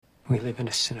We live in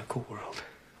a cynical world.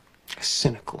 A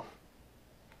cynical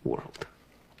world.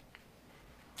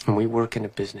 And we work in a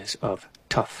business of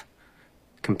tough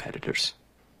competitors.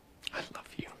 I love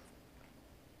you.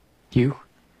 You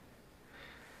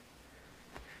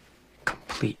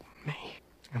complete me.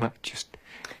 And I just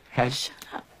had... Shut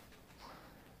up.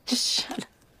 Just shut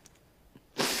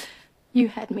up. You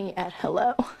had me at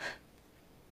hello.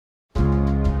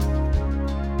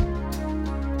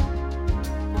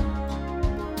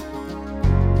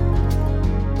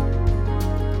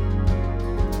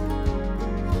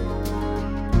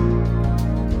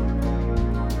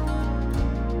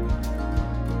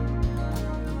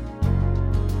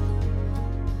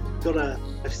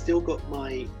 I've still got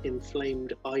my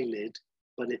inflamed eyelid,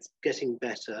 but it's getting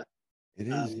better. It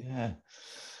is, yeah.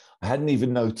 I hadn't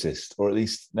even noticed, or at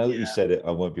least now that you said it,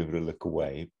 I won't be able to look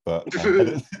away. But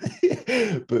I've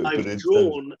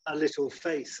drawn a little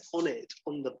face on it,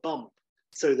 on the bump,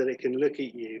 so that it can look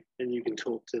at you and you can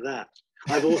talk to that.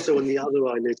 I've also on the other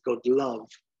eyelid got love,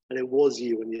 and it was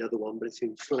you on the other one, but it's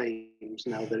inflamed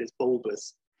now that it's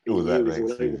bulbous. Oh, that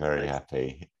makes me very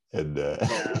happy. And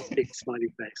yeah, big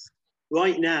smiley face.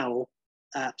 Right now,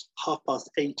 at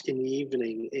 8:30 in the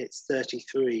evening, it's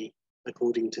 33,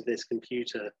 according to this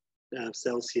computer,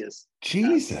 Celsius.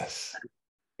 Jesus.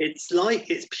 It's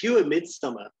pure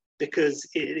midsummer, because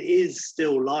it is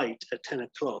still light at 10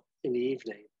 o'clock in the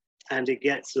evening, and it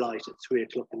gets light at 3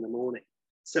 o'clock in the morning.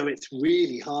 So it's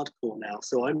really hardcore now.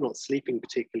 So I'm not sleeping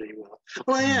particularly well.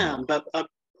 Well, I am, but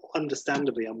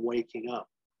understandably, I'm waking up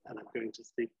and I'm going to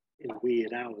sleep in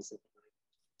weird hours.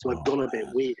 So I've gone a bit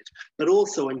weird, but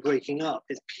also I'm breaking up.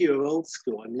 It's pure old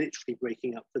school. I'm literally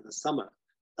breaking up for the summer.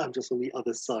 I'm just on the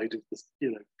other side of this,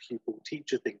 pupil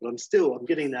teacher thing. But I'm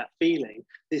getting that feeling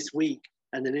this week,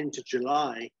 and then into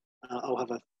July, I'll have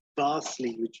a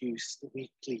vastly reduced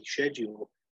weekly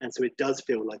schedule. And so it does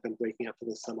feel like I'm breaking up for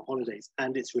the summer holidays,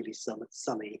 and it's really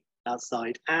sunny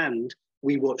outside. And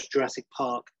we watched Jurassic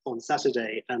Park on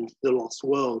Saturday and The Lost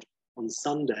World on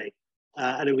Sunday.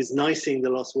 And it was nice seeing The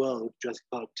Lost World, Jurassic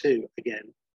Park 2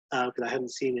 again, because I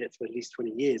hadn't seen it for at least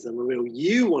 20 years. I'm a real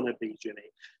wannabe,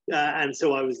 Jimmy. And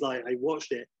so I was like, I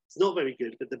watched it. It's not very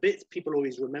good, but the bits people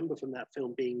always remember from that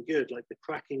film being good, like the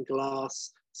cracking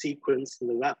glass sequence and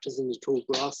the raptors in the tall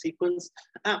grass sequence,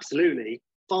 absolutely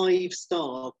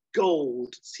 5-star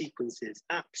gold sequences,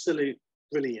 absolute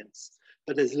brilliance.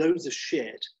 But there's loads of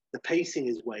shit. The pacing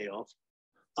is way off.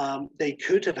 They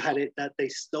could have had it that they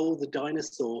stole the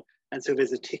dinosaur, and so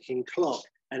there's a ticking clock,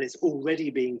 and it's already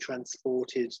being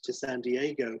transported to San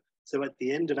Diego. So at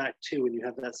the end of Act 2, when you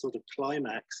have that sort of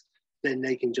climax, then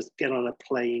they can just get on a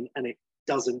plane and it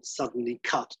doesn't suddenly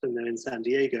cut and they're in San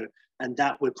Diego. And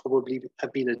that would probably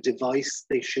have been a device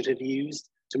they should have used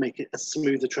to make it a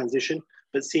smoother transition.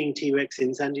 But seeing T-Rex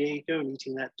in San Diego and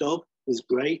eating that dog was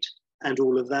great. And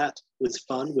all of that was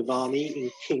fun with Arnie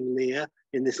in King Lear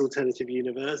in this alternative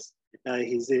universe.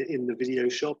 He's in the video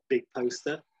shop, big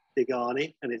poster, big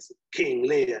Arnie, and it's King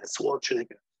Lear,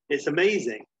 Schwarzenegger. It's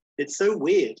amazing. It's so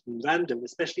weird and random,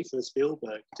 especially for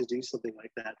Spielberg to do something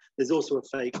like that. There's also a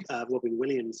fake Robin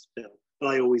Williams film, but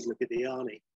I always look at the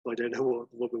Arnie, so I don't know what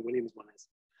Robin Williams one is.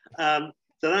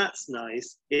 So that's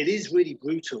nice. It is really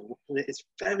brutal, and it's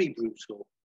very brutal,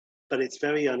 but it's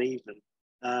very uneven.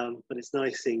 But it's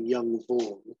nice seeing young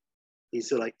Vaughn. He's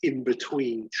sort of like in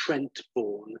between Trent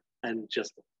Vaughn and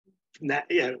just,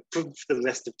 for the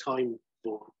rest of time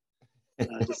Vaughn,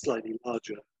 just slightly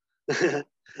larger. So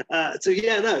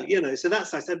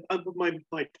that's nice.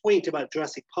 My point about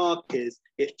Jurassic Park is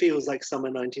it feels like summer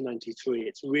 1993.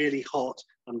 It's really hot.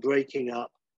 I'm breaking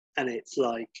up, and it's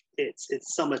like it's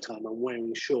summertime. I'm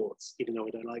wearing shorts, even though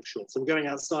I don't like shorts. I'm going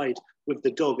outside with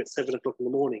the dog at 7 o'clock in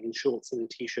the morning in shorts and a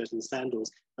t-shirt and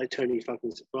sandals, like Tony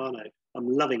fucking Soprano. I'm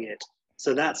loving it.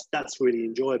 So that's really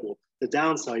enjoyable. The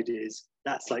downside is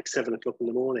that's like 7 o'clock in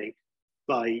the morning.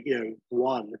 By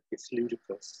 1, it's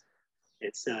ludicrous.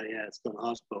 It's it's gone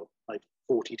hardcore, like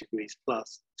 40 degrees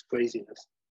plus. It's craziness.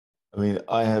 I mean,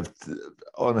 I have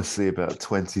honestly about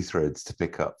 20 threads to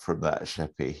pick up from that,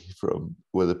 Sheppy, from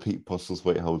whether Pete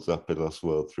Postlewaite holds up in Lost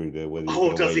World through there, whether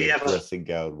you does he ever? Dressing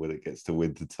gown when it gets to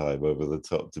winter time over the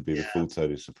top to be the full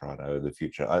Tony Soprano in the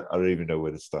future. I don't even know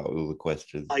where to start with all the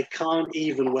questions. I can't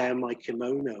even wear my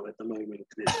kimono at the moment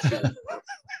because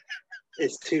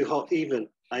it's too hot even.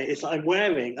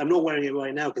 I'm not wearing it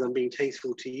right now because I'm being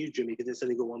tasteful to you, Jimmy, because it's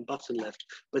only got one button left,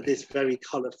 but this very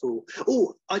colourful.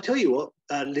 Oh, I tell you what,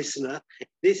 listener,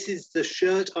 this is the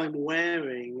shirt I'm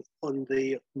wearing on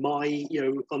the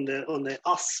on the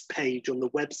us page on the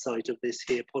website of this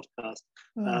here podcast.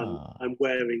 I'm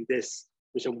wearing this,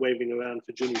 which I'm waving around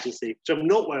for Jimmy to see, which I'm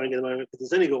not wearing at the moment because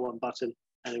it's only got one button,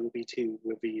 and it would be too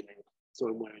revealing. So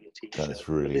I'm wearing a t-shirt. That's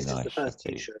really this nice. is the first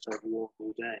Sheppy. t-shirt I've worn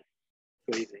all day.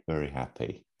 Crazy. Very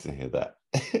happy to hear that.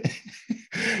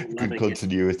 Loving Good it.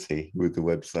 continuity with the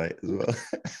website as well.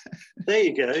 There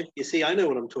you go. You see, I know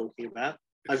what I'm talking about.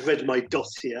 I've read my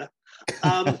dossier.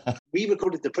 We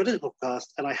recorded the Predator podcast,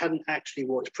 and I hadn't actually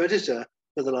watched Predator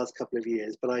for the last couple of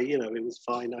years, but it was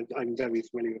fine. I'm very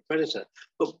familiar with Predator.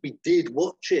 But we did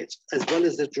watch it, as well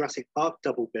as the Jurassic Park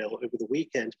double bill over the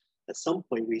weekend. At some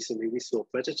point recently, we saw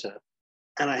Predator.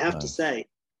 And I have to say,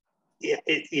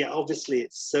 obviously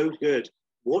it's so good.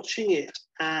 Watching it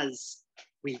as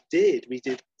we did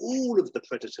all of the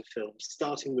Predator films,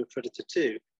 starting with Predator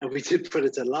 2, and we did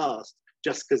Predator last,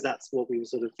 just because that's what we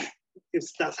were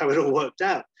that's how it all worked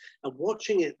out. And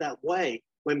watching it that way,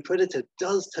 when Predator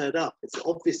does turn up, it's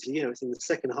obviously, it's in the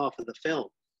second half of the film.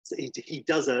 So he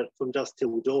does a From Dusk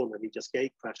Till Dawn, and he just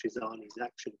gate crashes Arnie's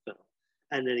action film.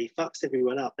 And then he fucks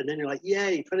everyone up. And then you're like,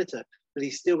 yay, Predator. But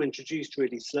he's still introduced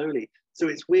really slowly. So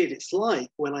it's weird. It's like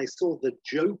when I saw The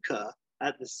Joker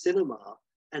at the cinema,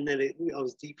 and then I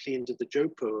was deeply into the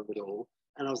Joker of it all.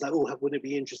 And I was like, wouldn't it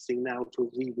be interesting now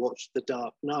to rewatch The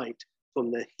Dark Knight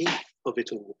from the heat of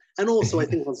it all? And also, I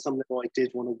think on some level, I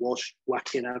did want to wash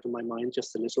Joaquin out of my mind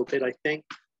just a little bit. I think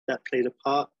that played a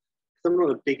part. I'm not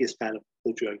the biggest fan of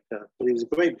the Joker, but it was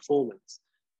a great performance.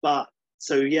 But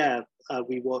so,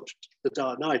 we watched The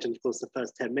Dark Knight, and of course, the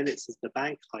first 10 minutes is the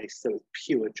bank heist, so it's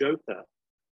pure Joker.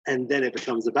 And then it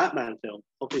becomes a Batman film,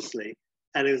 obviously.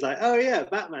 And it was like, oh yeah,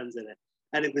 Batman's in it.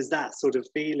 And it was that sort of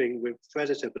feeling with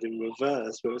Predator, but in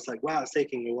reverse, where it's like, wow, it's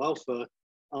taking a while for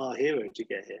our hero to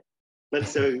get here. But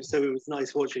so it was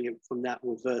nice watching it from that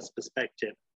reverse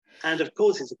perspective. And of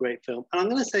course, it's a great film. And I'm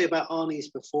going to say about Arnie's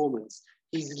performance,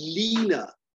 he's leaner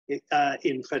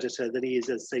in Predator than he is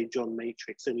as, say, John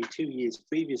Matrix. Only 2 years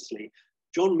previously,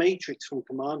 John Matrix from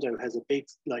Commando has a big,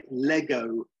 like,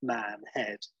 Lego man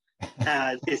head.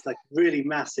 And it's like really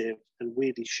massive and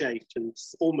weirdly shaped and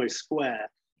almost square.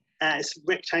 It's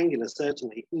rectangular,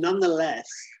 certainly. Nonetheless,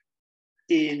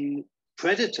 in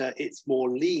Predator, it's more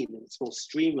lean and it's more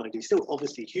streamlined. He's still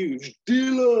obviously huge,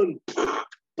 Dylan,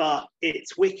 but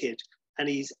it's wicked. And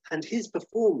his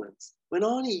performance, when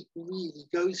Arnie really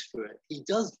goes for it, he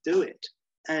does do it.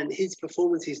 And his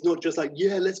performance, he's not just like,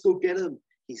 yeah, let's go get him.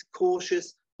 He's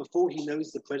cautious. Before he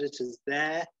knows the Predator's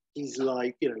there, he's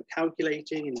like,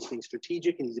 calculating, and he's being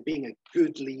strategic, and he's being a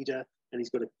good leader, and he's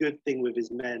got a good thing with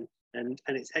his men, and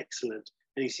it's excellent.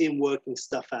 And you see him working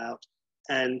stuff out,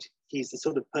 and he's the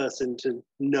sort of person to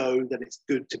know that it's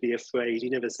good to be afraid. He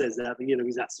never says that, but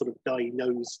he's that sort of guy. He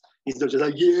knows he's not just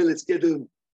like, yeah, let's get him.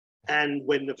 And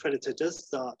when the Predator does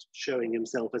start showing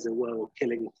himself, as it were, or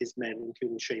killing his men,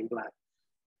 including Shane Black,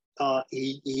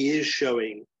 he is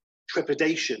showing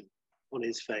trepidation on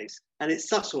his face, and it's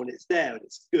subtle and it's there and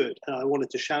it's good. And I wanted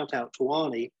to shout out to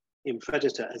Arnie in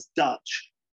Predator as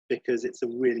Dutch, because it's a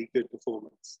really good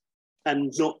performance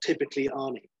and not typically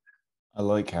Arnie. I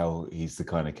like how he's the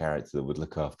kind of character that would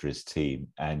look after his team,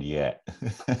 and yet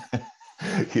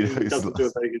He doesn't do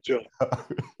a very good job.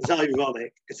 It's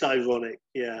ironic.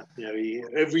 Yeah,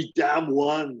 every damn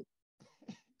one.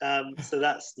 So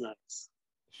that's nice.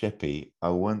 Sheppy, I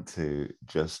want to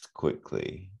just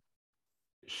quickly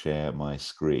share my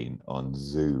screen on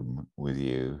Zoom with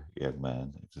you, young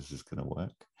man, if this is going to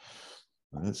work.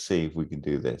 Let's see if we can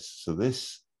do this. So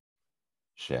this,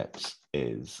 Sheps,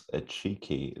 is a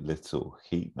cheeky little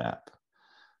heat map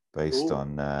based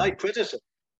on... like Predator.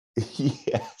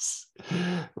 Yes,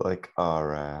 like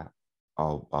our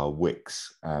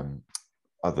Wix.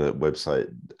 Other website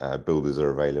builders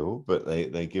are available, but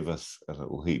they give us a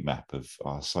little heat map of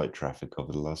our site traffic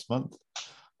over the last month.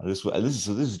 This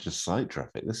is just site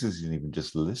traffic. This isn't even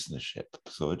just listenership.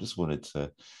 So I just wanted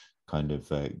to kind of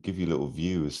give you a little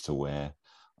view as to where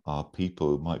our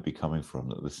people might be coming from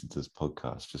that listen to this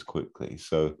podcast just quickly.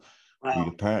 So wow. We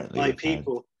apparently my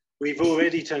people, we've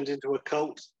already turned into a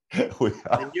cult.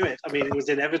 I knew it. I mean, it was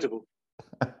inevitable.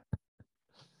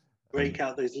 Break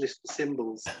out those little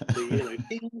symbols.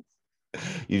 Ding.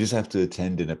 You just have to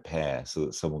attend in a pair so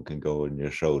that someone can go on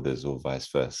your shoulders, or vice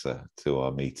versa, to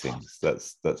our meetings.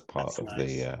 That's part of nice.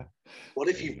 The. What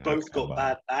if you've both got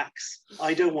bad backs?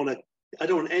 I don't want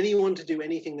anyone to do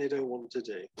anything they don't want to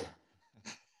do.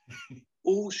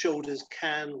 All shoulders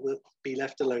can be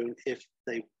left alone if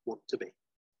they want to be.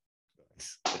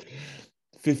 Nice.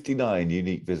 59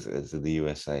 unique visitors in the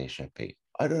USA, Sheppy.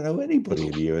 I don't know anybody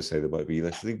in the USA that might be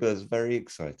listening, but it's very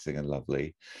exciting and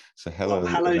lovely. So hello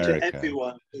to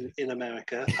everyone in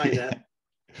America. Hi there.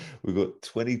 We've got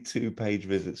 22 page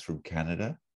visits from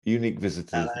Canada. Unique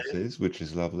visitors, this is, which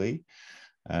is lovely.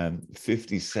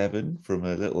 57 from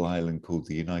a little island called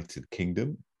the United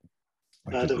Kingdom,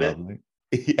 which Heard is of it? lovely.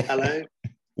 Yeah. Hello.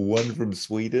 One from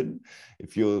Sweden.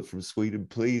 If you're from Sweden,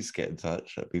 please get in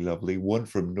touch. That'd be lovely. One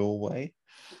from Norway.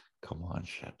 Come on,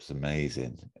 Shep's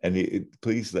amazing. And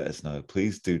please let us know.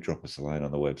 Please do drop us a line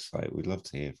on the website. We'd love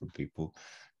to hear from people.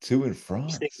 Two in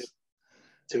France.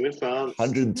 Two in France.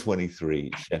 123,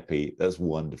 Sheppy. That's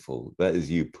wonderful. That is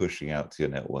you pushing out to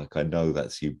your network. I know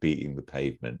that's you beating the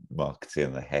pavement,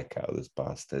 marketing the heck out of this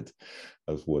bastard.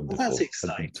 That's wonderful. Well, that's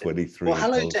exciting. 123. Well,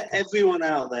 hello to everyone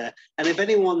out there. And if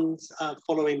anyone's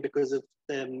following because of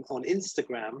them on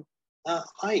Instagram,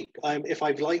 if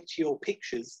I've liked your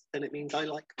pictures, then it means I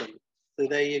like them. So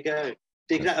there you go.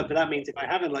 Dig that up. But that means if I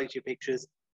haven't liked your pictures,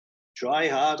 try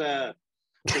harder.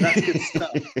 So that's good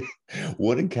stuff.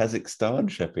 One in Kazakhstan,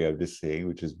 Sheppy, I'm just seeing,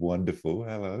 which is wonderful.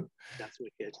 Hello. That's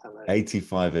wicked. Hello.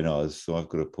 85 in Oz, so I've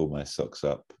got to pull my socks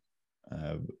up.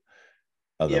 Yeah,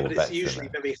 but it's usually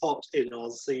very hot in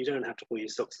Oz, so you don't have to pull your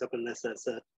socks up unless that's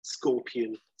a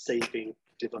scorpion saving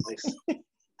device.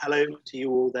 Hello to you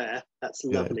all there. That's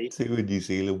lovely. 2 in New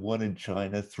Zealand, 1 in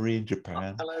China, 3 in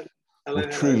Japan. Hello.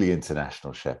 Truly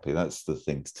international, Sheppy. That's the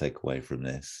thing to take away from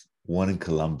this. 1 in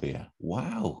Colombia.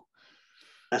 Wow.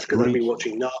 That's because I've been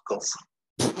watching Narcos.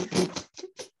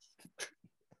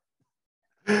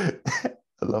 I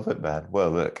love it, man. Well,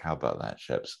 look, how about that,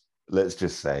 Sheps? Let's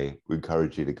just say we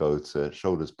encourage you to go to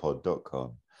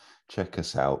shoulderspod.com. Check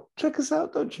us out. Check us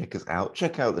out. Don't check us out.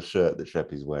 Check out the shirt that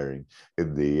Sheppy's wearing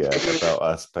in the About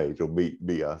Us page or Meet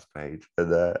Us page.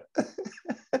 And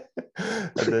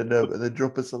then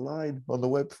drop us a line on the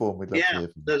web form. We'd love to hear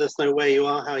from you. Let us know where you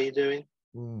are, how you're doing.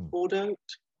 Or don't.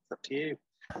 It's up to you.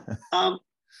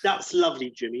 That's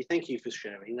lovely, Jimmy. Thank you for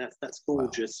sharing. That's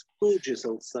gorgeous. Wow. Gorgeous,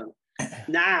 old son.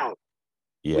 Now,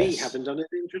 we haven't done an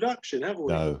introduction, have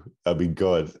we? No. I mean,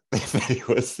 God, if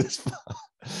anyone's this far.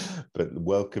 But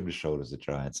welcome to Shoulders of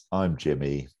Giants. I'm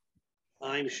Jimmy.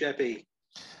 I'm Sheppy.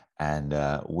 And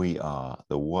we are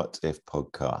the What If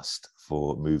podcast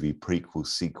for movie prequels,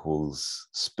 sequels,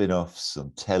 spin-offs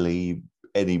on telly,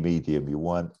 any medium you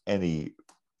want, any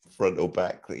front or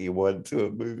back that you want to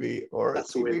a movie or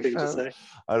that's a weird thing to say.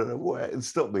 I don't know what.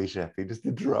 Stop me, Sheppy. Just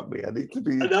interrupt me. I need to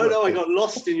be. No, I got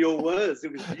lost in your words.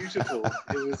 It was beautiful.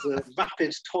 It was a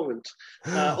vapid torrent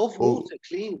of water,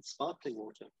 clean, sparkling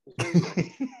water.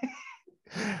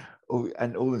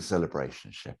 And all in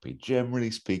celebration, Sheppy.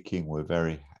 Generally speaking, we're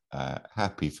very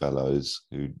happy fellows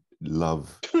who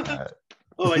love.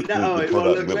 Let's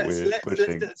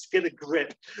get a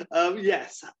grip.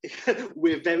 Yes,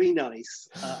 we're very nice.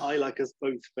 I like us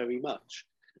both very much.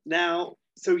 Now,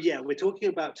 we're talking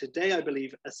about today, I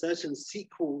believe, a certain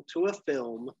sequel to a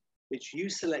film which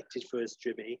you selected for us,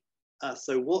 Jimmy.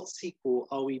 So what sequel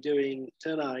are we doing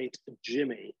tonight,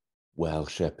 Jimmy? Well,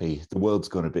 Sheppy, the world's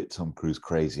gone a bit Tom Cruise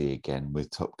crazy again with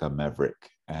Top Gun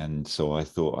Maverick. And so I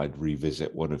thought I'd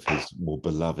revisit one of his more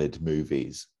beloved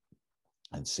movies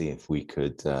and see if we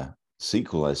could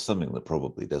sequelize something that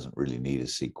probably doesn't really need a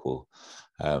sequel.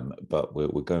 But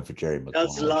we're going for Jerry Maguire.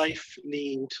 Does life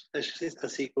need a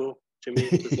sequel, Jimmy?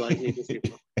 Does life need a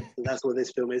sequel? And that's what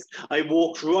this film is. I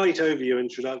walked right over your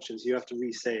introduction, so you have to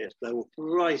re-say it. I walked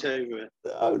right over it.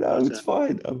 Oh, no, it's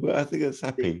fine. I think that's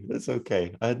happy. That's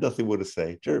okay. I had nothing more to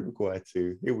say. Jerry Maguire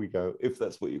 2, here we go, if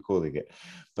that's what you're calling it.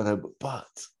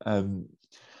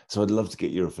 So I'd love to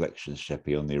get your reflections,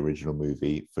 Sheppy, on the original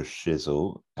movie for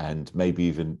Shizzle, and maybe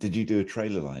even, did you do a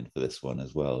trailer line for this one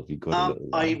as well? Have you got a little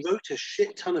line? I wrote a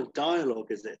shit ton of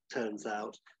dialogue, as it turns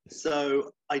out.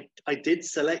 So I did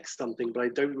select something, but I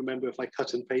don't remember if I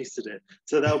cut and pasted it.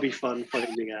 So that'll be fun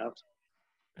finding out.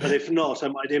 But if not, I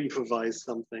might improvise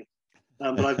something.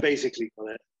 But I've basically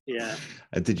got it. Yeah.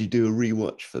 And did you do a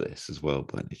rewatch for this as well,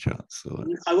 by any chance? Or?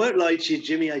 I won't lie to you,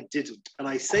 Jimmy, I didn't. And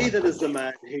I say that as the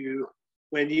man who,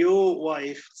 when your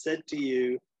wife said to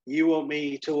you, you want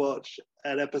me to watch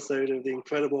an episode of The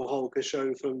Incredible Hulk, a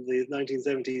show from the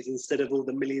 1970s, instead of all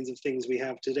the millions of things we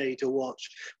have today to watch,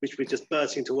 which we're just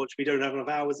bursting to watch. We don't have enough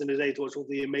hours in a day to watch all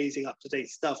the amazing up-to-date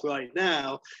stuff right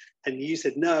now. And you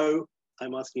said, no,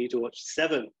 I'm asking you to watch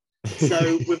 7.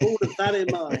 So with all of that in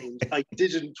mind, I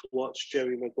didn't watch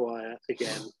Jerry Maguire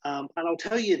again. And I'll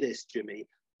tell you this, Jimmy,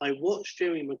 I watched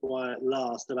Jerry Maguire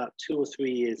last about 2 or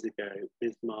 3 years ago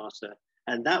with Marta.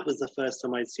 And that was the first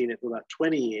time I'd seen it for about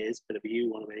 20 years, whatever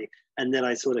you want to be. And then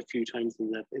I saw it a few times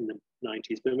in the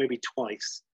 90s, but maybe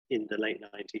twice in the late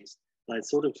 90s. And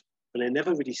but it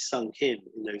never really sunk in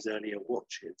those earlier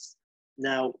watches.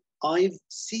 Now, I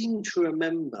seem to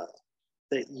remember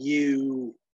that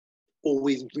you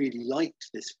always really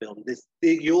liked this film.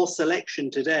 Your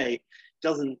selection today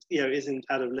doesn't, isn't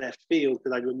out of left field,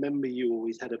 because I remember you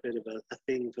always had a bit of a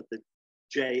thing for the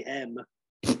JM.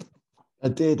 I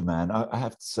did, man. I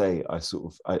have to say,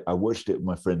 I watched it with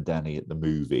my friend Danny at the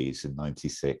movies in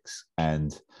 '96,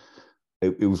 and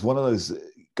it was one of those.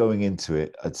 Going into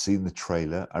it, I'd seen the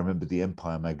trailer. I remember the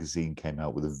Empire magazine came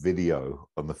out with a video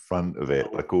on the front of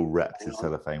it, like all wrapped in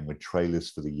cellophane with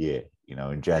trailers for the year,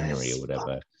 in January or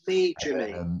whatever. Me,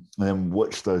 Jimmy. And then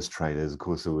watched those trailers. Of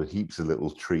course, there were heaps of little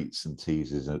treats and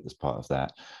teasers as part of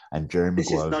that. And Jerry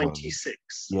Maguire. This is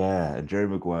 '96. Yeah, and Jerry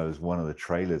Maguire was one of the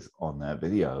trailers on that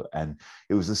video, and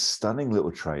it was a stunning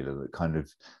little trailer that kind of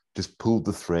just pulled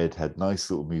the thread, had nice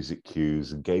little music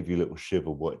cues, and gave you a little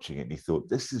shiver watching it. And you thought,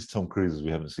 this is Tom Cruise as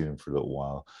we haven't seen him for a little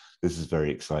while. This is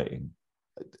very exciting.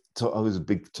 I was a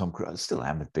big Tom Cruise. I still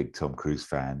am a big Tom Cruise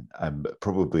fan.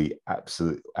 Probably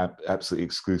absolutely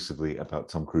exclusively about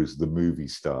Tom Cruise, the movie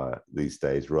star these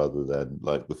days, rather than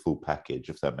like the full package,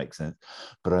 if that makes sense.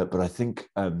 But I think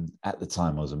at the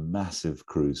time I was a massive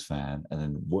Cruise fan, and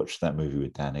then watched that movie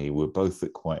with Danny. We're both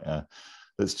at quite a,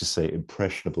 let's just say,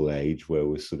 impressionable age, where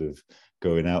we're sort of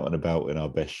going out and about in our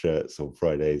best shirts on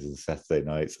Fridays and Saturday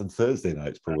nights and Thursday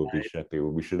nights, probably, Sheppy,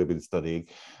 when we should have been studying,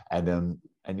 and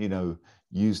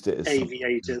used it as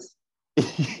aviators.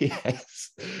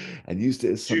 Yes, and used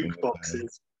it as something.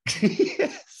 Jukeboxes.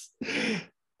 Yes.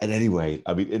 And anyway,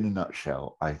 I mean, in a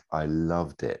nutshell, I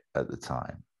loved it at the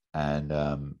time, and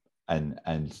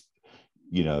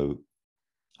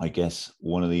I guess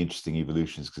one of the interesting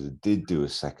evolutions, because it did do a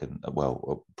second,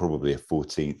 well, probably a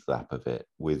 14th lap of it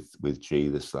with G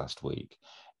this last week.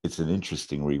 It's an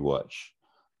interesting rewatch,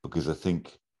 because I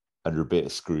think under a bit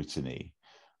of scrutiny,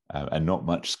 and not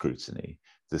much scrutiny,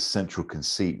 the central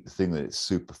conceit, the thing that it's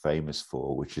super famous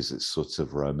for, which is its sort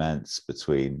of romance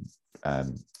between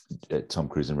Tom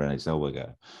Cruise and Renee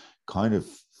Zellweger, kind of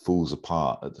falls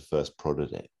apart at the first prod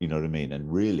of it. You know what I mean?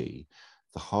 And really,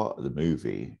 the heart of the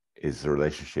movie is the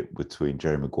relationship between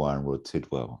Jerry Maguire and Rod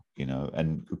Tidwell,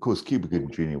 and of course Cuba Gooding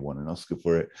Jr. won an Oscar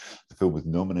for it. The film was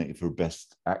nominated for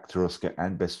Best Actor Oscar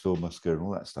and Best Film Oscar and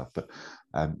all that stuff.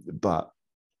 But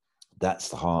that's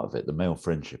the heart of it. The male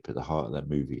friendship at the heart of that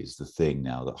movie is the thing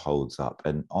now that holds up.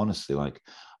 And honestly, like,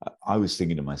 I was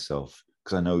thinking to myself,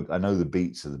 because I know the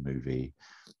beats of the movie,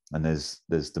 and there's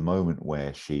the moment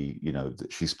where she,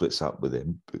 that she splits up with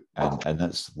him, and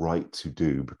that's right to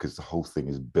do, because the whole thing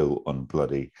is built on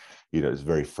bloody, it's a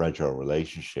very fragile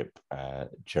relationship.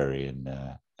 Jerry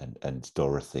and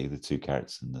Dorothy, the two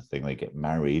characters in the thing, they get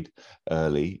married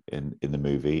early in the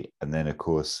movie, and then of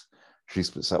course she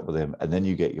splits up with him, and then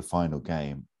you get your final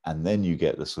game, and then you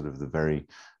get the sort of the very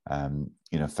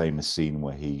famous scene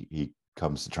where he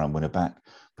comes to try and win her back.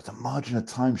 But the margin of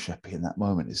time, Sheppy, in that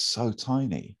moment is so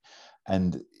tiny.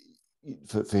 And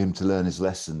for him to learn his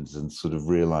lessons and sort of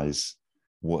realize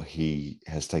what he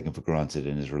has taken for granted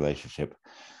in his relationship,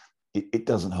 it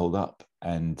doesn't hold up.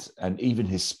 And even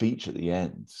his speech at the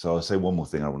end. So I'll say one more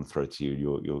thing I want to throw to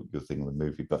you, your thing on the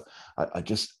movie. But I've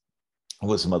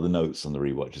got some other notes on the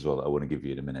rewatch as well that I want to give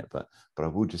you in a minute. But I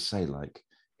will just say, like,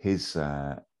 his,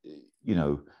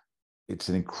 it's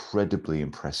an incredibly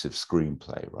impressive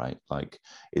screenplay, right? Like,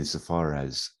 insofar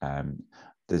as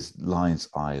there's lines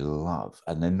I love,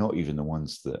 and they're not even the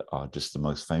ones that are just the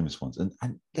most famous ones. And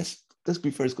let's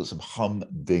be fair, it's got some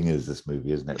humdingers, this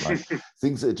movie, isn't it? Like,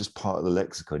 things that are just part of the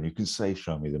lexicon. You can say,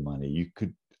 show me the money. You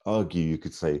could argue, you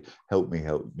could say, help me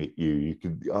you. You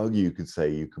could argue, you could say,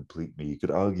 you complete me. You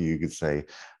could argue, you could say,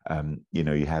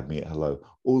 you have me at hello.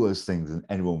 All those things, and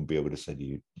anyone would be able to say to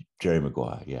you, Jerry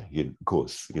Maguire, yeah, of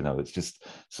course. It's just,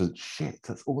 so shit,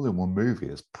 that's all in one movie.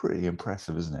 It's pretty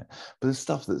impressive, isn't it? But there's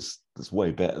stuff that's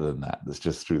way better than that. That's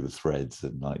just through the threads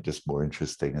and like just more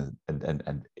interesting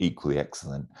and equally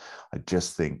excellent. I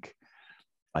just think,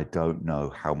 I don't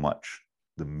know how much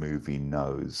the movie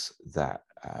knows that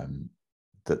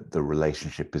that the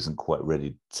relationship isn't quite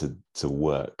ready to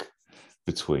work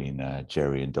between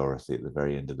Jerry and Dorothy at the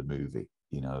very end of the movie,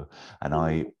 and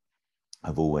I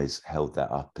have always held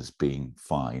that up as being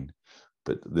fine,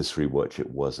 but this rewatch, it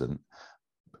wasn't,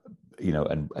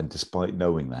 and despite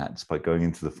knowing that, despite going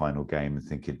into the final game and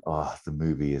thinking, oh, the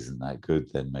movie isn't that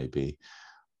good, then maybe,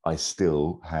 I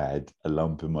still had a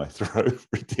lump in my throat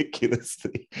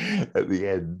ridiculously at the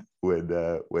end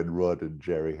when Rod and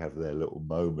Jerry have their little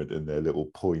moment and their little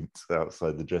point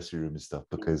outside the dressing room and stuff,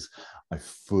 because I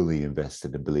fully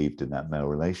invested and believed in that male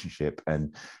relationship.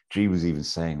 And G was even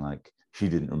saying, like, she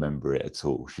didn't remember it at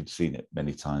all. She'd seen it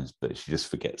many times, but she just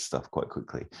forgets stuff quite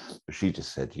quickly. But she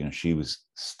just said, she was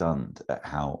stunned at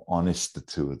how honest the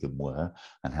two of them were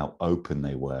and how open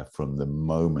they were from the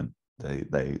moment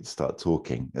they start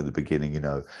talking at the beginning,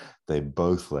 they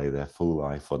both lay their full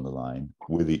life on the line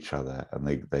with each other, and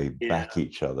they back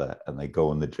each other, and they go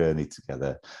on the journey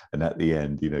together. And at the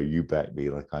end, you back me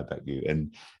like I back you,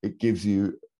 and it gives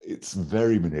you. It's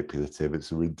very manipulative.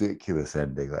 It's a ridiculous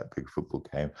ending, that big football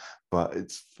game, but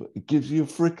it gives you a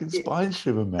freaking spine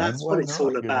shiver, man. That's what it's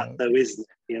all about, though, isn't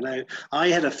it? I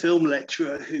had a film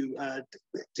lecturer who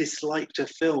disliked a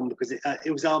film because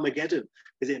it was Armageddon,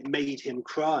 because it made him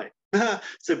cry.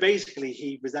 So basically,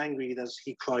 he was angry that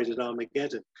he cried at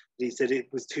Armageddon. He said it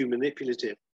was too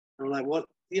manipulative. And I'm like, what?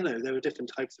 There are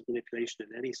different types of manipulation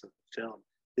in any sort of film.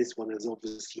 This one is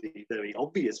obviously very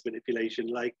obvious manipulation,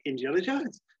 like Indiana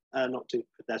Jones. Not to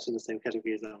put that in the same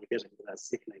category as Armageddon, but that's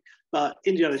sickening. But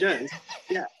Indiana Jones,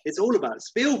 yeah, it's all about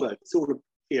Spielberg. It's all,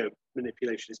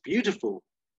 manipulation. It's beautiful.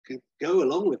 Go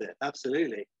along with it,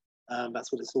 absolutely.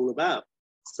 That's what it's all about.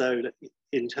 So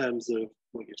in terms of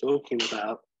what you're talking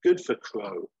about, good for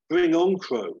Crow. Bring on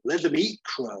Crow. Let them eat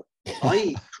Crow. I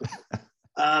eat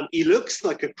Crow. He looks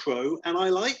like a crow, and I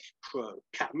like Crow.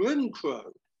 Cameron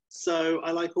Crowe. So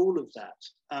I like all of that.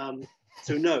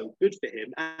 So no, good for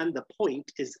him. And the point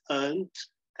is earned.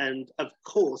 And of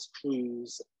course,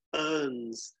 Cruise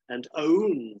earns and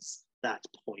owns that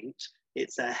point.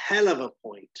 It's a hell of a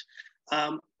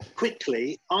point.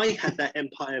 Quickly, I had that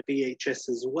Empire VHS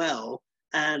as well,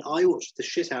 and I watched the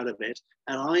shit out of it.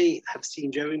 And I have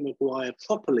seen Jerry Maguire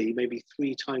properly maybe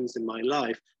 3 times in my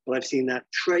life, but I've seen that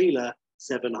trailer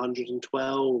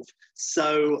 712.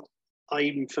 So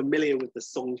I'm familiar with the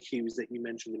song cues that you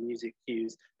mentioned, the music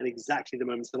cues, and exactly the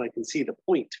moments that I can see the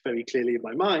point very clearly in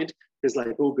my mind, because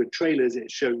like all good trailers, it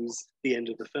shows the end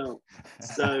of the film.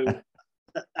 So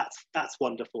that's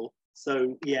wonderful.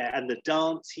 So yeah, and the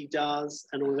dance he does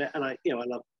and all of that, and I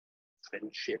love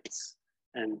friendships,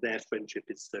 and their friendship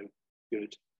is so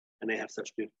good, and they have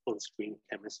such good on-screen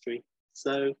chemistry.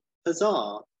 So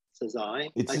huzzah, says I.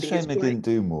 It's a shame they didn't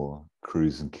do more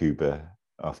Cruise and Cuba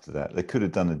after that. They could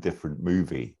have done a different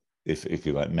movie, if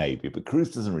you like, maybe, but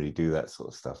Cruise doesn't really do that sort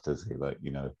of stuff, does he? Like,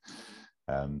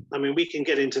 I mean, we can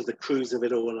get into the Cruise of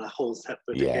it all on a whole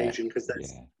separate occasion, because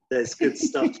there's good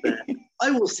stuff there. I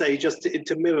will say, just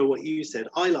to mirror what you said,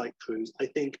 I like Cruise. I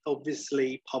think,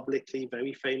 obviously, publicly,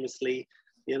 very famously,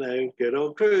 good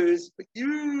old Cruise. Okay.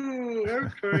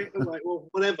 I'm like, well,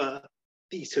 whatever,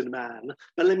 beaten man.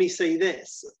 But let me say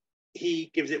this.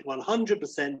 He gives it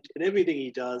 100% in everything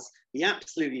he does. He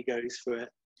absolutely goes for it.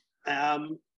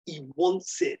 He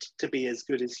wants it to be as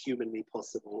good as humanly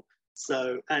possible.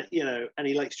 So, and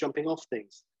he likes jumping off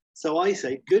things. So I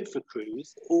say, good for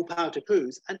Cruise, all power to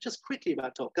Cruise. And just quickly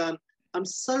about Top Gun, I'm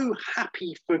so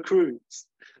happy for Cruise.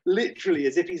 Literally,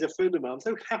 as if he's a friend of mine. I'm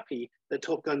so happy that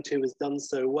Top Gun 2 has done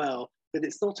so well, that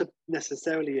it's not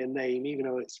necessarily a name, even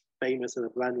though it's famous and a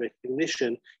brand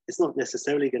recognition, it's not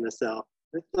necessarily going to sell.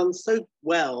 It's done so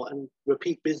well and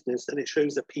repeat business, and it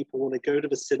shows that people want to go to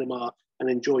the cinema and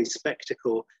enjoy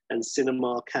spectacle, and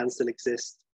cinema can still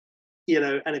exist,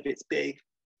 and if it's big,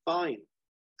 fine.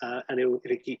 And if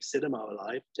it keeps cinema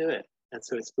alive, do it. And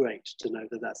so it's great to know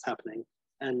that that's happening.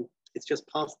 And it's just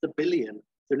past the billion.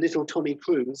 So little Tommy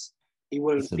Cruise, he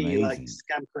won't be like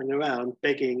scampering around,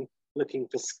 begging, looking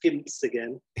for skimps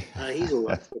again. He's all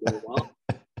right for a little while.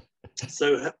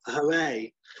 So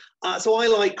hooray. So I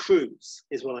like Cruise,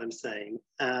 is what I'm saying.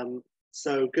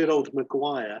 So good old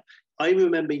Maguire. I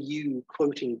remember you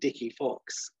quoting Dickie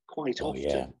Fox quite often.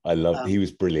 Yeah, I love. He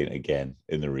was brilliant again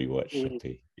in the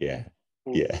rewatch.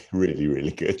 Yeah, really,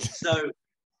 really good.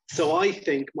 So I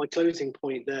think my closing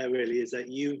point there really is that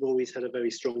you've always had a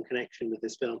very strong connection with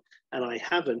this film, and I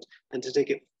haven't. And to take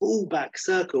it full back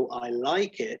circle, I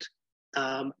like it.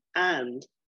 And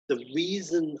the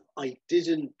reason I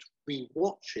didn't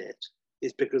rewatch it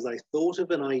is because I thought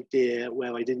of an idea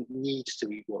where I didn't need to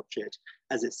rewatch it.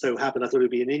 As it so happened, I thought it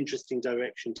would be an interesting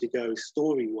direction to go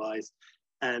story-wise.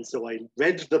 And so I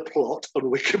read the plot on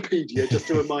Wikipedia just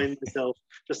to remind myself,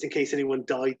 just in case anyone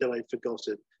died that I'd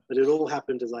forgotten. But it all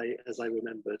happened as I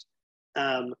remembered.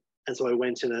 And so I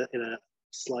went in a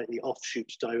slightly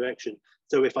offshoot direction.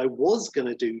 So if I was going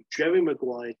to do Jerry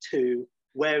Maguire 2,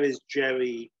 where is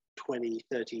Jerry 20,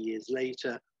 30 years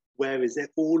later? Where is it?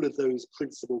 All of those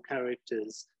principal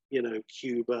characters,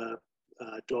 Cuba,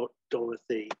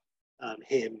 Dorothy,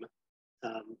 him,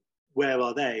 where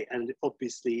are they? And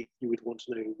obviously you would want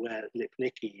to know where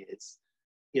Lipnicki is,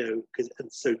 and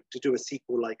so to do a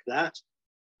sequel like that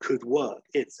could work.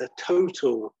 It's a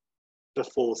total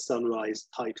Before Sunrise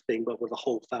type thing, but with a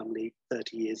whole family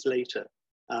 30 years later.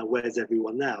 Where's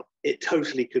everyone now? It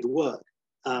totally could work.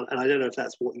 And I don't know if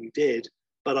that's what you did,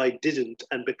 but I didn't.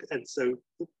 And so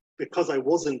because I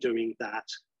wasn't doing that,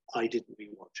 I didn't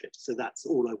rewatch it. So that's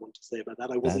all I want to say about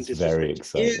that. I wasn't That's very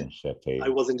disrespecting exciting, Sheppy. I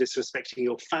wasn't disrespecting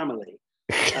your family.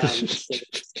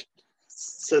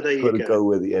 So there you Got to go. go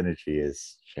where the energy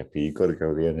is, Sheppy. You've got to go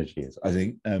where the energy is. I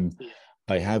think Yeah.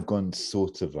 I have gone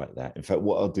sort of like that. In fact,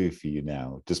 what I'll do for you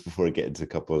now, just before I get into a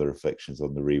couple of the reflections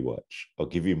on the rewatch, I'll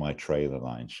give you my trailer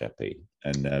line, Sheppy,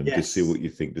 and just see Yes. what you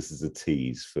think. This is a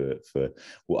tease for.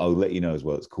 Well, I'll let you know as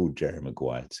well. It's called Jerry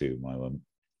Maguire too. My one.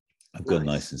 I've gone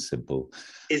nice and simple.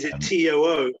 Is it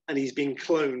TOO and he's being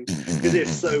cloned? Because if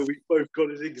so, we've both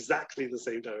gone in exactly the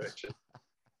same direction.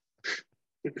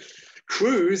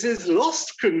 Cruise has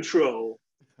lost control.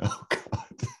 Oh God.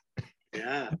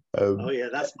 Yeah. Oh yeah,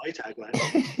 that's my tagline.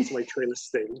 That's my trailer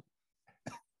sting.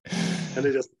 And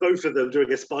they're just both of them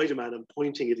doing a Spider-Man and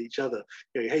pointing at each other,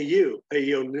 going, "Hey you,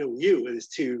 no, you." And there's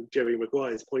two Jerry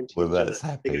Maguires pointing Well, at each that's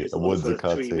other. happy. It goes And on one's a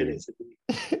for 3 cartoon. minutes.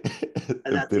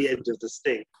 And that's the end of the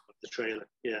sting of the trailer.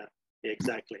 Yeah,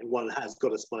 exactly. And one has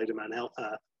got a Spider-Man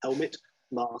helmet,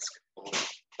 mask, or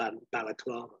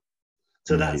balaclava.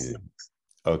 So Amazing.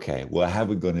 Okay, well, I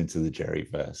haven't gone into the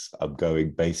Jerryverse. I'm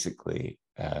going basically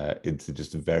into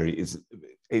just a very.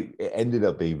 It ended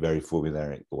up being very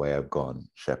formulaic the way I've gone,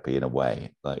 Sheppy, in a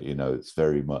way. Like, you know, it's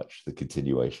very much the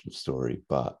continuation of story.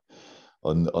 But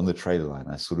on the trailer line,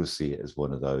 I sort of see it as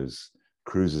one of those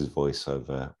Cruise's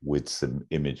voiceover with some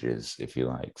images, if you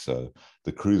like. So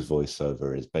the Cruise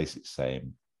voiceover is basically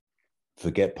saying,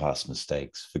 forget past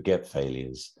mistakes, forget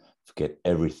failures, forget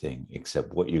everything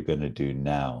except what you're going to do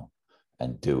now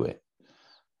and do it.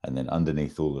 And then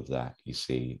underneath all of that, you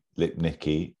see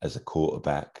Lipnicki as a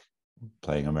quarterback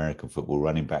playing American football,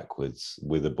 running backwards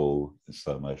with a ball in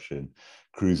slow motion.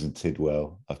 Cruise and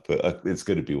Tidwell. It's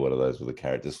going to be one of those with a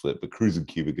character split, but Cruise and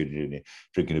Cuba Gooding Jr.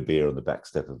 drinking a beer on the back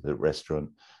step of the restaurant.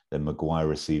 Then Maguire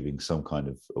receiving some kind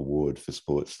of award for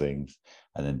sports things.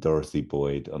 And then Dorothy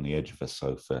Boyd on the edge of a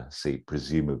sofa seat,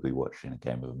 presumably watching a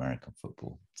game of American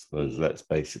football. So that's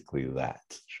basically that,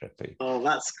 Sheppy. Oh,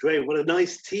 that's great. What a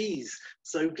nice tease.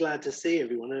 So glad to see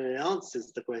everyone. And it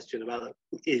answers the question about,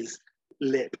 is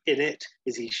lip in it?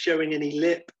 Is he showing any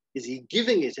lip? Is he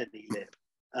giving it any lip?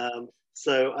 And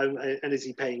is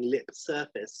he paying lip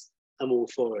service? I'm all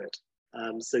for it.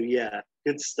 So yeah,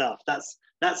 good stuff.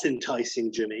 That's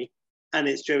enticing, Jimmy. And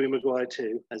it's Jerry Maguire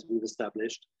too, as we've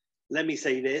established. Let me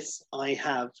say this. I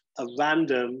have a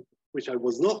random, which I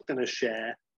was not going to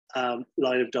share,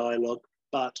 line of dialogue,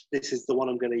 but this is the one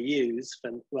I'm going to use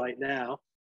for right now.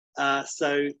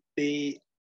 So this,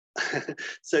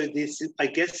 I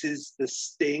guess, is the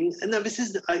sting. And no, this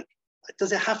is,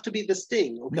 does it have to be the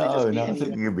sting? Or can it just be I think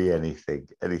it can be anything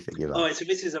you like. All right, so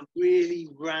this is a really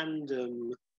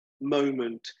random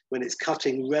moment when it's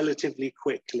cutting relatively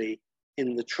quickly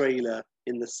in the trailer,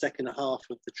 in the second half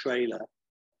of the trailer.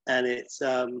 And it's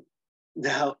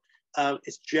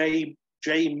it's Jay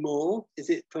Moore.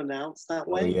 Is it pronounced that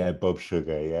way? Oh yeah, Bob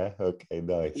Sugar. Yeah. Okay.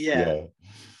 Nice. Yeah.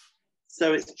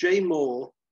 So it's Jay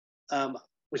Moore,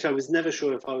 which I was never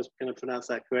sure if I was going to pronounce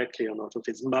that correctly or not, or if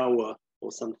it's Mower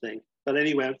or something. But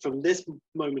anyway, from this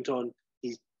moment on,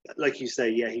 he's, like you say,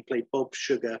 yeah, he played Bob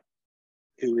Sugar,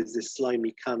 who is this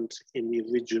slimy cunt in the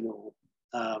original,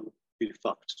 who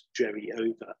fucked Jerry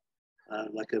over.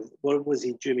 What was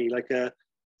he, Jimmy? Like a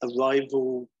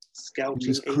rival scouting He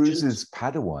was agent? Cruise's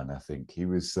Padawan, I think. He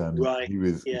was right.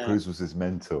 Cruise was his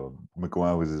mentor.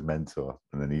 Maguire was his mentor,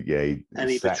 and then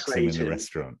he sacks him in the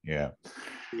restaurant. Yeah.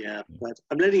 Yeah, but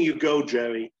I'm letting you go,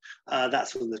 Jerry.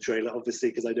 That's from the trailer, obviously,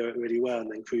 because I know it really well,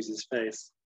 and then Cruise's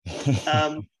face.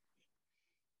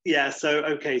 Yeah, so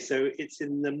it's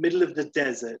in the middle of the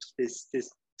desert, this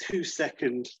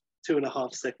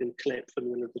 2.5 second clip from the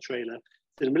middle of the trailer.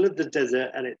 It's in the middle of the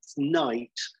desert, and it's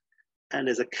night, and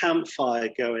there's a campfire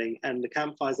going, and the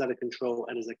campfire's out of control,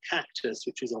 and there's a cactus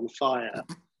which is on fire.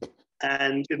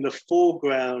 And in the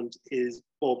foreground is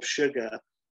Bob Sugar,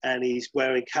 and he's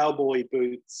wearing cowboy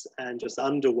boots and just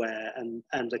underwear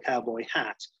and a cowboy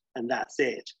hat, and that's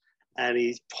it. And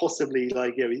he's possibly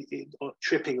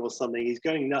tripping or something. He's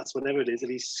going nuts, whatever it is,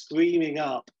 and he's screaming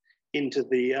up into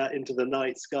the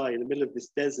night sky in the middle of this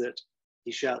desert.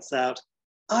 He shouts out,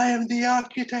 "I am the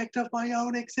architect of my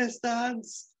own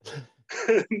existence."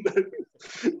 So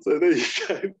there you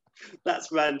go.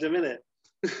 That's random, isn't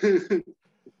it?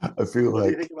 I feel what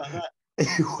like. Do you think about that?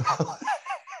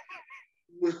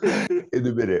 In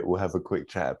a minute, we'll have a quick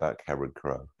chat about Cameron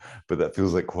Crowe, but that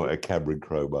feels like quite a Cameron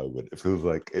Crowe moment. It feels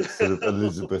like it's sort of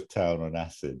Elizabeth Town on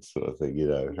acid sort of thing, you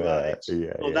know. Right.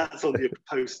 That's on your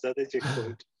poster. There's your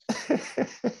quote.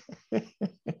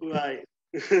 Right.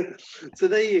 So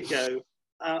there you go.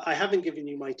 I haven't given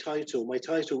you my title. My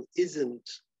title isn't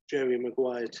Jerry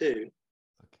Maguire 2.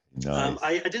 Nice.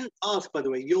 I didn't ask, by the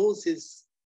way. Yours is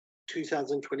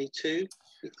 2022.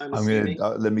 I'm I'm assuming.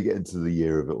 gonna let me get into the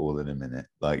year of it all in a minute.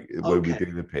 Like when we Okay.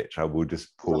 do the pitch, I will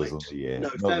just pause Right. on the year. No,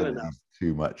 Not fair that it enough. needs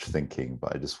too much thinking,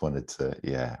 but I just wanted to.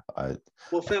 Yeah, Well,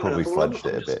 I fair probably enough. Well, fudged I'm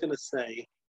it a just bit. going to say,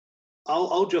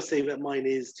 I'll just say that mine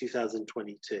is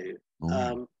 2022,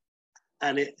 Ooh.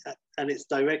 and it's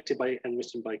directed by and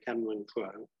written by Cameron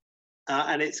Crowe,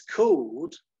 and it's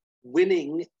called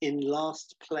Winning in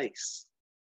Last Place,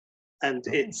 and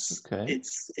Oh, it's okay.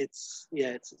 it's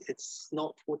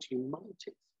not what you might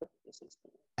expect.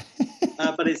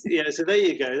 But it's so there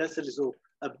you go. That's a little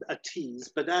a tease.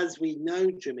 But as we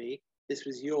know, Jimmy, this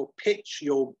was your pitch,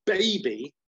 your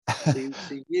baby. So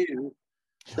you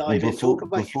dive in. Talk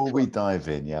about before we dive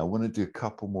in, yeah, I want to do a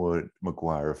couple more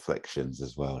Maguire reflections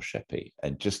as well, Sheppy,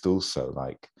 and just also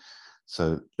like,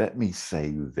 so let me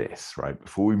say this right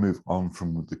before we move on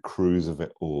from the cruise of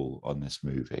it all on this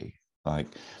movie. Like,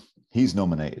 he's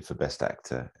nominated for Best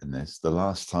Actor in this. The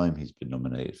last time he's been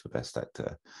nominated for Best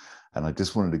Actor, and I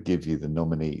just wanted to give you the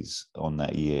nominees on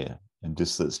that year, and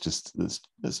let's just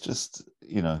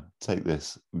take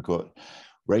this. We've got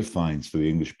Ray Fiennes for The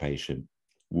English Patient,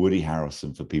 Woody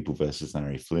Harrelson for People versus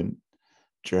Larry Flint,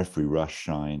 Geoffrey Rush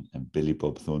Shine, and Billy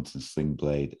Bob Thornton Sling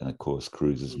Blade, and of course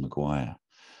Cruiser's Maguire.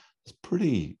 It's a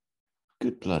pretty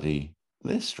good bloody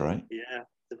list, right? Yeah,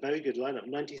 it's a very good lineup.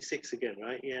 96 again,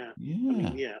 right? Yeah. Yeah. I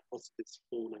mean, yeah, Oscars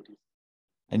for 96.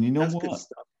 And you know That's what? good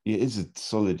stuff. It is a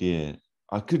solid year.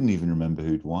 I couldn't even remember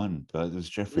who'd won, but it was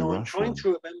Geoffrey No, I'm Rush trying won.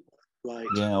 to remember. Right.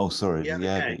 Yeah, oh sorry. Yeah,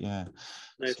 Yeah, okay. but yeah.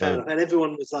 No, fair enough. And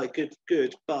everyone was like,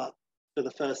 good, but for the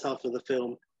first half of the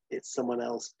film, it's someone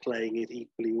else playing it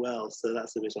equally well, so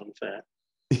that's a bit unfair.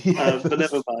 Yeah, But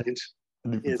never mind.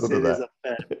 Yes, it is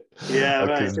unfair. Yeah,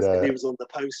 right. Just because he was on the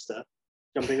poster,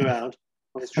 jumping around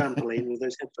on his trampoline with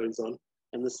those headphones on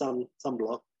and the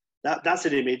sunblock. That's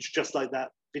an image just like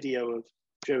that video of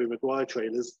Jerry Maguire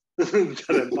trailers. That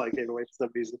Empire came away for some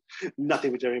reason.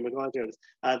 Nothing with Jerry Maguire trailers.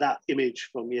 That image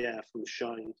from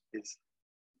Shine is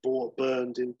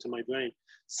burned into my brain.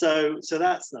 So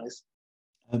that's nice.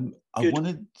 I want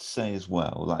to say as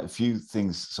well, like a few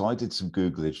things. So I did some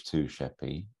Googlage too,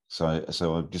 Sheppy. So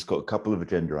I've just got a couple of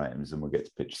agenda items and we'll get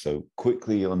to pitch. So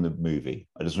quickly on the movie,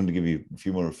 I just want to give you a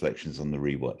few more reflections on the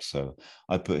rewatch. So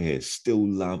I put here, still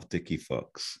love Dickie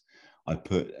Fox. I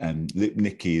put Lip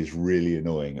Nicky is really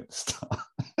annoying at the start.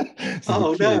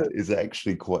 So the kid is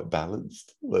actually quite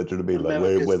balanced. Like, do you know what I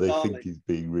mean? Like where they think he's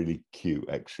being really cute,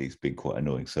 actually he's being quite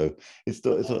annoying. So it's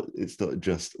not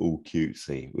just all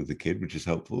cutesy with the kid, which is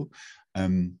helpful. I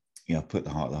put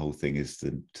the whole thing is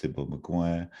to Bob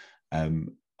Maguire.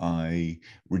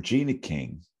 Regina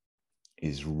King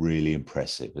is really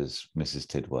impressive as Mrs.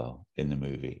 Tidwell in the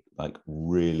movie. Like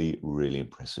really, really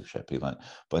impressive, Sheppy. Like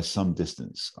by some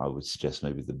distance, I would suggest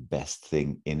maybe the best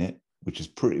thing in it, which is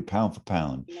pretty pound for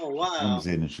pound. Oh, wow. She comes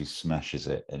in and she smashes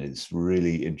it, and it's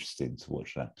really interesting to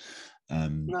watch that.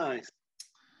 Nice.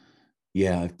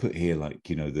 Yeah, I've put here like,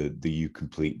 the You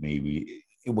Complete Me.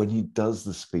 When he does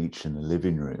the speech in the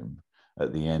living room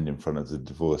at the end in front of the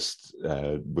divorced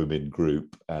women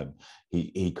group,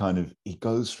 he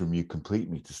goes from You Complete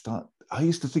Me to start. I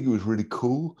used to think it was really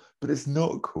cool, but it's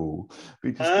not cool.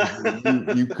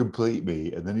 But you complete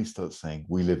me, and then he starts saying,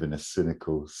 "We live in a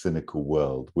cynical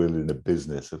world. We're in a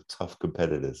business of tough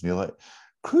competitors," and you're like,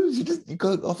 Cruise, you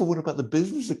can't offer one about the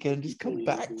business again. Just come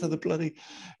back to the bloody.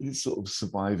 It's sort of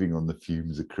surviving on the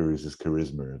fumes of Cruise's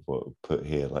charisma. Of what I put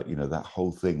here, like that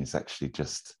whole thing is actually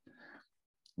just.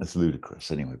 That's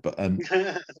ludicrous anyway, but I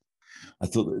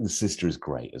thought that the sister is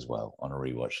great as well on a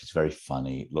rewatch. She's very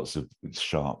funny, lots of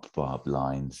sharp, barbed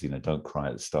lines. Don't cry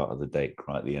at the start of the date,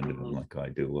 cry at the end of it like I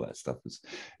do. All that stuff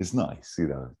is nice.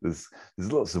 There's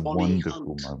lots of Bonnie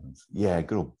wonderful Hunt. moments. Yeah,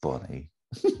 good old Bonnie.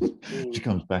 She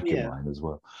comes back in mine as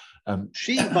well.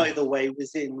 She, by the way,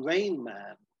 was in Rain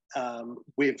Man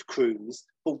with Cruise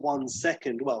for 1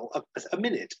 second. Well, a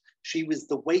minute. She was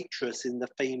the waitress in the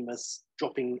famous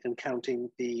dropping and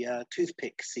counting the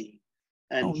toothpick scene.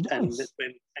 And nice.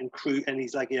 and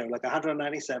he's like, like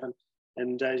 197,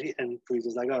 and Cruise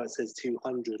is like, oh, it says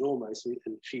 200 almost,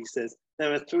 and she says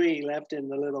there are 3 left in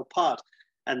the little pot,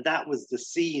 and that was the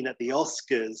scene at the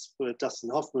Oscars for Dustin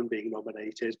Hoffman being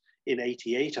nominated in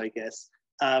 '88, I guess.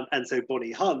 And so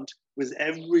Bonnie Hunt was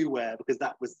everywhere because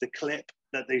that was the clip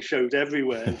that they showed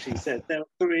everywhere. And she said, there are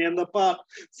 3 in the pot.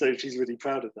 So she's really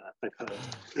proud of that, I've heard.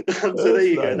 So there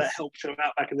you go. That helped her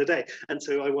out back in the day. And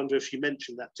so I wonder if she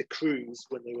mentioned that to Cruise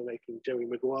when they were making Jerry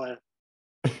Maguire.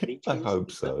 I hope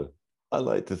so. I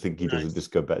like to think he doesn't Nice.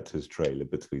 just go back to his trailer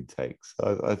between takes.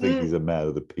 I think he's a man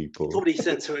of the people. Thought he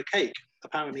sent her a cake.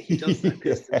 Apparently he does that.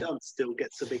 Kirsten Yeah. Dunst still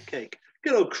gets a big cake.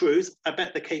 Good old Cruise. I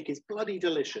bet the cake is bloody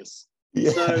delicious.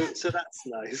 Yeah. So that's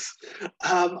nice.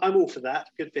 I'm all for that.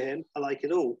 Good for him. I like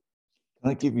it all.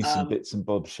 Can I give you some bits and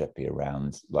bobs, Sheppy,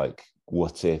 around like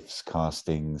what ifs,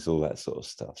 castings, all that sort of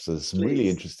stuff? So there's some really Please.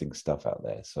 interesting stuff out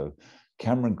there. So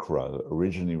Cameron Crowe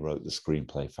originally wrote the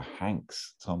screenplay for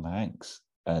Hanks, Tom Hanks,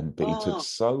 but he took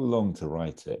so long to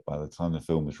write it. By the time the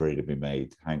film was ready to be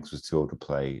made, Hanks was too old to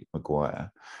play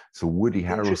Maguire. So Woody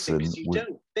Interesting, Harrelson. because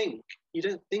you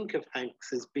don't think of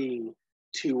Hanks as being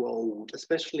too old,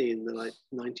 especially in the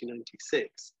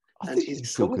 1996, I and think he's he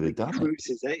still could probably have done it.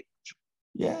 Cruise's age.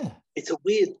 Yeah. It's a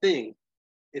weird thing.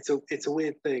 It's a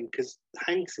weird thing because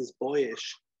Hanks is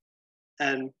boyish,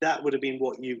 and that would have been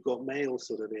what You've Got Mail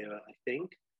sort of era, I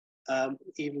think.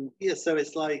 So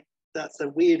it's like that's a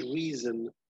weird reason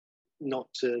not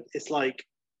to. It's like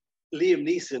Liam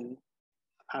Neeson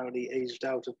apparently aged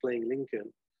out of playing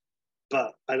Lincoln,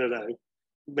 but I don't know.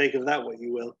 Make of that what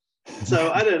you will.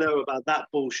 So I don't know about that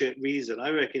bullshit reason. I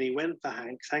reckon he went for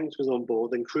Hanks. Hanks was on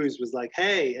board, and Cruise was like,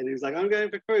 "Hey," and he was like, "I'm going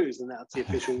for Cruise," and that's the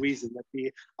official reason that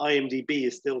the IMDb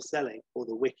is still selling, or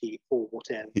the wiki, or what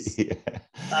else. Yeah.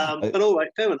 But all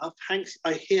right, fair enough. Hanks.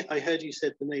 I heard you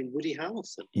said the name Woody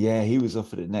Harrelson. Yeah, he was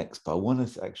offered it next, but I want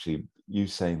to actually, you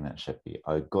saying that, Sheppy,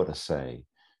 I got to say,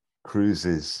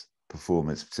 Cruise's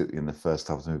performance, particularly in the first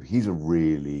half of the movie, he's a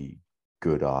really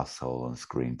good arsehole on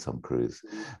screen, Tom Cruise.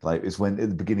 Like, it's when at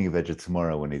the beginning of Edge of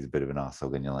Tomorrow, when he's a bit of an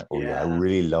arsehole, and you're like, oh yeah, I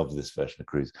really love this version of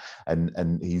Cruise.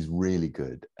 And he's really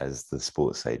good as the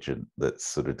sports agent that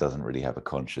sort of doesn't really have a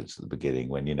conscience at the beginning,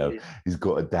 when, you know, he's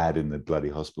got a dad in the bloody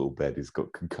hospital bed, he's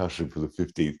got concussion for the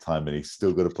 15th time, and he's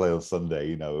still got to play on Sunday.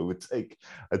 You know, it would take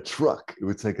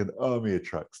an army of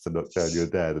trucks to knock down your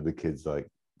dad, and the kid's like,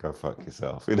 go fuck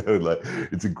yourself, you know. Like,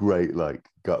 it's a great like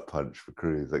gut punch for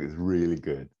Cruise. Like, it's really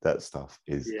good. That stuff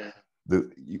is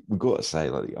we've got to say,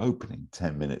 like, the opening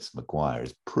 10 minutes of Maguire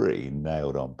is pretty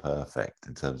nailed on perfect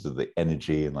in terms of the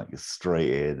energy, and like you're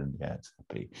straight in, and yeah, it's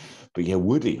happy. But yeah,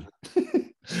 Woody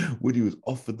was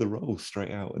offered the role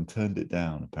straight out and turned it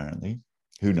down, apparently.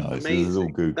 Who knows? Amazing. This is all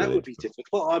Google. That would be different.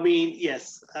 Well, I mean,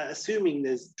 yes, assuming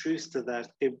there's truth to that.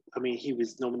 He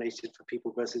was nominated for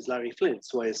People versus Larry Flint,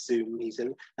 so I assume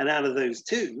and out of those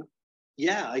two,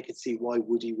 yeah, I could see why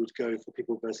Woody would go for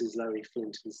People versus Larry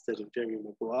Flint instead of Jerry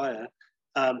Maguire.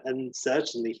 And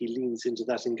certainly he leans into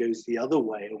that and goes the other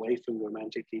way, away from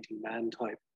romantic leading man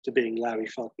type to being Larry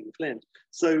fucking Flint.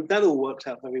 So that all worked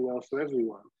out very well for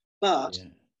everyone. But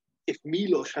if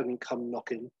Milos hadn't come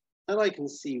knocking, and I can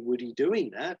see Woody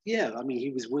doing that. Yeah, I mean, he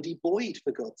was Woody Boyd,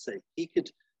 for God's sake. He could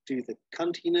do the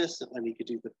cuntiness, and he could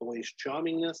do the boyish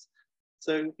charmingness.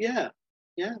 So yeah,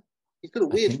 he's got a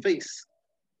weird face.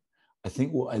 I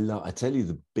think what I love, I tell you,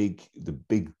 the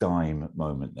big dime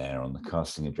moment there on the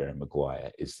casting of Jerry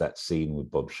Maguire is that scene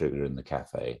with Bob Sugar in the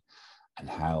cafe, and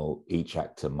how each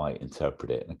actor might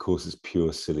interpret it. And of course, it's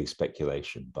pure silly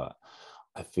speculation, but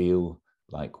I feel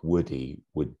like Woody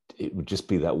would just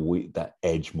be that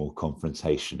edge, more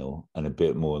confrontational, and a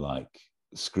bit more like,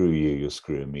 screw you, you're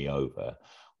screwing me over.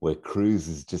 Where Cruise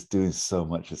is just doing so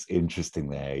much that's interesting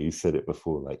there. You said it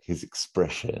before, like his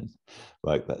expression,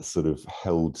 like that sort of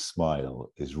held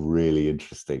smile, is really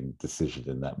interesting decision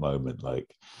in that moment.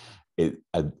 Like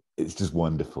it's just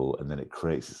wonderful, and then it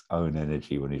creates its own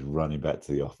energy when he's running back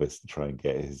to the office to try and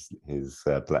get his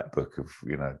black book of,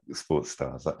 you know, sports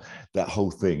stars. That whole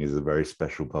thing is a very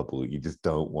special bubble. You just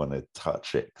don't want to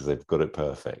touch it because they've got it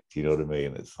perfect. You know what I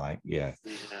mean? It's like, yeah.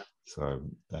 So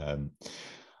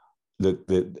look,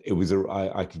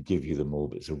 I could give you them all,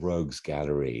 but it's a rogues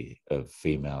gallery of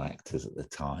female actors at the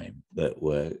time that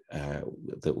were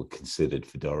considered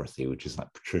for Dorothy, which is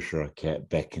like Patricia Arquette,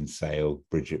 Beckinsale,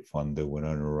 Bridget Fonda,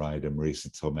 Winona Ryder, Marisa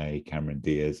Tomei, Cameron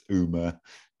Diaz, Uma,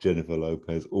 Jennifer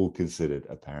Lopez, all considered,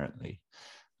 apparently.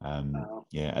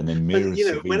 Yeah, and then Mira. But, you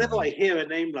know, Sorvino. whenever I hear a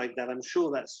name like that, I'm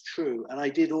sure that's true. And I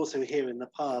did also hear in the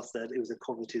past that it was a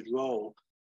coveted role.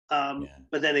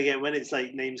 But then again, when it's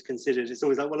like names considered, it's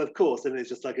always like, well, of course, and it's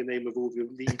just like a name of all the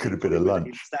leading could have been a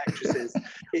lunch. actresses.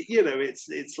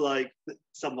 It's like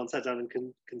someone sat down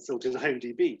and consulted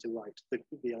IMDb to write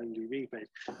the IMDb page.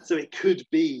 So it could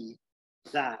be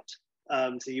that.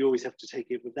 So you always have to take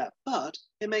it with that. But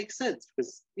it makes sense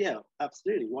because, yeah,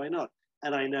 absolutely, why not?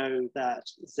 And I know that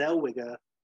Zellweger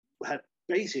had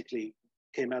basically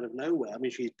came out of nowhere. I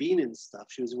mean, she's been in stuff.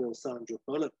 She was a real Sandra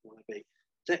Bullock wannabe.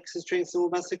 Texas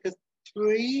Chainsaw Massacre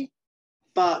 3,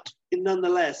 but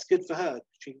nonetheless, good for her.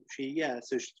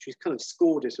 So she's kind of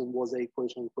scored it and was a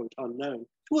quote unquote unknown.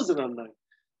 She was an unknown.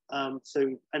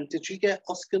 And did she get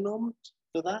Oscar nom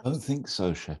for that? I don't think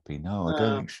so, Sheppy. No, I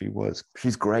don't think she was.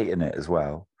 She's great in it as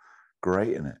well.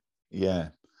 Great in it. Yeah.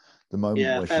 The moment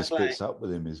where she splits up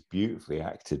with him is beautifully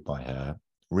acted by her.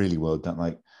 Really well done.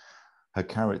 Like, her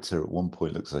character at one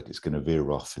point looks like it's going to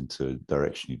veer off into a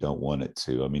direction you don't want it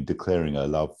to. I mean, declaring her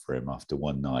love for him after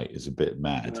one night is a bit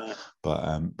mad,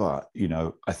 but you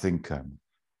know, I think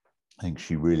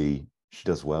she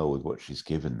does well with what she's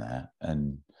given there,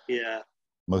 and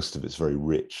most of it's very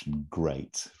rich and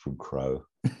great from Crowe.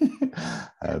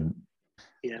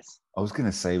 Yes, I was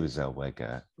going to say with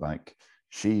Zellweger, like,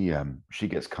 she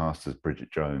gets cast as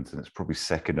Bridget Jones, and it's probably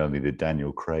second only to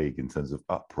Daniel Craig in terms of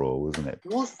uproar, wasn't it?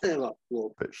 Was there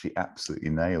uproar? But she absolutely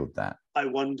nailed that. I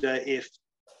wonder if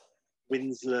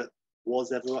Winslet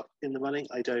was ever up in the running.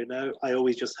 I don't know. I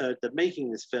always just heard that making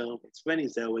this film, it's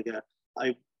Renée Zellweger.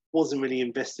 I wasn't really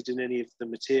invested in any of the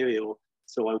material,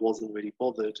 so I wasn't really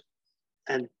bothered.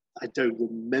 And I don't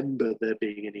remember there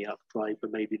being any outcry,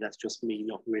 but maybe that's just me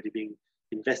not really being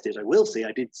invested. I will say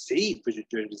I did see Bridget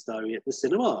Jones' Diary at the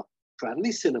cinema,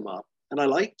 Cranley Cinema, and I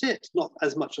liked it. Not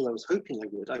as much as I was hoping I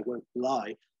would, I won't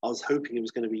lie. I was hoping it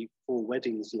was going to be Four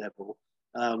Weddings level,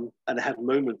 and it had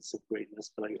moments of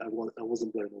greatness, but I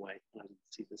wasn't blown away. I didn't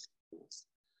see this, of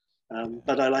course.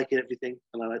 But I like everything,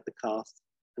 and I like the cast,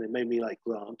 and it made me like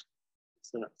Grant.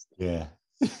 So that's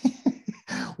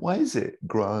Why is it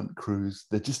Grant, Cruise?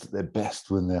 They're just at their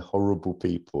best when they're horrible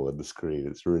people on the screen.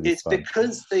 It's really fun.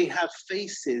 Because they have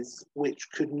faces which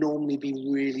could normally be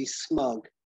really smug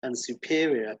and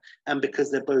superior, and because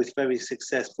they're both very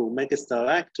successful megastar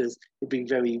actors, it'd be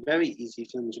very, very easy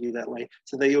for them to be that way.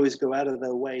 So they always go out of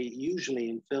their way, usually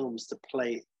in films, to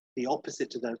play the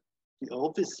opposite to that,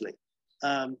 obviously.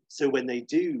 So when they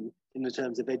do, in the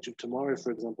terms of Edge of Tomorrow,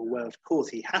 for example, where of course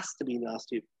he has to be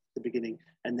nasty at the beginning,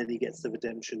 and then he gets the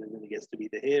redemption, and then he gets to be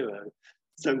the hero.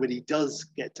 So when he does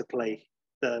get to play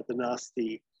the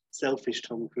nasty, selfish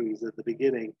Tom Cruise at the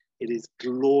beginning, it is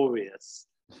glorious.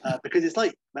 Because it's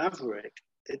like Maverick,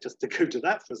 just to go to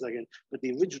that for a second, but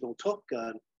the original Top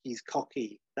Gun, he's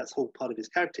cocky. That's whole part of his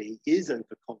character. He is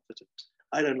overconfident.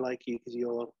 I don't like you because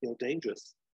you're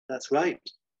dangerous. That's right,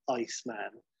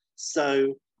 Iceman.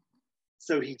 So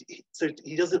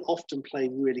he doesn't often play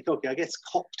really cocky. I guess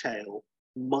Cocktail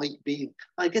might be,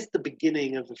 I guess, the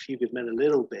beginning of A Few Good Men a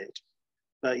little bit.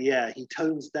 But yeah, he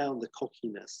tones down the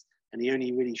cockiness, and he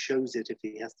only really shows it if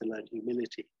he has to learn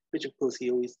humility, which of course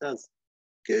he always does.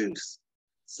 Goose.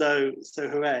 So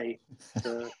hooray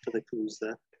for the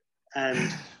cruiser, and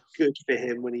good for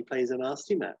him when he plays a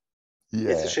nasty man.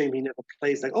 Yeah. It's a shame he never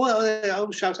plays like,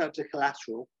 I'll shout out to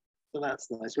Collateral. So that's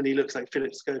nice when he looks like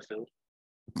Philip Schofield.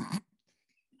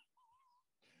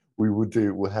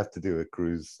 We'll have to do a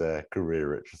Cruise career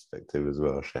retrospective as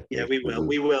well, Sheppy. Yeah,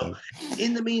 we will.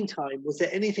 In the meantime, was there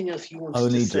anything else you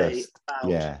wanted to say about?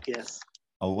 Yeah. Yes.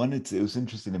 It was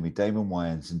interesting to me, Damon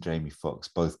Wayans and Jamie Foxx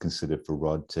both considered for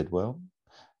Rod Tidwell.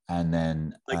 And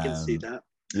then I can see that,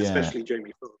 especially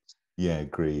Jamie Foxx. Yeah,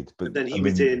 agreed. But then he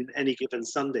was in Any Given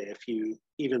Sunday a few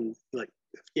years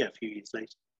later.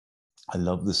 I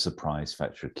love the surprise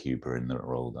factor of Cuba in that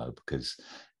role, though, because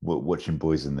watching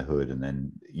Boys in the Hood, and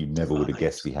then you never would have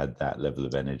guessed he had that level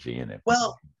of energy in it.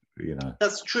 Well, you know,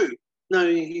 that's true. No,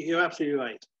 you're absolutely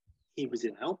right. He was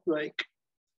in Outbreak.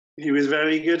 He was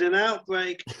very good in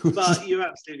Outbreak, but you're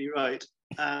absolutely right.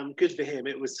 Good for him.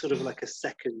 It was sort of like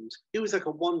it was like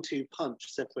a 1-2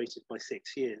 punch separated by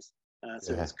 6 years.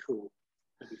 So it's cool.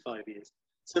 Maybe 5 years.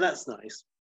 So that's nice.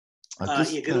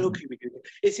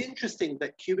 It's interesting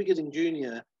that Cuba Gooding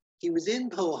Jr., he was in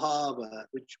Pearl Harbor,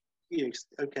 which, I'm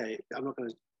not going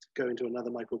to go into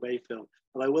another Michael Bay film,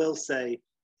 but I will say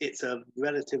it's a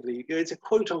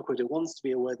quote unquote, it wants to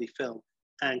be a worthy film.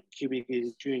 And Cuba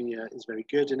Gooding Jr. is very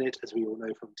good in it, as we all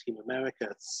know from Team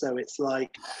America. So it's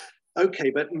like,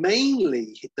 okay, but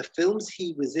mainly the films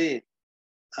he was in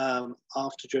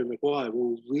after Joe Maguire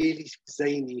were really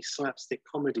zany slapstick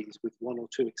comedies, with 1 or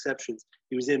 2 exceptions.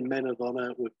 He was in Men of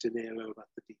Honor with De Niro about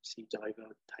the deep sea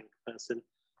diver tank person.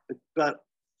 But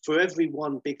for every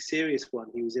one big serious one,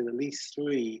 he was in at least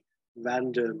 3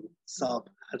 random sub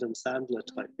Adam Sandler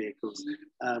type vehicles.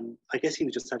 I guess he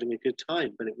was just having a good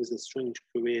time, but it was a strange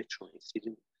career choice. He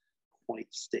didn't quite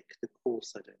stick the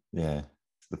course, I don't think. Yeah.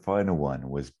 The final one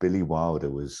was Billy Wilder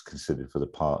was considered for the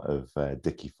part of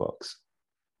Dickie Fox,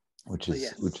 which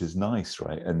is nice,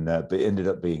 right? And but it ended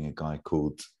up being a guy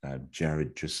called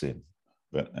Jared Jussin.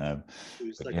 But he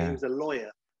was a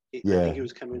lawyer. I think he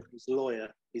was coming from his lawyer.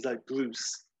 He's like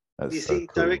Bruce. That's you see,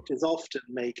 cool. Directors often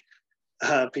make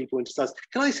people into stars.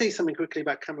 Can I say something quickly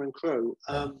about Cameron Crowe?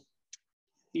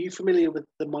 you familiar with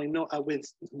with? No, I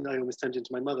almost turned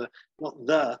into my mother.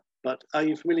 But are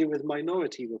you familiar with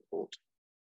Minority Report?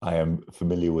 I am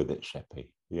familiar with it, Sheppy.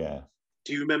 Yeah.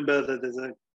 Do you remember that there's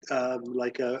a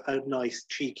nice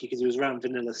cheeky, because it was around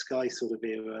Vanilla Sky sort of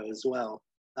era as well.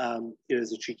 It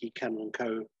was a cheeky Cameron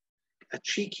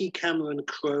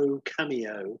Crowe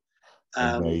cameo.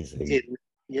 Amazing.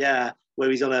 Where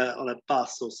he's on a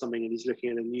bus or something, and he's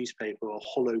looking at a newspaper, or a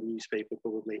hollow newspaper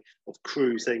probably, of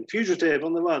Crewe saying "fugitive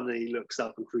on the run," and he looks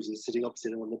up and Cruise is sitting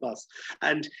opposite him on the bus,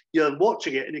 and you're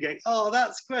watching it and you're going, "Oh,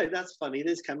 that's great, that's funny.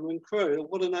 There's Cameron Crowe.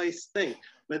 What a nice thing."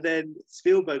 But then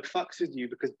Spielberg fucks with you,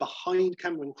 because behind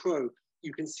Cameron Crowe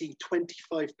you can see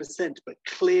 25%, but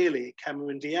clearly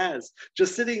Cameron Diaz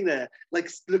just sitting there, like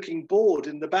looking bored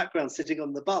in the background, sitting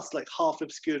on the bus, like half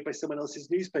obscured by someone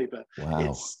else's newspaper. Wow.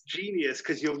 It's genius,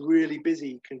 because you're really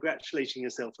busy congratulating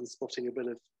yourself and spotting a bit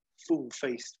of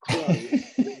full-faced Crowe.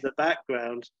 In the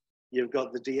background, you've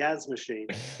got the Diaz machine.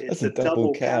 It's That's a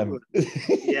double cam.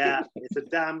 Yeah, it's a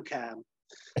damn cam.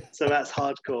 So that's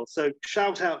hardcore. So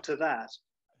shout out to that,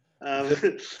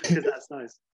 because that's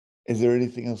nice. Is there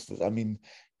anything else I mean,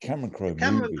 Cameron Crowe.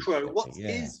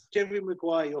 Is Jerry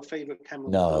Maguire your favourite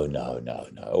Cameron Crowe? No.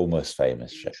 Almost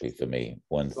Famous, Sheppy, for me.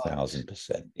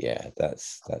 1000%. Yeah,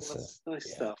 that's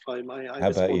nice stuff. I How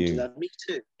about you? To that. Me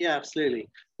too. Yeah, absolutely.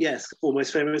 Yes,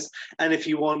 Almost Famous. And if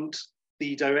you want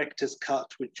the director's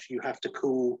cut, which you have to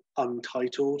call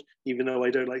Untitled, even though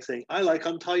I don't like saying I like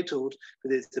Untitled,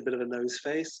 because it's a bit of a nose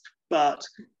face, but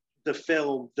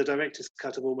the director's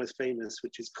cut of Almost Famous,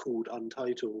 which is called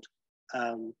Untitled,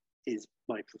 is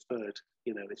my preferred.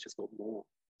 It's just got more.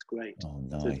 It's great. Oh,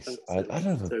 nice. I don't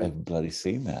know if I've ever bloody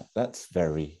seen that. That's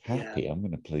very happy. Yeah. I'm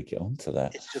going to get onto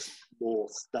that. It's just more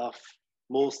stuff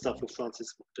with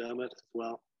Frances McDermott as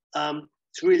well.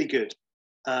 It's really good.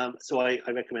 So I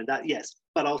recommend that. Yes,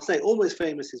 but I'll say Almost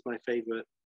Famous is my favorite.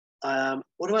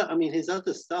 What about, his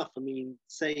other stuff?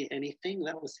 Say Anything,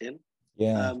 that was him.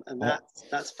 Yeah, and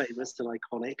that's famous and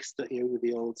iconic, with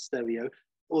the old stereo.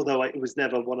 Although it was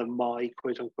never one of my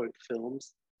quote unquote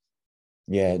films.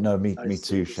 Yeah, no, me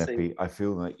too, Sheppy. I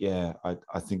feel like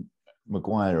I think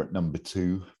Maguire at number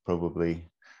 2 probably,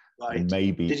 right? And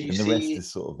maybe, and the rest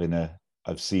is sort of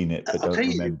I've seen it but don't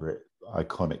remember it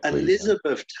iconically.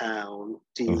 Elizabethtown.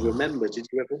 Do you remember? Did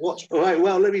you ever watch? All right.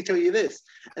 Well, let me tell you this: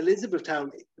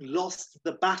 Elizabethtown lost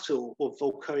the battle of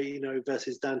Volcano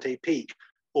versus Dante Peak,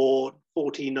 or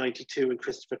 1492 and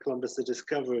Christopher Columbus the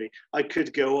Discovery. I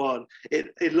could go on.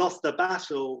 It lost the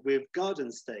battle with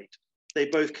Garden State. They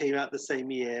both came out the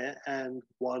same year, and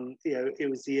one, it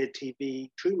was the Ed TV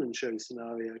Truman Show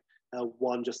scenario.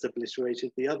 One just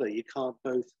obliterated the other. You can't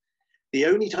both. The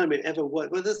only time it ever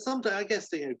worked, well, there's some, I guess,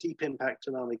 Deep Impact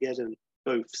and Armageddon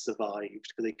both survived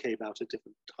because they came out at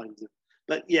different times.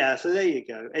 But yeah, so there you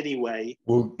go. Anyway,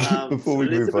 well, before we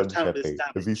move on, Sheppy,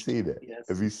 have you seen it? Yes.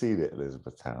 Have you seen it,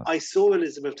 Elizabethtown? I saw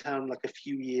Elizabethtown like a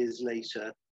few years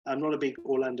later. I'm not a big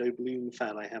Orlando Bloom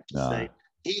fan, I have to say.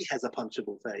 He has a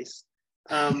punchable face,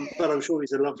 but I'm sure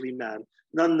he's a lovely man.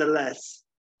 Nonetheless,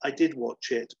 I did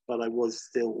watch it, but I was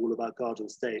still all about Garden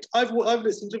State. I've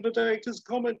listened to the director's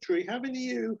commentary, haven't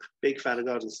you? Big fan of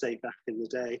Garden State back in the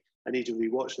day. I need to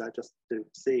rewatch that just to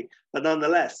see. But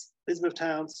nonetheless,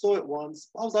 Elizabethtown, saw it once.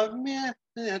 I was like, yeah,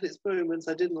 it had its moments.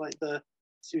 I didn't like the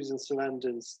Susan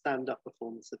Sarandon stand-up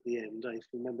performance at the end. I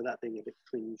remember that being a bit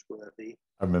cringe-worthy.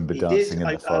 I remember dancing in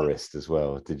the forest as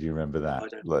well. Did you remember that?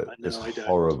 This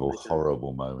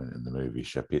horrible moment in the movie,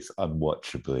 Sheppy. It's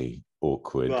unwatchably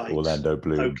awkward. Right. Orlando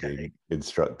Bloom being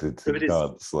instructed to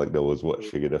dance like no one's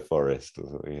watching in a forest,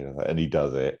 and he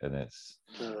does it, and it's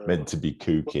meant to be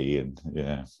kooky, and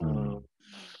yeah.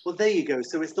 Well, there you go.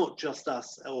 So it's not just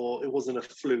us, or it wasn't a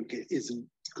fluke. It isn't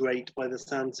great by the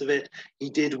sounds of it.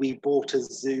 We bought a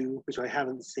zoo, which I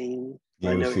haven't seen.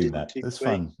 Yeah, we've seen that. It's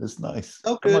fun. It's nice.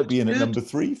 Oh, good. It might be in at number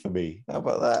 3 for me. How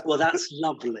about that? Well, that's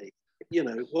lovely.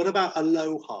 What about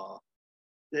Aloha?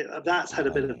 That's had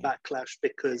a bit of backlash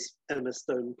because Emma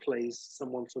Stone plays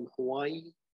someone from Hawaii,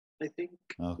 I think.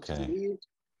 Okay.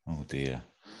 Oh, dear.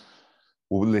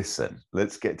 Well, listen,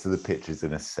 let's get to the pictures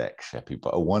in a sec, Sheppy,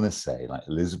 but I want to say,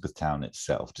 Elizabethtown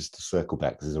itself, just to circle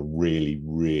back, because there's a really,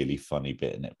 really funny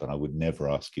bit in it, but I would never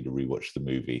ask you to rewatch the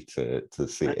movie to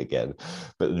see it again.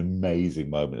 But an amazing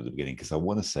moment at the beginning, because I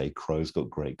want to say Crowe's got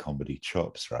great comedy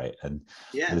chops, right? And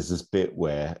there's this bit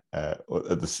where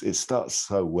it starts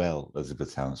so well,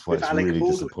 Elizabethtown. That's why it's really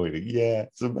disappointing. Yeah,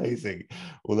 it's amazing.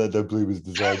 Orlando Bloom has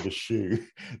designed a shoe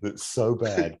that's so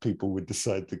bad, people would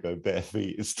decide to go bare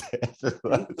feet instead.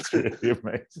 That's really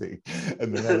amazing.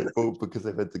 And then Alec Baldwin, because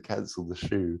they've had to cancel the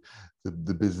shoe,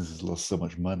 the business has lost so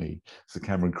much money. So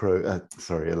Cameron Crowe,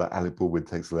 Alec Baldwin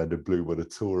takes Orlando Bloom on a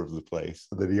tour of the place,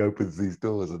 and then he opens these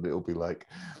doors, and it'll be like,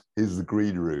 here's the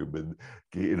green room, and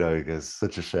he goes,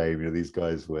 such a shame, these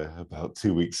guys were about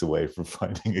 2 weeks away from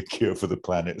finding a cure for the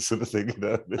planet, sort of thing,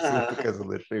 this is because of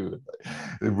the shoe.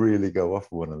 They really go off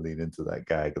and want to lean into that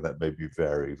gag, and that made me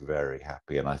very, very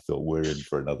happy. And I thought, we're in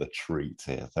for another treat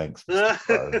here. Thanks, Mr.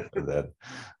 Crowe. And then,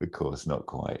 of course, not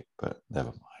quite, but never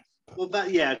mind. Well,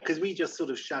 because we just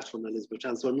sort of shat on Elizabeth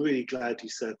Chan, so I'm really glad you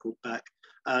circled back,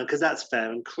 because that's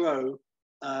fair. And Crowe,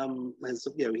 has,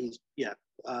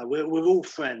 we're all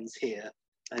friends here,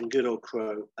 and good old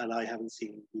Crowe, and I haven't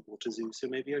seen Water Zoo, so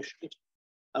maybe I should.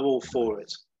 I'm all for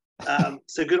it.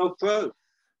 So good old Crowe.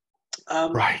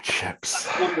 Right, Chips.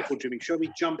 Wonderful, Jimmy. Shall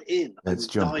we jump in? Let's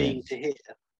jump in. Dying to hear.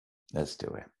 Let's do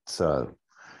it. So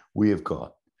we have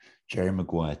got Jerry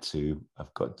Maguire 2.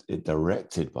 I've got it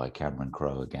directed by Cameron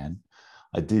Crowe again.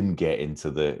 I didn't get into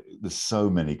there's so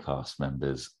many cast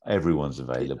members. Everyone's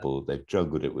available. They've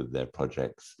juggled it with their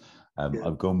projects.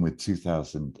 I've gone with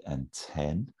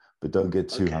 2010, but don't get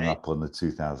too hung up on the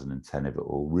 2010 of it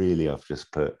all. Really, I've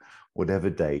just put whatever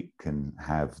date can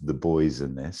have the boys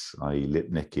in this, i.e.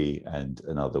 Lipnicki and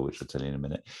another, which I'll tell you in a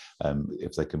minute.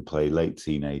 If they can play late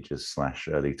teenagers /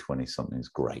 early 20-somethings,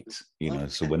 great.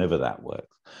 So whenever that works.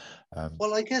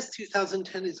 Well, I guess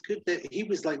 2010 is good. He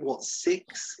was like, what,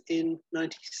 6 in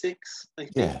 96, I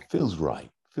think? Yeah, feels right.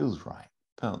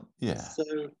 Yeah.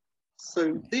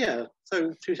 So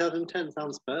 2010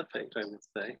 sounds perfect, I would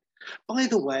say. By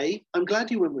the way, I'm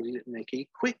glad you went with it, Nikki.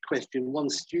 Quick question, one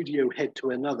studio head to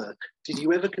another. Did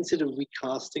you ever consider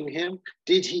recasting him?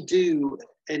 Did he do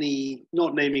any,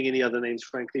 not naming any other names,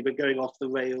 frankly, but going off the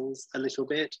rails a little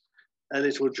bit? A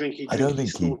little drinky, I don't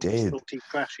think he did. Salty,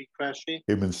 crashy.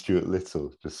 Him and Stuart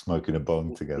Little just smoking a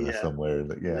bong together somewhere.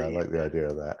 I like the idea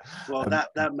of that. Well,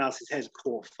 that mouse's head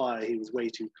caught fire. He was way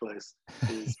too close.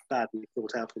 It was badly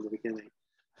thought out from the beginning.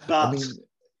 But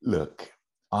look,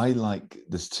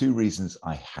 there's 2 reasons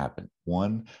I haven't.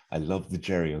 One, I love the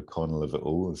Jerry O'Connell of it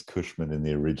all as Cushman in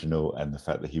the original, and the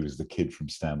fact that he was the kid from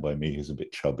Stand By Me who's a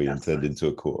bit chubby and turned into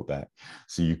a quarterback.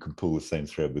 So you can pull the same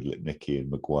thread with Lipnicki and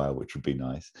Maguire, which would be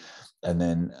nice. And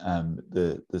then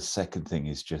the second thing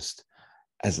is just,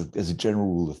 as a general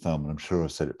rule of thumb, and I'm sure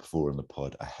I've said it before in the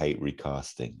pod, I hate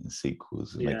recasting in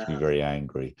sequels. It makes me very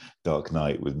angry. Dark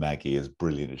Knight with Maggie, as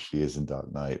brilliant as she is in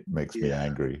Dark Knight, makes me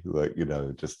angry.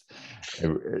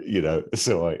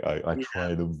 So I try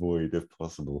and avoid if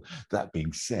possible. That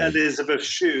being said, Elizabeth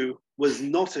Shue was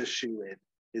not a shoe-in,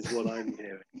 is what I'm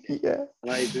hearing. Yeah.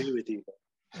 And I agree with you.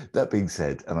 That being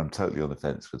said, and I'm totally on the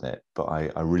fence with it, but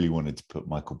I really wanted to put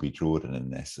Michael B. Jordan in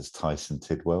this as Tyson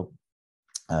Tidwell.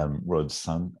 Rod's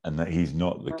son, and that he's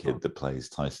not the kid that plays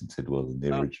Tyson Tidwell in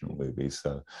the original movie.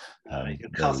 So,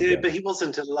 but he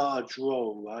wasn't a large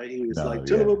role, right? He was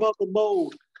tell him about the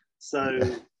mold. So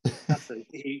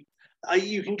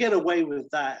you can get away with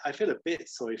that. I feel a bit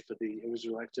sorry for the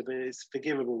original actor, but it's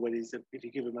forgivable if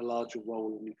you give him a larger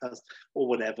role in cast or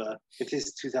whatever. If this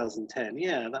is 2010,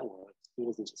 that works. He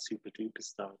wasn't a super duper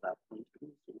star at that point.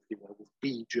 It was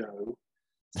B. Joe.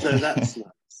 So that's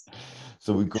nice.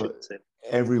 So we've got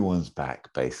everyone's back,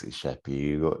 basically, Sheppy.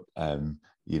 You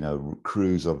got,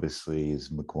 Cruise obviously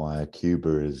is Maguire,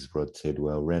 Cuba is Rod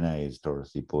Tidwell, Renee is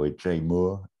Dorothy Boyd, Jay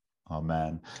Moore, our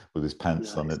man with his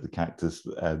pants on at the Cactus,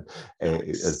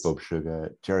 as Bob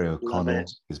Sugar. Jerry O'Connell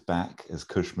is back as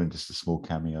Cushman, just a small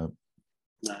cameo.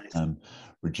 Nice.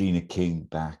 Regina King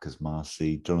back as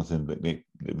Marcy, Jonathan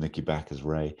Lipnicki back as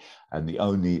Ray, and the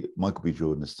only Michael B.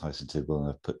 Jordan as Tyson Tidwell, and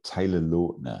I've put Taylor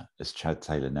Lautner as Chad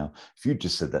Taylor. Now, if you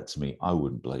just said that to me, I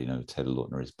wouldn't bloody know who Taylor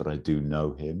Lautner is, but I do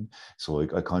know him. So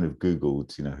I kind of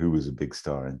Googled, who was a big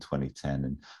star in 2010,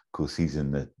 and of course he's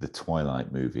in the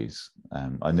Twilight movies.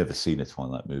 I've never seen a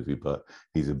Twilight movie, but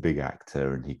he's a big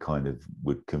actor, and he kind of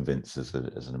would convince as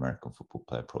an American football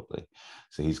player probably.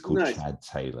 So he's called Chad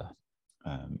Taylor.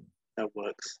 That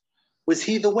works. Was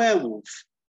he the werewolf?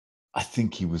 I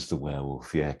think he was the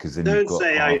werewolf, yeah. Because then don't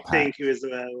say I think he was the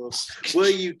werewolf. Were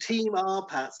you team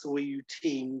Arpats or were you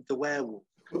team the werewolf?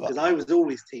 Because I was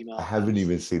always team Arpats. I haven't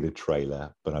even seen the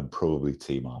trailer, but I'm probably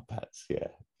team Arpats.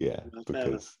 Yeah,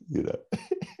 because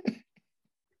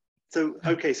So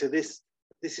so this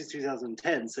is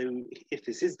 2010. So if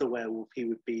this is the werewolf, he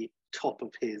would be top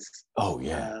of his. Oh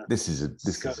yeah, this is a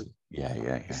This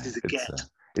is a get.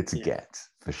 It's a get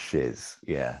for shiz,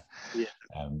 yeah.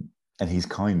 And he's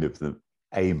kind of the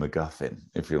MacGuffin,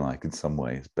 if you like, in some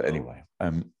ways. But anyway,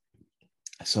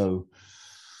 so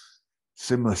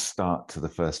similar start to the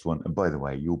first one. And by the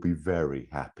way, you'll be very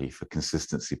happy for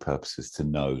consistency purposes to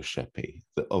know, Sheppy,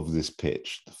 that of this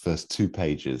pitch, the first 2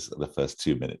 pages are the first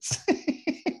 2 minutes.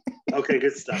 Okay,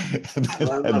 good stuff.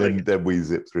 then we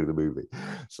zip through the movie.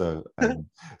 So,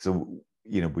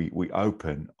 we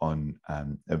open on. I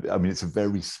mean, it's a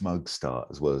very smug start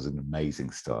as well as an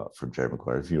amazing start from Jerry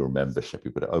Maguire. If you remember,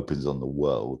 Sheppy, but it opens on the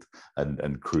world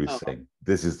and Cruise saying,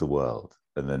 "This is the world."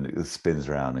 And then it spins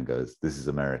around and goes, "This is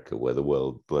America, where the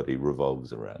world bloody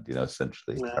revolves around,"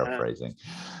 essentially paraphrasing.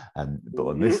 But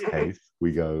on this case,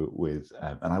 we go with,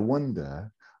 and I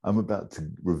wonder, I'm about to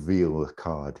reveal a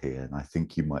card here, and I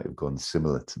think you might have gone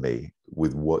similar to me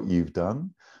with what you've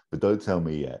done, but don't tell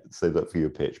me yet. Save that for your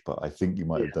pitch. But I think you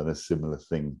might have done a similar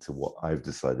thing to what I've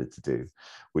decided to do,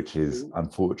 which is,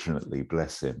 unfortunately,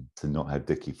 bless him, to not have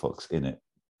Dickie Fox in it.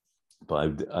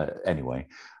 But anyway,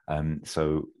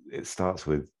 so it starts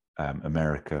with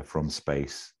America from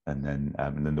space, and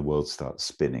then the world starts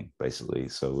spinning, basically.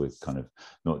 So we're kind of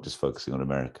not just focusing on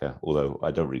America, although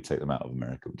I don't really take them out of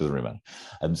America. It doesn't really matter.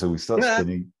 And so we start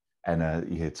spinning, and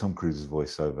you hear Tom Cruise's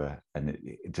voiceover, and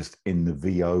it just, in the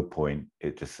VO point,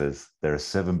 it just says there are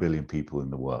 7 billion people in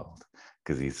the world,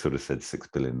 because he sort of said 6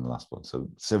 billion in the last one. So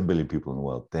 7 billion people in the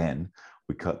world. Then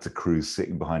we cut to Cruise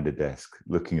sitting behind a desk,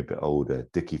 looking a bit older,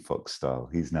 Dickie Fox style.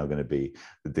 He's now going to be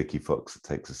the Dickie Fox that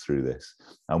takes us through this.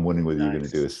 I'm wondering whether you're going to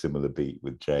do a similar beat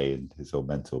with Jay and his old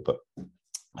mentor. But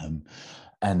and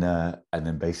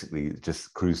then basically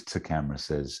just Cruise to camera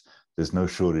says, "There's no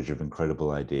shortage of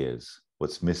incredible ideas.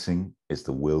 What's missing is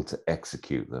the will to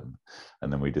execute them."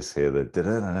 And then we just hear the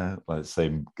da-da-da-da, like the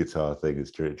same guitar thing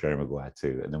as Jerry Maguire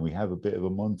too. And then we have a bit of a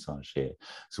montage here.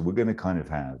 So we're going to kind of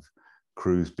have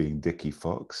Cruise being Dickie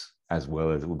Fox, as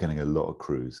well as we're getting a lot of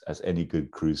Cruise, as any good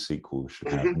Cruise sequel should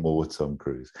have more Tom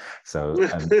Cruise. So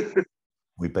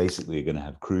we basically are going to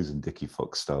have Cruise and Dickie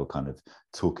Fox style kind of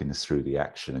talking us through the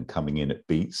action and coming in at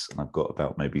beats. And I've got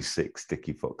about maybe 6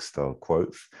 Dickie Fox style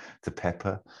quotes to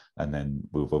pepper. And then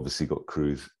we've obviously got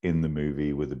Cruise in the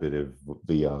movie with a bit of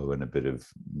VO and a bit of,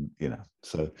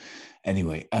 So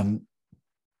anyway,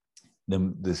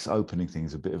 then this opening thing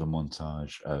is a bit of a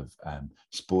montage of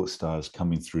sports stars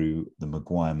coming through the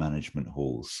Maguire management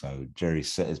halls. So Jerry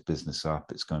set his business up.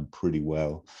 It's going pretty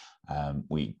well.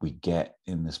 We get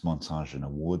in this montage an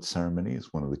award ceremony.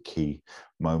 It's one of the key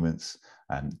moments.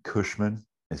 Cushman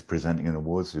is presenting an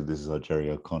award. So this is our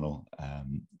Jerry O'Connell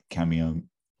cameo.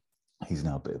 He's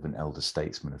now a bit of an elder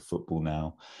statesman of football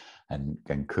now. And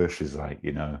Cush is like,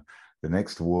 the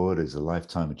next award is a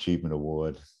Lifetime Achievement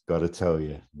Award. Got to tell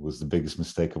you, it was the biggest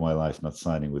mistake of my life not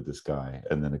signing with this guy.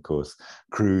 And then, of course,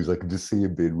 Cruise, I can just see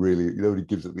him being really, he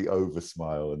gives it the over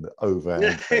smile and the over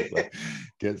handshake, like,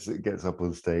 gets up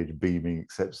on stage, beaming,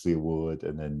 accepts the award,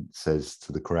 and then says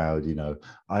to the crowd,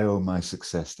 "I owe my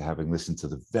success to having listened to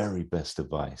the very best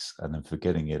advice and then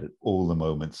forgetting it at all the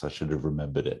moments I should have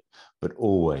remembered it, but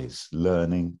always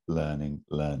learning, learning,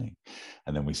 learning."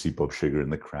 And then we see Bob Sugar in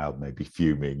the crowd, maybe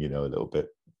fuming, a little bit.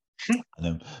 And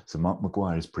then, so Mark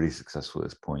Maguire is pretty successful at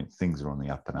this point. Things are on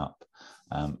the up and up.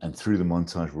 And through the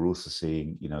montage, we're also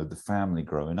seeing, the family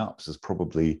growing up. So there's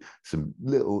probably some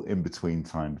little in-between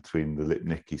time between the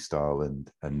Lipnicki style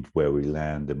and where we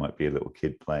land. There might be a little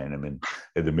kid playing them in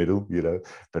the middle,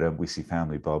 But we see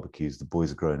family barbecues. The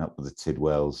boys are growing up with the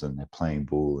Tidwells and they're playing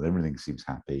ball and everything seems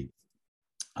happy.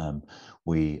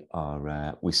 We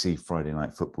see Friday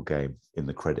Night Football game in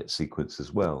the credit sequence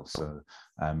as well. So,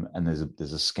 and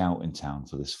there's a scout in town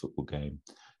for this football game.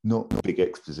 Not a big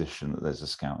exposition that there's a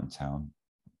scout in town.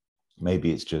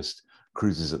 Maybe it's just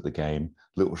Cruises at the game,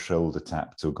 little shoulder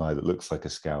tap to a guy that looks like a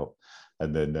scout,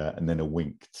 and then a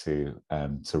wink to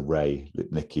Ray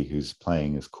Lipnicki, who's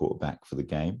playing as quarterback for the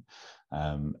game.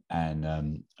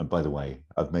 And by the way,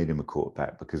 I've made him a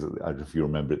quarterback because, if you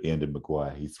remember, at the end of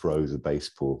Maguire, he throws a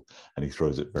baseball and he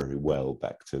throws it very well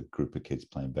back to a group of kids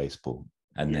playing baseball.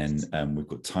 And then we've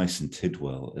got Tyson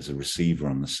Tidwell as a receiver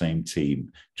on the same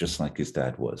team, just like his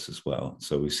dad was as well.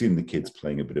 So we've seen the kids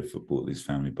playing a bit of football at these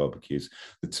family barbecues.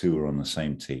 The two are on the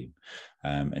same team.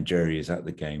 And Jerry is at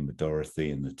the game with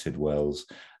Dorothy and the Tidwells.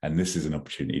 And this is an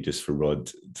opportunity just for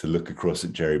Rod to look across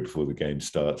at Jerry before the game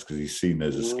starts, because he's seen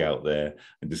there's a scout there,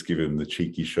 and just give him the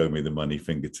cheeky show me the money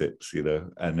fingertips,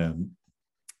 And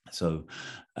so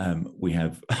we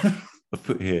have... I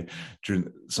put here,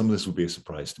 some of this will be a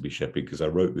surprise to me, Sheppy, because I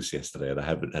wrote this yesterday and I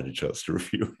haven't had a chance to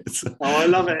review it. So. Oh, I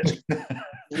love it.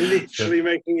 Literally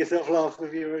making yourself laugh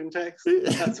with your own text.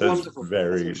 That's wonderful.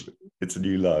 It's a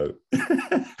new low.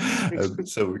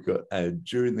 So we've got,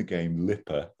 during the game,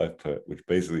 Lipper, I put, which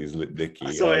basically is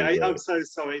Lipnicki. Sorry, I'm so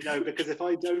sorry. No, because if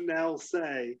I don't now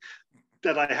say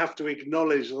that I have to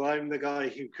acknowledge that I'm the guy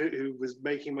who was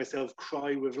making myself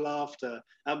cry with laughter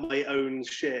at my own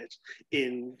shit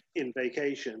in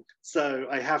Vacation. So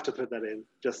I have to put that in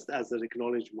just as an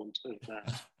acknowledgement of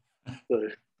that. So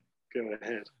go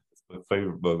ahead. It's my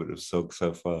favourite moment of song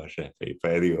so far, Sheffy.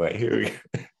 But anyway, here we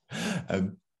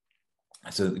go.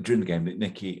 So during the game,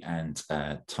 Nicky and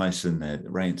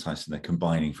Ray and Tyson, they're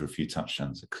combining for a few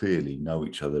touchdowns. They clearly know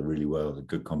each other really well, a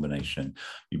good combination.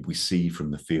 We see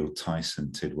from the field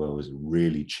Tyson Tidwell is a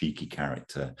really cheeky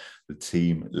character. The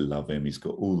team love him. He's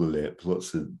got all the lip,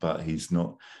 but he's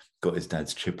not got his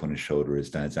dad's chip on his shoulder, his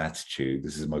dad's attitude.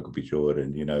 This is Michael B.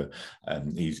 Jordan,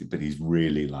 he's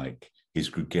really like, he's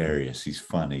gregarious, he's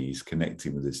funny, he's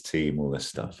connecting with his team, all this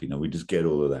stuff. We just get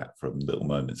all of that from little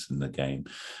moments in the game.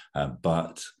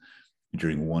 But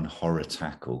during one horror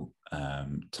tackle,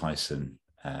 Tyson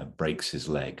breaks his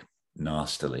leg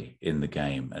nastily in the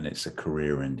game, and it's a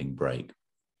career-ending break.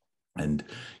 And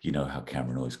you know how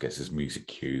Cameron always gets his music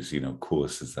cues. Of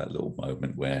course, there's that little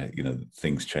moment where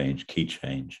things change, key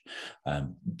change.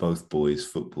 Both boys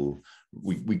football.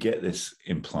 We get this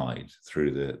implied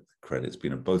through the credits.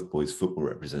 Both boys football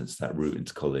represents that route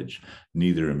into college.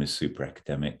 Neither of them is super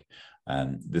academic.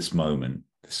 This moment,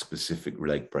 the specific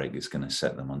leg break, is going to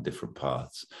set them on different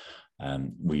paths.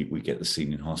 We get the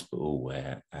scene in hospital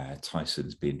where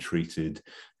Tyson's being treated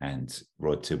and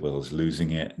Rod Tidwell's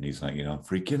losing it. And he's like, I'm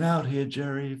freaking out here,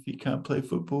 Jerry. If he can't play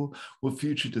football, what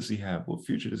future does he have? What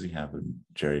future does he have? And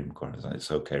Jerry Maguire's like,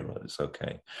 it's okay, Rod, it's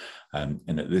okay.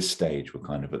 And at this stage, we're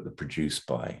kind of at the produced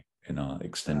by in our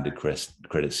extended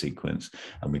credit sequence.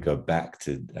 And we go back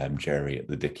to Jerry at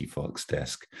the Dickie Fox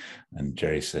desk. And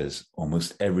Jerry says,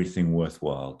 almost everything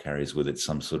worthwhile carries with it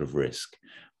some sort of risk,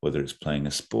 whether it's playing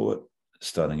a sport,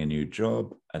 starting a new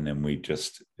job, and then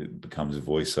it becomes a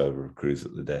voiceover of Cruz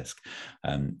at the desk.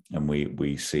 And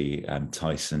we see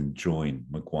Tyson join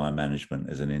Maguire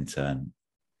Management as an intern,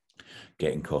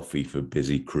 getting coffee for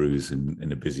busy Cruz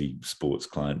in a busy sports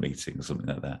client meeting or something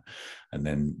like that. And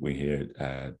then we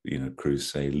hear,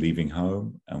 Cruz say, leaving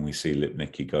home, and we see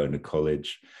Lipnicki going to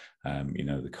college.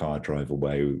 The car drive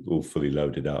away, all fully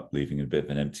loaded up, leaving a bit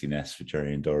of an empty nest for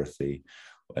Jerry and Dorothy,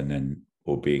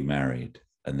 or being married.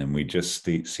 And then we just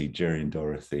see Jerry and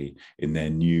Dorothy in their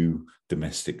new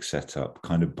domestic setup,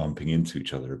 kind of bumping into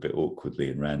each other a bit awkwardly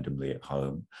and randomly at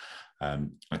home.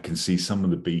 I can see some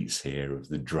of the beats here of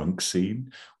the drunk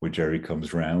scene where Jerry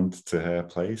comes round to her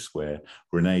place, where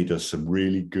Renee does some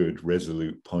really good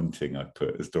resolute pointing, I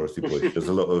put, as Dorothy Boyd. There's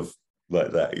a lot of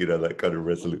like that, that kind of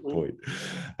resolute point.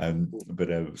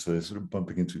 So they're sort of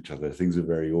bumping into each other. Things are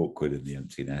very awkward in the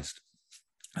empty nest.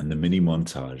 And the mini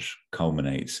montage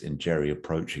culminates in Jerry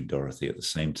approaching Dorothy at the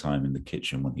same time in the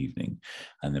kitchen one evening,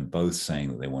 and then both saying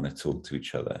that they want to talk to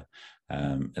each other.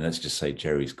 And let's just say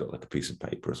Jerry's got like a piece of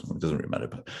paper or something, it doesn't really matter.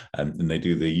 But and they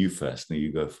do the you first, no,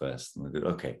 you go first. And they go,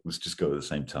 okay, let's just go at the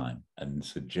same time. And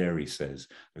so Jerry says,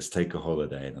 let's take a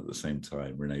holiday. And at the same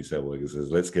time, Renee Zellweger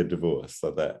says, let's get divorced,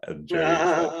 like that. And Jerry's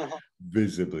like,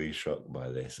 visibly shocked by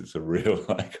this. It's a real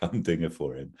humdinger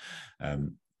for him.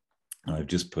 And I've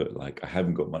just put I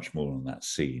haven't got much more on that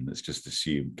scene. Let's just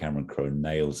assume Cameron Crowe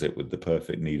nails it with the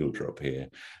perfect needle drop here.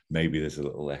 Maybe there's a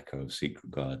little echo of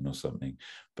Secret Garden or something,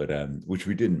 but which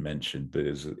we didn't mention, but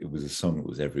it was a song that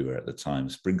was everywhere at the time.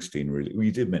 Springsteen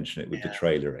we did mention it with the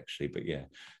trailer actually, but yeah,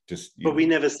 but we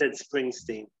never said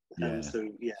Springsteen. So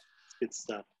yeah, it's good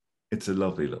stuff. It's a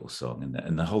lovely little song,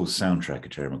 and the whole soundtrack of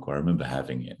Jerry Maguire, I remember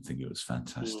having it and thinking it was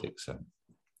fantastic. So.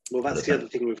 Well, that's the other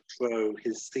thing with Crowe.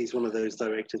 He's one of those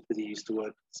directors, but he used to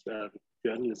work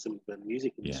journalism and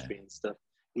music industry and stuff.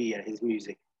 His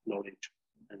music knowledge,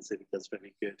 and so he does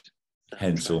very good.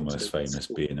 Hence, Almost Famous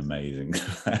being amazing.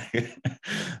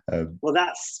 Well,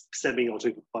 that's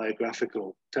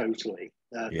semi-autobiographical, totally.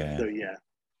 So it's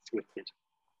wicked.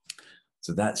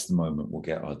 So that's the moment we'll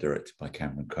get our directed by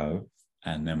Cameron Crowe.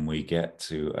 And then we get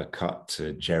to a cut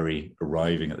to Jerry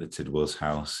arriving at the Tidwell's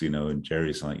house, and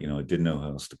Jerry's like, I didn't know who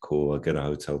else to call. I'll get a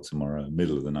hotel tomorrow,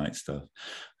 middle of the night stuff.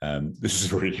 This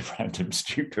is a really random,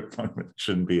 stupid moment.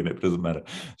 Shouldn't be in it, but doesn't matter.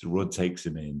 So Rod takes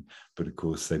him in, but of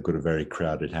course they've got a very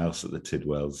crowded house at the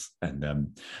Tidwells,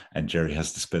 and Jerry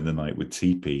has to spend the night with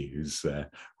TP, who's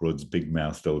Rod's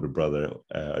big-mouthed older brother.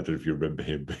 I don't know if you remember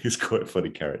him, but he's quite a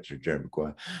funny character, Jerry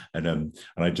Maguire. And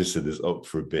I just said there's up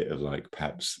for a bit of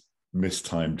perhaps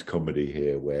mistimed comedy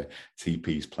here where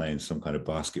TP's playing some kind of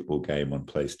basketball game on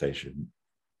PlayStation,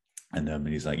 and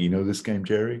he's like, this game,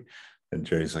 Jerry? And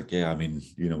Jerry's like, yeah, I mean,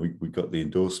 you know, we got the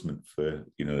endorsement for,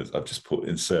 you know, I've just put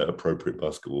insert appropriate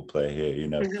basketball player here, you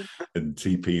know. And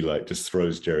TP like just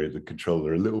throws Jerry the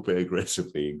controller a little bit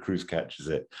aggressively, and Cruz catches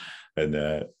it. And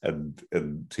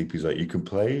TP's like, you can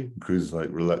play? And Cruz is like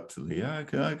reluctantly, yeah,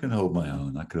 I can hold my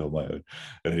own. I can hold my own.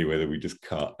 And anyway, then we just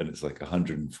cut, and it's like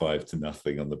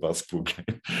 105-0 on the basketball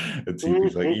game. And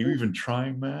TP's like, are you even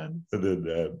trying, man? And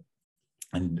then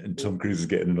and Tom Cruise is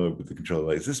getting annoyed with the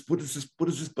controller. Like, what does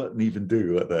this button even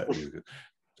do? Like that. Goes,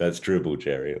 that's dribble,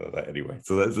 Jerry. Like that. Anyway,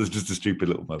 so that's just a stupid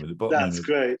little moment. The bottom That's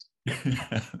great.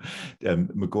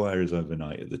 Maguire is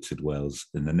overnight at the Tidwells,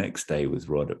 and the next day with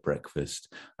Rod at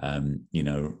breakfast. You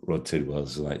know, Rod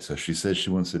Tidwell's like, so she says she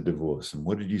wants a divorce, and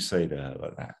what did you say to her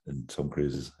like that? And Tom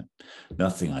Cruise is like,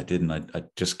 nothing. I didn't. I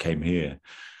just came here.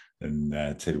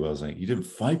 And Tidwell's like, you didn't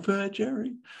fight for her,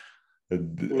 Jerry?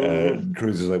 And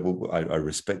Cruz is like, well, I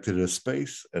respected her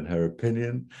space and her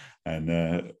opinion.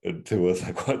 And Tidwell's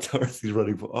like, what, Dorothy's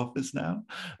running for office now?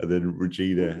 And then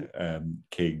Regina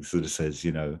King sort of says,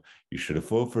 you know, you should have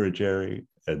fought for her, Jerry.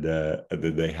 And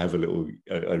then they have a little,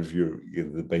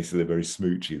 basically they're very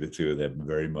smoochy, the two of them,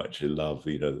 very much in love,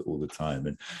 you know, all the time.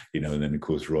 And, you know, and then of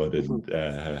course Rod and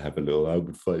have a little, I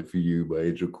would fight for you, my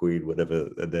angel queen, whatever.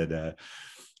 And then,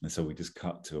 and so we just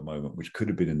cut to a moment, which could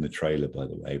have been in the trailer, by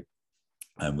the way,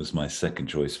 and was my second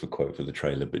choice for quote for the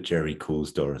trailer. But Jerry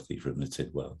calls Dorothy from the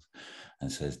Tidwells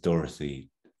and says, Dorothy,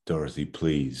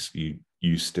 please,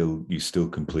 you still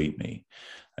complete me.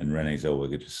 And Renee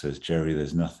Zellweger just says, Jerry,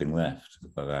 there's nothing left,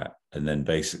 like that. And then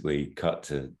basically cut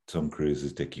to Tom Cruise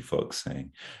as Dickie Fox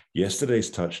saying, yesterday's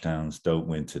touchdowns don't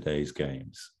win today's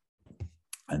games.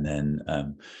 And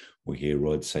then we hear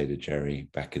Rod say to Jerry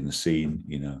back in the scene,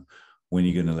 you know, when are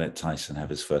you going to let Tyson have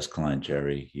his first client,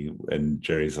 Jerry? And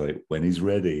Jerry's like, when he's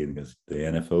ready. And he goes, the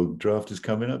NFL draft is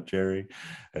coming up, Jerry.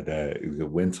 And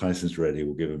when Tyson's ready,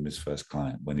 we'll give him his first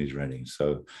client when he's ready.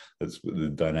 So that's the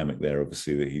dynamic there,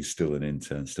 obviously, that he's still an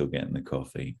intern, still getting the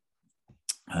coffee.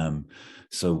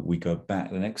 So we go back.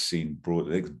 The next scene, the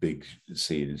next big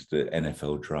scene is the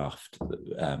NFL draft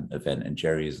event, and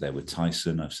Jerry is there with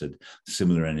Tyson. I've said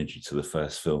similar energy to the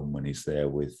first film when he's there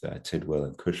with Tidwell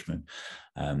and Cushman.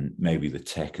 Maybe the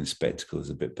tech and spectacle is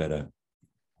a bit better.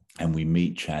 And we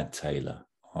meet Chad Taylor,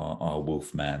 our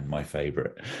Wolfman, my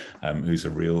favorite, who's a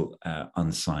real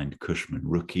unsigned Cushman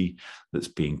rookie that's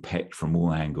being pecked from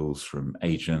all angles, from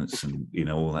agents and, you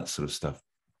know, all that sort of stuff.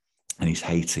 And he's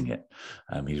hating it.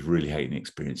 He's really hating the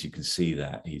experience. You can see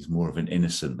that he's more of an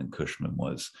innocent than Cushman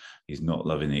was. He's not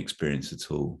loving the experience at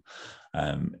all.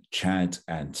 Chad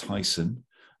and Tyson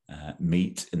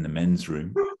meet in the men's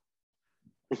room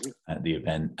at the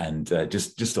event, and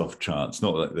just off chance,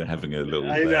 not like they're having a little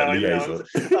liaison.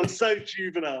 I'm so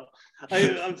juvenile.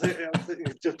 I'm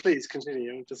just please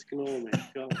continue. Just ignore me.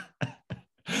 Go on.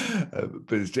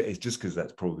 But it's just because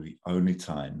that's probably the only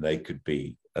time they could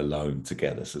be alone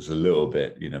together. So it's a little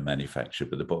bit, you know, manufactured.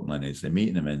 But the bottom line is they meet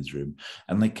in a men's room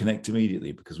and they connect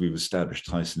immediately because we've established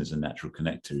Tyson is a natural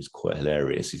connector. He's quite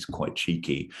hilarious. He's quite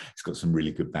cheeky. He's got some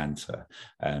really good banter,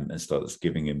 and starts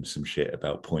giving him some shit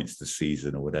about points this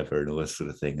season or whatever and all this sort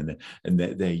of thing. And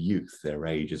their youth, their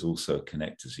age is also a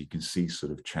connector. So you can see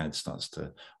sort of Chad starts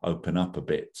to open up a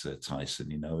bit to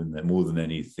Tyson, you know, and more than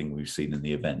anything we've seen in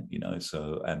the event, you know.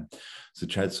 So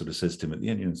Chad sort of says to him at the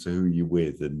end, you know, so who are you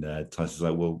with? And Tyson's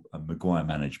like, well, Maguire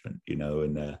management, you know,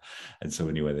 and so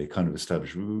anyway, they kind of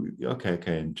established, okay,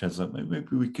 and Chad's like, maybe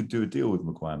we could do a deal with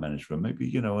Maguire management. Maybe,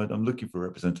 you know, I'm looking for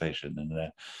representation,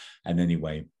 and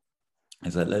anyway,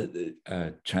 it's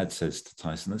like Chad says to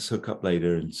Tyson, let's hook up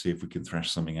later and see if we can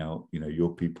thrash something out. You know,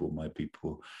 your people, my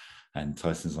people. And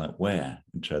Tyson's like, where?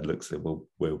 And Chad looks at, well,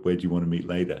 where do you want to meet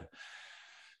later?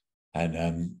 And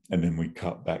then we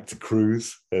cut back to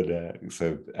Cruz, and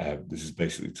so this is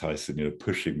basically Tyson, you know,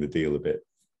 pushing the deal a bit.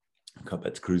 Cut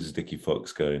back to Cruz's Dickie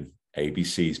Fox going,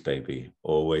 ABCs, baby,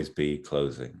 always be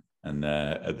closing. And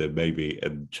then maybe,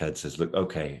 and Chad says, look,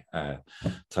 okay,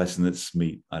 Tyson, let's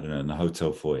meet, I don't know, in the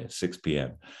hotel foyer, 6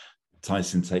 p.m.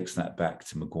 Tyson takes that back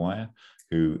to Maguire,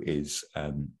 who is,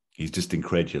 he's just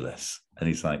incredulous. And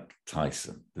he's like,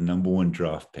 Tyson, the #1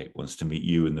 draft pick wants to meet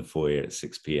you in the foyer at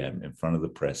 6 p.m. in front of the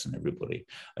press and everybody.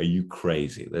 Are you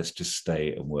crazy? Let's just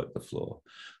stay and work the floor.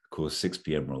 Of course, 6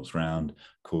 p.m. rolls round.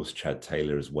 Of course, Chad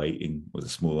Taylor is waiting with a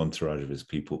small entourage of his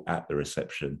people at the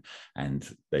reception, and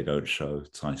they don't show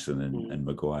Tyson and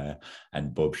Maguire.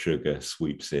 And Bob Sugar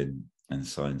sweeps in and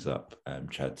signs up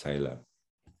Chad Taylor.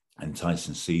 And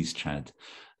Tyson sees Chad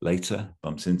later,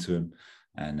 bumps into him.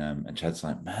 And Chad's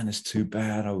like, man, it's too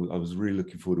bad. I was really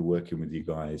looking forward to working with you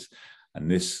guys. And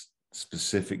this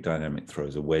specific dynamic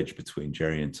throws a wedge between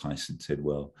Jerry and Tyson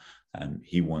Tidwell.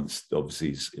 He wants, obviously,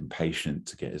 he's impatient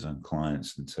to get his own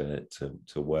clients and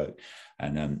to work,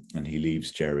 and he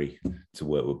leaves Jerry to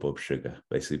work with Bob Sugar.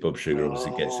 Basically, Bob Sugar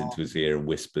obviously gets into his ear and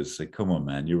whispers, "Say, come on,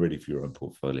 man, you're ready for your own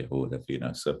portfolio or whatever, you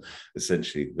know." So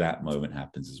essentially, that moment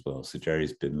happens as well. So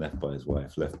Jerry's been left by his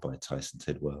wife, left by Tyson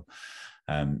Tidwell.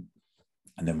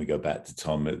 And then we go back to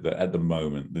Tom at the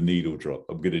moment, the needle drop.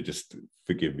 I'm going to just,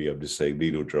 forgive me, I'm just saying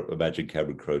needle drop. Imagine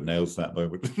Cameron Crowe nails that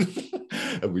moment.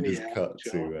 And we just cut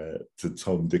to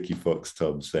Tom, Dickie Fox,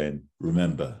 Tom saying,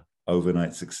 "Remember,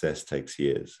 overnight success takes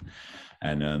years."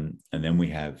 And then we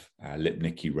have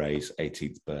Lipnicki Ray's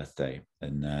 18th birthday,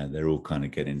 and they're all kind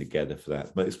of getting together for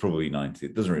that. But it's probably 90.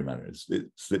 It doesn't really matter. It's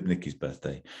Lipnicki's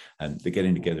birthday, and they're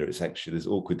getting together. It's actually, there's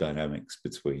awkward dynamics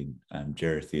between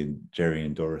Jerry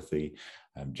and Dorothy,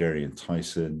 Jerry and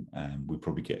Tyson. We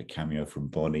probably get a cameo from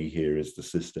Bonnie here as the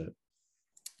sister.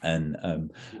 And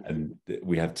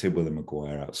we have Tidwell and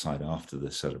Maguire outside after the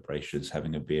celebrations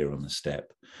having a beer on the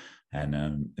step.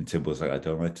 And Tidwell's like, "I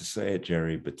don't like to say it,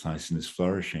 Jerry, but Tyson is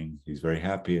flourishing. He's very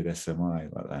happy at SMI,"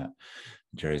 like that.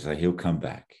 And Jerry's like, "He'll come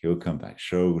back. He'll come back.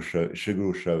 Sugar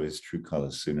will show his true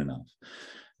colors soon enough."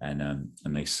 And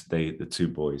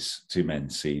the two men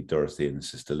see Dorothy and the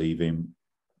sister leaving.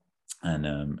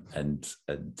 And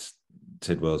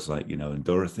Tidwell's like, "You know, and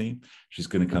Dorothy, she's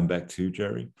going to come back too,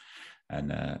 Jerry."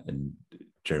 And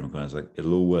Jerry Maguire's like,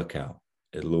 "It'll all work out.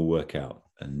 It'll all work out."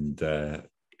 And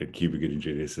Cuba Gooding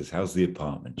Jr. says, "How's the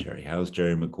apartment, Jerry? How's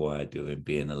Jerry Maguire doing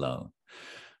being alone?"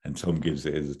 And Tom gives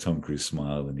it as a Tom Cruise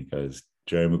smile, and he goes,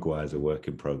 "Jerry Maguire's a work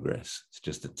in progress. It's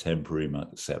just a temporary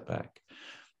setback."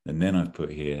 And then I've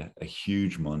put here a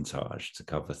huge montage to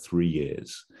cover 3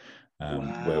 years,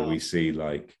 where we see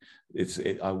like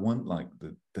I want like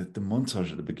the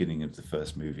montage at the beginning of the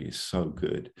first movie is so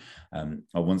good.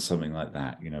 I want something like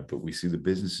that, you know. But we see the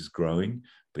business is growing,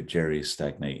 but Jerry is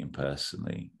stagnating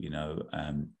personally, you know.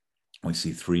 We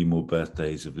see 3 more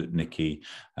birthdays of Nikki.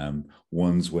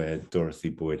 One's where Dorothy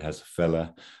Boyd has a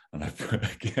fella, and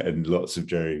again lots of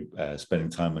Jerry spending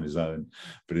time on his own.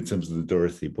 But in terms of the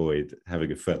Dorothy Boyd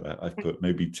having a fella, I've put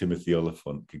maybe Timothy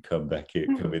Oliphant could come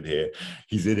in here.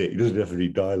 He's in it. He doesn't have any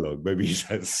dialogue. Maybe he's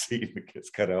had a scene that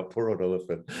gets cut out. Poor old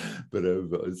Oliphant. But I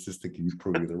was just thinking he's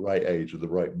probably the right age or the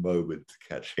right moment to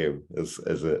catch him as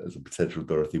a potential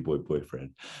Dorothy Boyd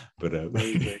boyfriend. But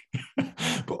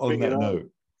but on that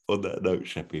note. On that note,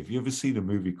 Sheppy, have you ever seen a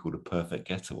movie called A Perfect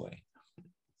Getaway?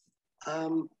 I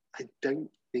don't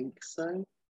think so.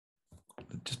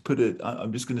 Just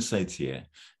I'm just going to say to you,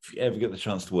 if you ever get the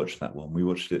chance to watch that one, we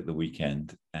watched it the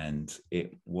weekend, and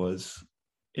it was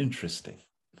interesting.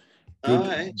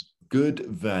 Good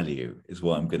value is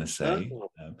what I'm going to say.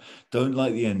 Don't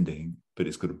like the ending, but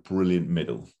it's got a brilliant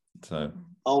middle. So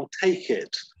I'll take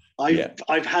it.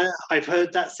 I've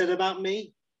heard that said about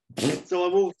me. So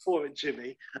I'm all for it,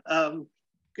 Jimmy.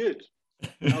 Good.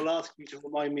 I'll ask you to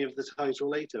remind me of the title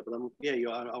later, but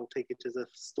I'll take it as a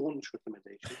staunch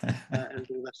recommendation and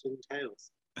all that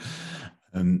entails.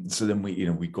 So then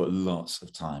we got lots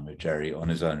of time with Jerry on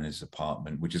his own in his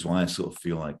apartment, which is why I sort of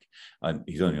feel like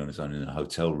he's only on his own in a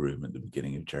hotel room at the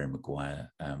beginning of Jerry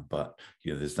Maguire. But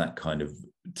you know, there's that kind of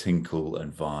tinkle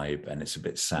and vibe, and it's a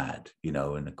bit sad, you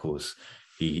know. And of course,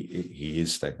 he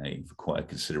is stagnating for quite a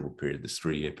considerable period, this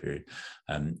 3-year period.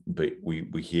 But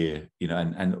we hear, you know,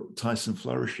 and Tyson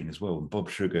flourishing as well, and Bob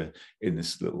Sugar in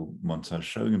this little montage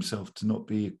showing himself to not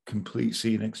be a complete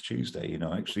see you next Tuesday, you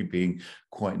know, actually being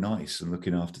quite nice and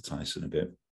looking after Tyson a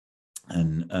bit.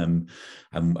 And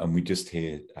we just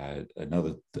hear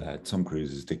another Tom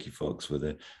Cruise's Dickie Fox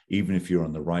with even if you're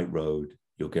on the right road,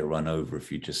 you'll get run over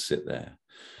if you just sit there.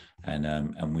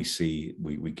 And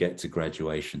we get to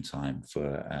graduation time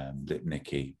for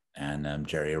Lipnicki, and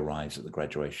Jerry arrives at the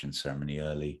graduation ceremony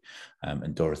early,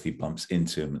 and Dorothy bumps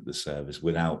into him at the service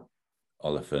without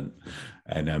Oliphant,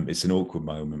 and it's an awkward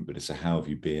moment, but it's a "how have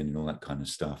you been" and all that kind of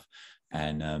stuff.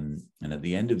 And at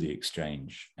the end of the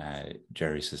exchange,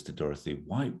 Jerry says to Dorothy,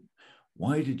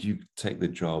 why did you take the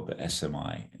job at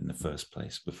SMI in the first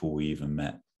place before we even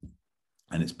met?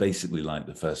 And it's basically like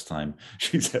the first time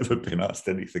she's ever been asked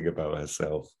anything about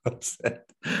herself,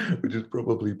 which is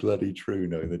probably bloody true,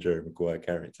 knowing the Jerry Maguire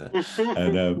character.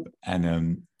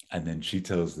 And then she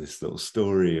tells this little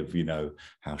story of, you know,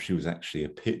 how she was actually a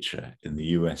pitcher in the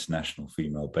US national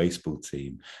female baseball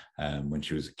team when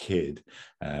she was a kid,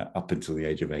 up until the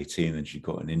age of 18, and she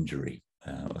got an injury.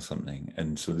 or something.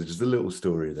 And so there's just a little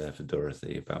story there for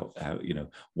Dorothy about how,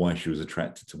 why she was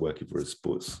attracted to working for a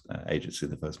sports agency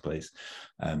in the first place.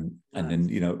 And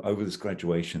then, over this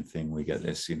graduation thing, we get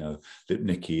this,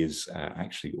 Lipnicki is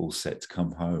actually all set to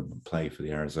come home and play for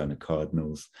the Arizona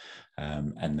Cardinals.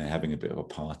 And they're having a bit of a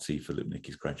party for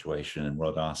Lipnicki's graduation. And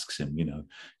Rod asks him, are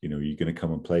you going to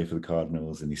come and play for the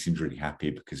Cardinals? And he seems really happy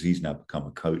because he's now become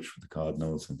a coach for the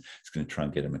Cardinals and he's going to try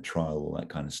and get him a trial, all that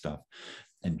kind of stuff.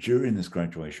 And during this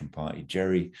graduation party,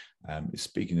 Jerry is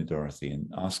speaking to Dorothy and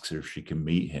asks her if she can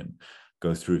meet him,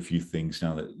 go through a few things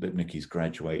now that Lipnicki's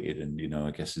graduated and, I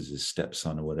guess as his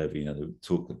stepson or whatever, they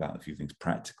talk about a few things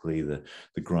practically, the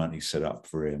grant he set up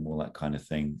for him, all that kind of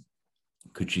thing.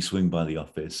 Could she swing by the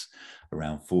office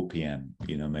around 4 p.m.,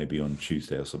 maybe on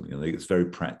Tuesday or something? I think it's very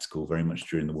practical, very much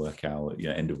during the work hour,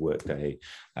 end of work day.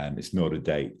 It's not a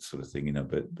date sort of thing,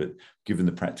 but given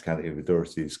the practicality of it,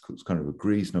 Dorothy kind of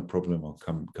agrees, no problem, I'll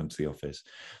come to the office.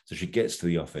 So she gets to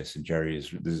the office and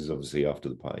this is obviously after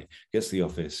the party, gets to the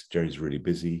office, Jerry's really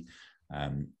busy.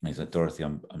 And he's like, Dorothy,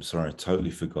 I'm sorry, I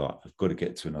totally forgot. I've got to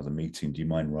get to another meeting. Do you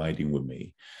mind riding with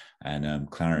me? And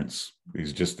Clarence,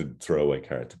 who's just a throwaway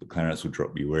character, but Clarence will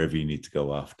drop you wherever you need to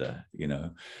go after,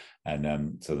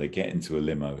 And so they get into a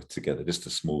limo together, just a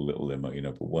small little limo,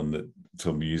 but one that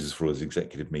Tom uses for his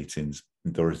executive meetings.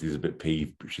 And Dorothy's a bit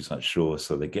peeved, but she's like, sure.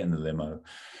 So they get in the limo.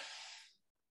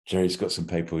 Jerry's got some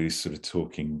paper. He's sort of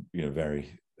talking,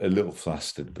 a little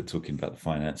flustered, but talking about the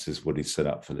finances, what he's set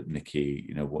up for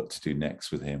Lipnicki, what to do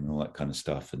next with him and all that kind of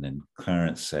stuff. And then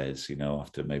Clarence says,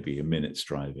 after maybe a minute's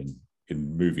drive in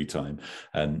movie time,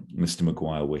 Mr.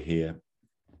 McGuire, we're here.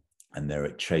 And they're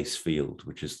at Chase Field,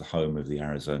 which is the home of the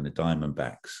Arizona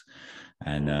Diamondbacks.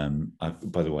 And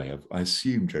by the way, I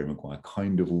assume Jerry Maguire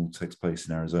kind of all takes place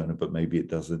in Arizona, but maybe it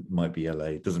doesn't. It might be LA.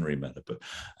 It doesn't really matter.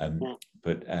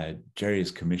 But Jerry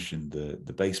has commissioned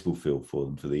the baseball field for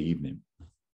them for the evening.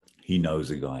 He knows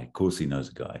a guy. Of course, he knows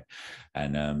a guy,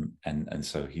 and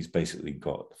so he's basically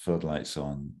got floodlights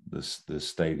on. The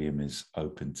stadium is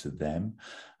open to them,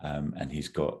 and he's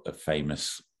got a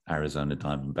famous Arizona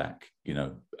Diamondback,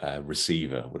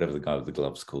 receiver, whatever the guy with the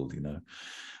gloves called,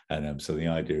 And so the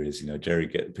idea is, Jerry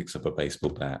picks up a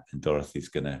baseball bat and Dorothy's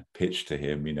going to pitch to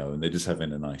him, and they're just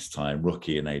having a nice time,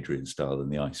 Rocky and Adrian style in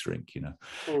the ice rink,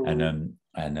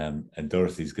 And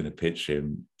Dorothy's going to pitch to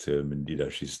him,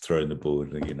 and she's throwing the ball,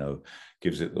 and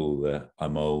gives it all the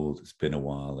I'm old, it's been a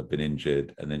while, I've been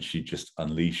injured, and then she just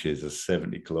unleashes a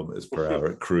 70 kilometers per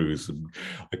hour at Cruz, and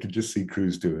I can just see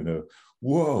Cruz doing a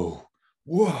whoa,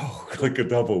 like a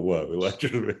double whoa,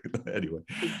 anyway.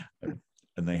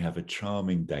 And they have a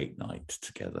charming date night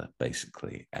together,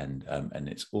 basically, and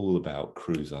it's all about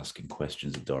Cruz asking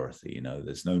questions of Dorothy.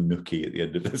 There's no nookie at the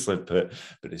end of this, but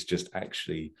it's just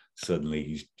actually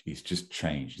suddenly he's just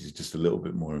changed. He's just a little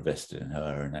bit more invested in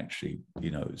her, and actually,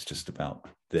 it's just about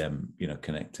them,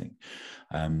 connecting.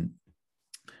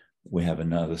 We have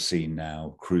another scene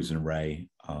now. Cruz and Ray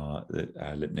are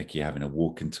Lipnicki having a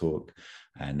walk and talk,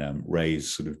 and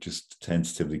Ray's sort of just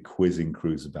tentatively quizzing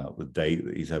Cruz about the date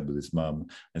that he's had with his mum,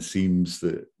 and seems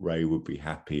that Ray would be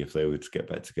happy if they were to get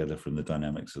back together from the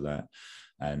dynamics of that.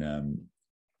 And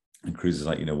Cruz is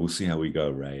like, we'll see how we go,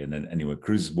 Ray. And then anyway,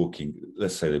 Cruz is walking,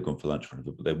 let's say they've gone for lunch,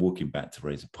 whatever, but they're walking back to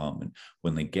Ray's apartment.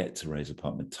 When they get to Ray's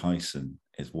apartment, Tyson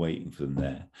is waiting for them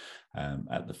there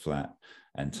at the flat.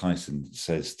 And Tyson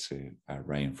says to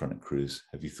Ray in front of Cruz,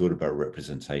 have you thought about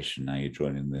representation now you're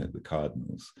joining the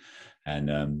Cardinals? And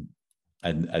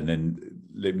then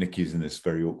Lipnicki's in this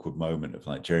very awkward moment of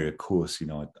like, Jerry, of course,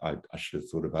 I should have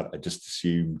thought about it. I just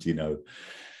assumed,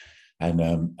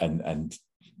 and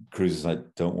Cruz is like,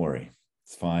 don't worry,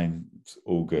 it's fine, it's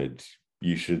all good.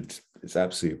 It's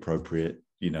absolutely appropriate.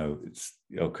 It's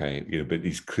okay, but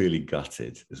he's clearly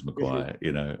gutted as McGuire,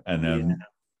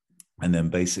 and then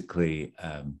basically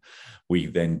we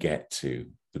then get to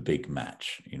the big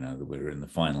match, we're in the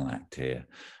final act here.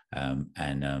 And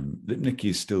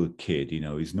Lipnicki is still a kid,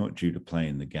 he's not due to play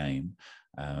in the game.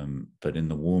 But in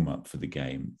the warm-up for the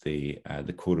game, the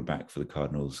quarterback for the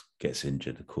Cardinals gets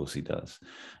injured. Of course he does.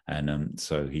 And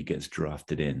so he gets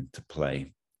drafted in to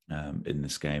play in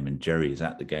this game. And Jerry is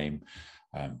at the game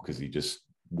because he just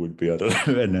would be, I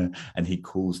don't know. And he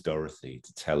calls Dorothy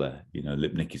to tell her,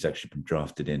 Lipnicki's actually been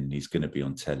drafted in. And he's going to be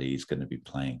on telly. He's going to be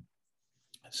playing.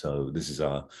 So this is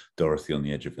our Dorothy on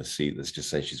the edge of her seat. Let's just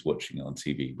say she's watching it on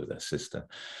TV with her sister.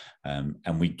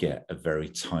 And we get a very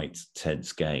tight,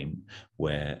 tense game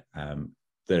where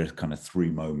there are kind of three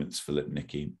moments for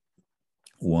Lipnicki.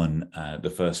 One, the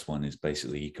first one is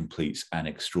basically he completes an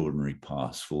extraordinary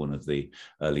pass for one of the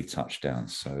early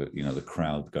touchdowns. So, you know, the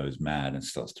crowd goes mad and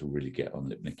starts to really get on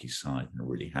Lipnicki's side and are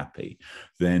really happy.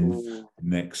 Then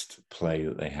next play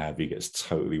that they have, he gets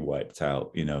totally wiped out,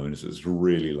 you know, and it's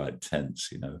really like tense,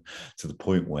 you know, to the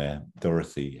point where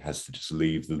Dorothy has to just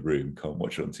leave the room, can't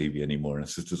watch it on TV anymore. And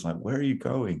her sister's like, where are you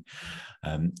going?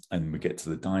 And we get to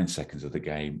the dying seconds of the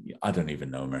game. I don't even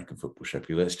know American football,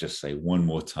 Sheppy. Let's just say one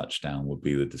more touchdown would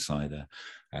be the decider.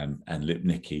 And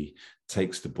Lipnicki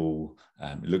takes the ball.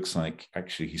 It looks like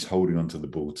actually he's holding onto the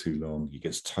ball too long. He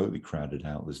gets totally crowded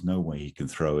out. There's no way he can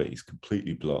throw it. He's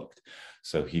completely blocked.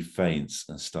 So he feints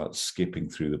and starts skipping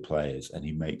through the players. And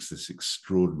he makes this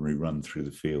extraordinary run through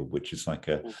the field, which is like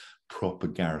a proper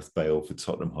Gareth Bale for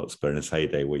Tottenham Hotspur in his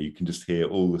heyday, where you can just hear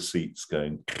all the seats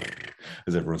going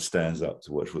as everyone stands up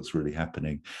to watch what's really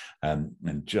happening. And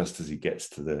just as he gets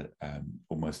to the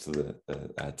almost to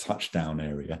the touchdown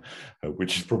area,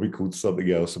 which is probably called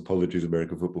something else, apologies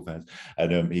American football fans,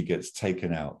 and he gets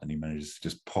taken out and he manages to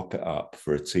just pop it up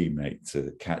for a teammate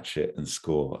to catch it and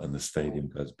score, and the stadium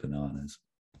goes bananas.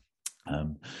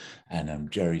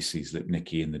 Jerry sees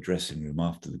Lipnicki in the dressing room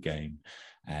after the game,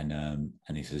 and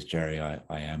he says, Jerry, I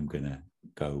am gonna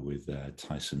go with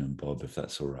Tyson and Bob, if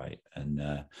that's all right. And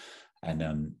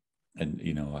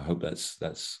you know, I hope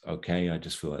that's okay. I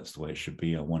just feel that's the way it should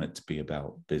be. I want it to be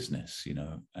about business, you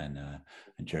know. And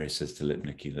Jerry says to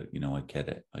Lipnicki that, you know, I get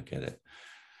it.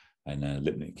 And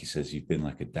Lipnicki says, you've been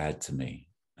like a dad to me.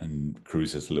 And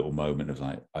Cruz has a little moment of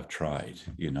like, I've tried,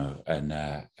 you know. And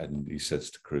he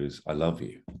says to Cruz, I love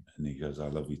you. And he goes, I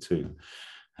love you too.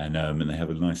 And they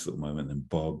have a nice little moment. Then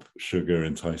Bob, Sugar,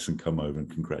 and Tyson come over and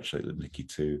congratulate Lipnicki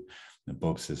too. And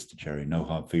Bob says to Jerry, no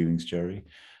hard feelings, Jerry.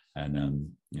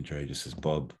 And Jerry just says,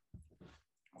 Bob,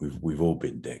 we've all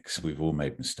been dicks. We've all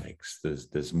made mistakes.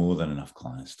 There's more than enough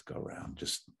clients to go around.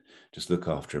 Just look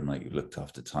after him like you looked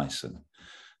after Tyson.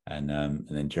 And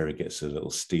then Jerry gets a little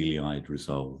steely-eyed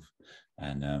resolve.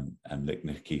 And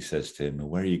Lipnicki says to him, well,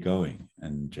 where are you going?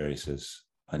 And Jerry says,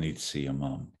 I need to see your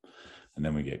mom. And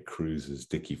then we get Cruz's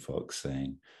Dickie Fox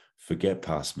saying, forget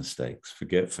past mistakes,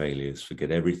 forget failures,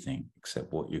 forget everything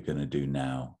except what you're going to do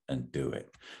now and do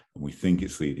it. And we think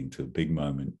it's leading to a big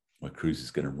moment where Cruz is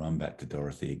going to run back to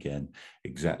Dorothy again,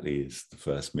 exactly as the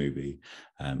first movie.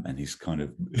 And he's kind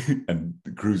of, and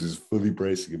Cruz is fully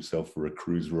bracing himself for a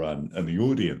Cruz run. And the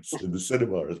audience in the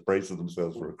cinema is bracing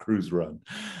themselves for a Cruz run.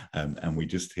 And we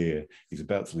just hear, he's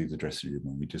about to leave the dressing room,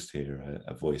 and we just hear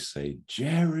a voice say,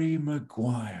 Jerry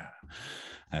Maguire.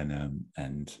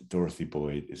 And Dorothy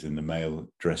Boyd is in the male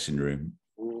dressing room,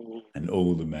 and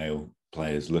all the male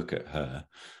players look at her,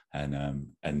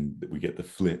 and we get the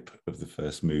flip of the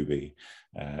first movie,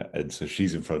 and so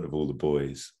she's in front of all the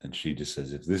boys, and she just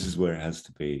says, if this is where it has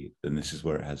to be, then this is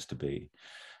where it has to be.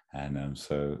 And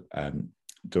so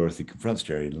Dorothy confronts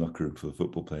Jerry in the locker room for the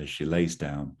football players. She lays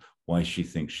down why she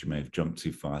thinks she may have jumped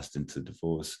too fast into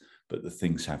divorce, but the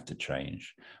things have to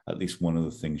change. At least one of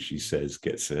the things she says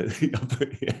gets her.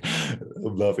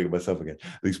 I'm laughing at myself again.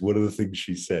 At least one of the things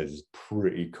she says is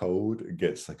pretty cold and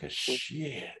gets like a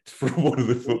shit from one of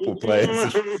the football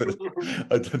players.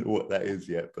 I don't know what that is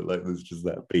yet, but like there's just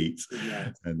that beat.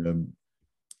 Yes.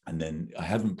 And then I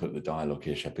haven't put the dialogue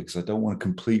here, Shep, because I don't want to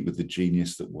complete with the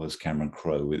genius that was Cameron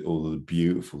Crowe with all of the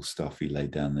beautiful stuff he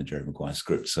laid down in the Jerry Maguire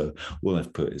script. So all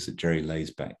I've put is that Jerry lays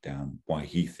back down why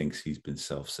he thinks he's been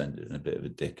self-centered and a bit of a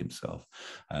dick himself,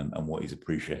 and what he's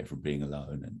appreciated from being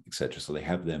alone, and etc. So they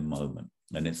have their moment,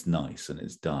 and it's nice, and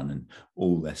it's done, and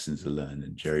all lessons are learned,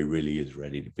 and Jerry really is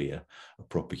ready to be a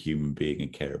proper human being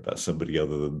and care about somebody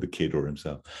other than the kid or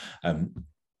himself.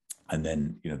 And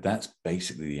then, you know, that's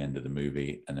basically the end of the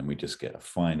movie. And then we just get a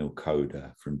final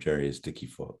coda from Jerry as Dickie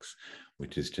Fox,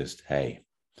 which is just, hey,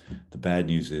 the bad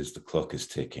news is the clock is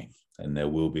ticking and there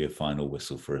will be a final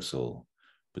whistle for us all.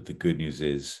 But the good news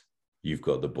is you've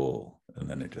got the ball. And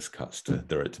then it just cuts to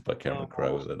directed by Cameron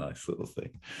Crowe with a nice little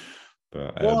thing.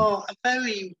 But, well,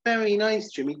 very, very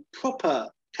nice, Jimmy. Proper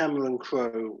Cameron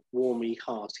Crowe, warmy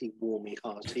hearty.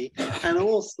 And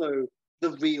also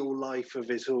the real life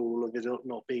of it all, of it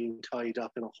not being tied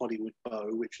up in a Hollywood bow,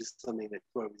 which is something that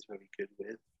Crowe is very good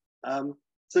with.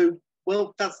 So,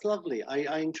 well, that's lovely.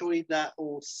 I enjoyed that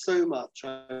all so much.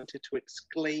 I wanted to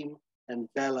exclaim and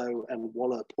bellow and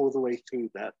wallop all the way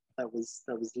through that. That was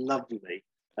lovely.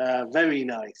 Very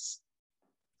nice.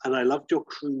 And I loved your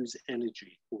Cruz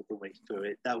energy all the way through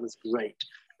it. That was great.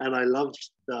 And I loved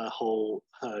the whole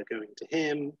her going to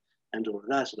him and all of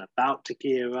that, and about to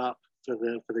gear up for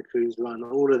the cruise run.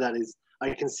 All of that is,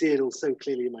 I can see it all so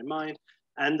clearly in my mind.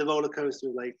 And the roller coaster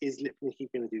of like, is Lipnicki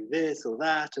going to do this or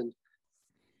that? And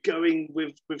going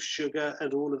with sugar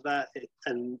and all of that.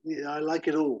 And I like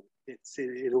it all.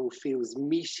 It all feels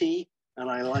meaty, and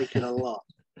I like it a lot.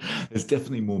 There's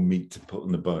definitely more meat to put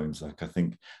on the bones. Like, I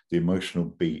think the emotional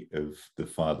beat of the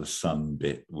father-son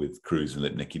bit with Cruise and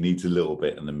Lipnicki needs a little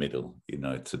bit in the middle, you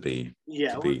know, to be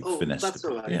finessed. That's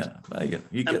all right. Yeah,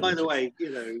 you and by the way, you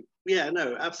know, yeah,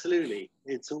 no, absolutely,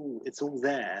 it's all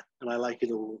there, and I like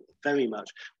it all very much.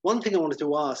 One thing I wanted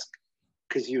to ask,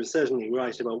 because you were certainly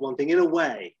right about one thing in a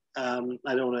way. I don't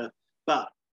want to, but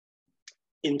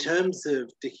in terms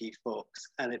of Dickie Fox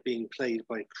and it being played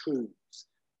by Cruise,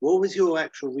 what was your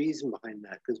actual reason behind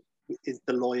that? Because is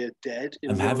the lawyer dead?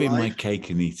 I'm having my cake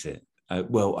and eat it.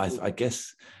 Well, I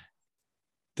guess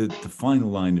the final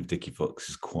line of Dickie Fox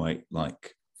is quite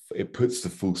like, it puts the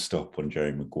full stop on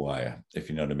Jerry Maguire, if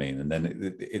you know what I mean. And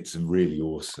then it's a really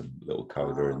awesome little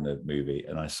coda in the movie.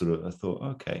 And I thought,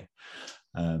 okay.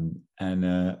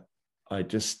 I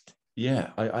just,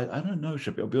 I don't know,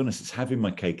 I'll be honest, it's having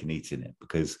my cake and eating it,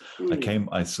 because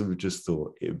I sort of just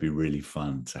thought it would be really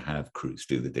fun to have Cruise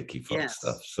do the Dickie Fox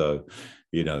stuff. So,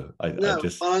 you know, I love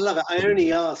it. I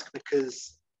only ask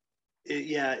because,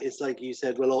 it's like you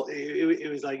said, well, it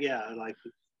was like, like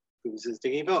Cruise is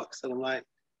Dickie Fox. And I'm like,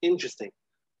 interesting.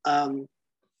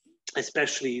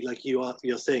 Especially like you're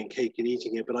saying cake and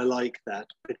eating it, but I like that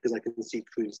because I can see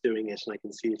Cruise doing it and I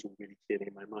can see it all really clearly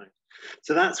in my mind.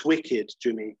 So that's wicked,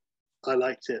 Jimmy. I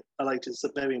liked it so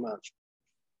very much.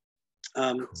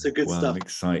 So good stuff. I'm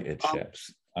excited,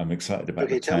 Sheps. I'm excited about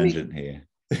the tangent here.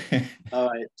 All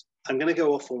right, I'm going to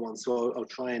go off on one, so I'll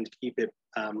try and keep it.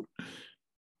 I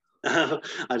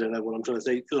don't know what I'm trying to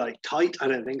say. Like tight? I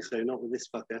don't think so. Not with this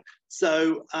fucker.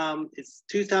 So it's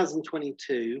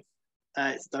 2022.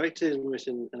 It's directed and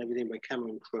written and everything by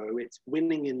Cameron Crowe. It's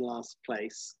Winning in Last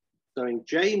Place, starring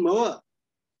Jay Moore.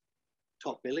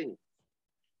 Top billing.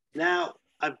 Now,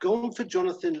 I've gone for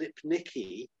Jonathan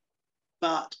Lipnicki,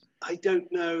 but I don't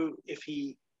know if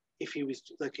he was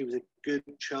a good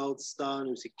child star and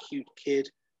he was a cute kid,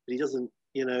 but he doesn't,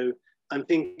 you know. I'm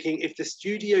thinking if the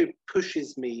studio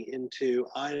pushes me into,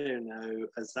 I don't know,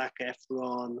 a Zac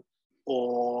Efron,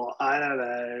 or I don't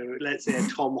know, let's say a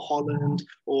Tom Holland,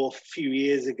 or a few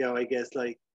years ago, I guess,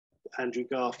 like Andrew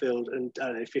Garfield, and I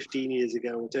don't know, 15 years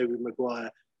ago, or Tobey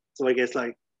Maguire. So I guess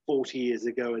like 40 years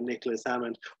ago, and Nicholas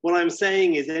Hammond. What I'm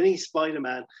saying is any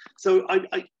Spider-Man. So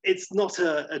it's not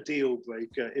a deal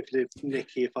breaker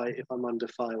if I'm under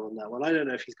fire on that one. I don't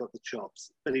know if he's got the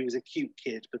chops, but he was a cute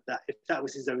kid. But if that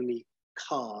was his only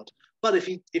card. But if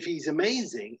he's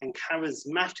amazing and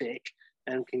charismatic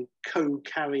and can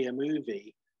co-carry a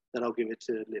movie, then I'll give it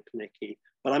to Lipnicki.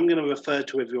 But I'm going to refer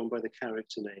to everyone by the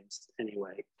character names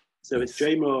anyway. So it's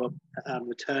Jay Moore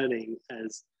returning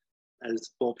as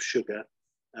Bob Sugar,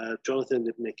 Jonathan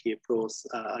Lipnicki, of course,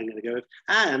 I'm going to go with,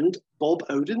 and Bob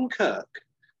Odenkirk.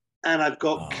 And I've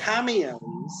got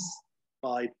cameos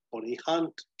by Bonnie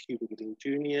Hunt, Cuba Gooding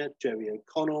Jr., Jerry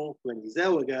O'Connell, Renée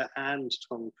Zellweger, and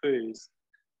Tom Cruise.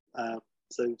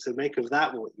 So make of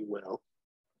that what you will.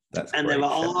 And there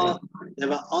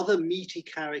are other meaty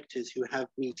characters who have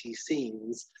meaty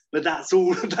scenes, but that's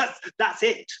all. That's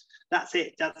it.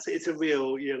 It's a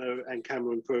real, you know. And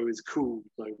Cameron Crowe is cool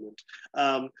moment.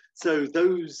 So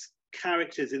those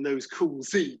characters in those cool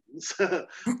scenes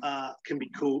can be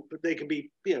cool, but they can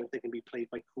be played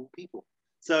by cool people.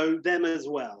 So them as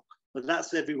well. But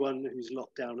that's everyone who's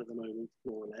locked down at the moment,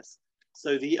 more or less.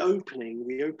 So we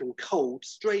open cold,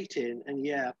 straight in,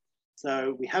 and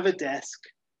so we have a desk,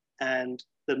 and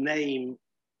the name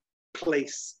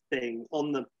place thing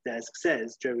on the desk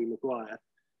says Jerry Maguire.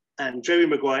 And Jerry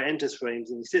Maguire enters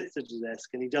frames, and he sits at the desk,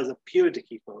 and he does a pure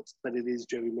Dickie Fox, but it is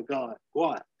Jerry Maguire.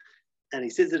 And he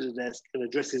sits at the desk and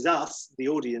addresses us, the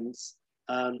audience,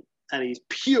 and he's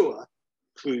pure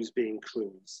Cruise being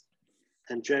Cruise.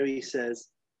 And Jerry says,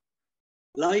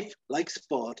 life, like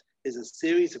sport, is a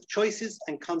series of choices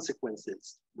and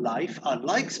consequences. Life,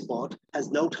 unlike sport, has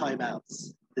no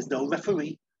timeouts. There's no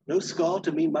referee, no score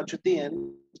to mean much at the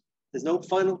end. There's no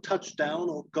final touchdown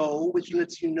or goal which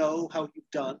lets you know how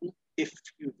you've done, if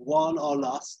you've won or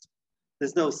lost.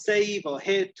 There's no save or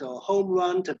hit or home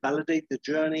run to validate the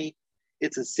journey.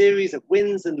 It's a series of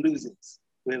wins and losings,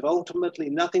 with ultimately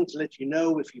nothing to let you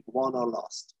know if you've won or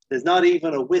lost. There's not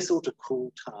even a whistle to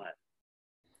call time.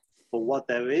 But what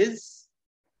there is,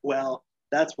 well,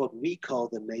 that's what we call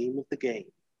the name of the game.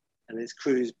 And it's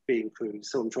Cruise being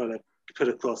Cruise. So I'm trying to put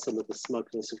across some of the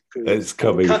smugness of Cruise. It's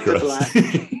coming across.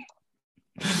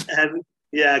 And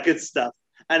good stuff.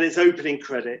 And it's opening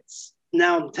credits.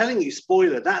 Now I'm telling you,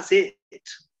 spoiler, that's it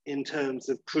in terms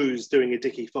of Cruise doing a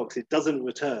Dickie Fox. It doesn't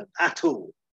return at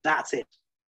all. That's it.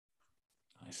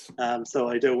 Nice. So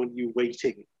I don't want you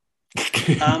waiting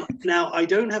Now, I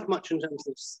don't have much in terms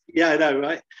of, yeah, I know,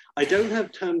 right? I don't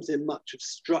have terms in much of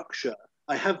structure.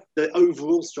 I have the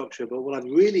overall structure, but what I've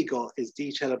really got is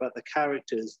detail about the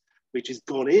characters, which is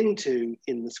gone into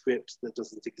in the script that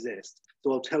doesn't exist.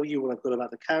 So I'll tell you what I've got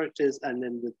about the characters and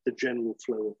then the general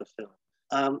flow of the film.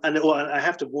 And I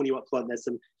have to warn you up front, there's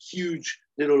some huge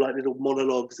little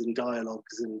monologues and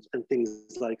dialogues and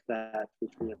things like that,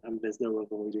 which there's no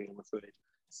avoiding, I'm afraid.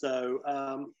 So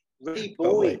Ray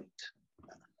Boyd.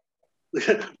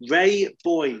 Ray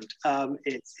Boyd,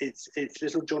 it's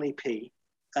little Johnny P.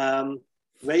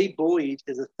 Ray Boyd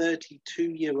is a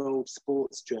 32-year-old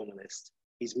sports journalist.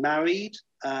 He's married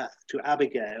to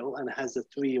Abigail and has a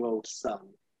 3-year-old son,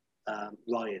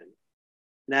 Ryan.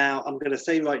 Now, I'm going to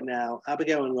say right now,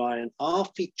 Abigail and Ryan are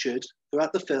featured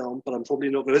throughout the film, but I'm probably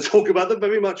not going to talk about them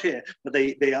very much here. But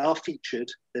they are featured.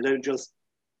 They don't just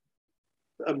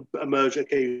emerge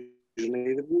occasionally,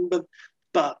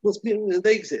 but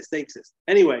they exist. They exist.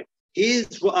 Anyway,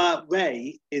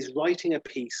 Ray is writing a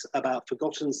piece about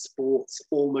forgotten sports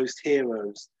almost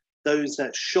heroes, those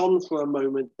that shone for a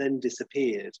moment then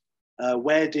disappeared.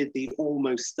 Where did the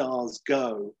almost stars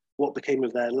go? What became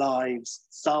of their lives?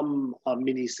 Some are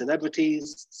mini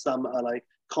celebrities, some are like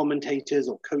commentators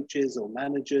or coaches or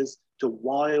managers to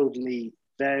wildly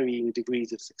varying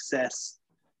degrees of success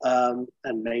and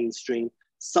mainstream.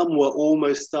 Some were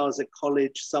almost stars at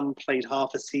college, some played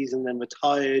half a season, then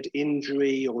retired,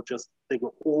 injury, or just they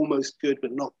were almost good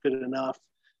but not good enough.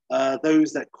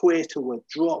 Those that quit or were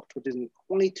dropped or didn't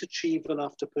quite achieve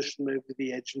enough to push them over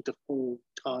the edge into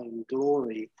full-time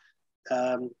glory.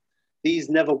 These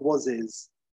never wases.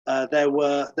 There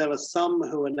are some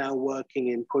who are now working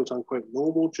in quote unquote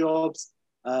normal jobs.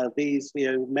 These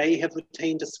may have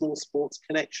retained a small sports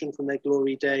connection from their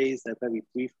glory days, their very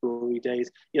brief glory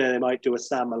days. They might do a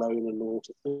Sam Malone and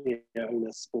own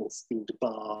a sports themed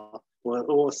bar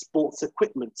or a sports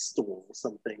equipment store or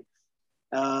something.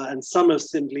 And some are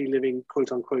simply living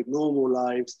quote unquote normal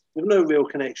lives with no real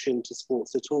connection to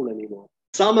sports at all anymore.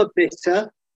 Some are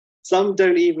bitter. Some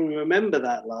don't even remember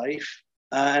that life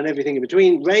and everything in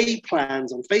between. Ray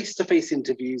plans on face-to-face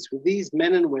interviews with these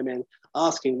men and women,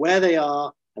 asking where they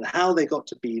are and how they got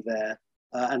to be there.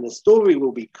 And the story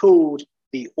will be called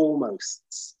The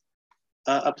Almosts.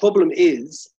 A problem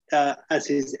is, as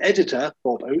his editor,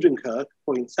 Bob Odenkirk,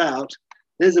 points out,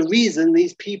 there's a reason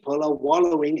these people are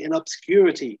wallowing in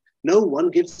obscurity. No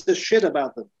one gives a shit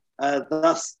about them.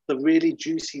 Thus, the really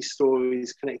juicy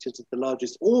stories connected to the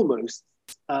largest almost,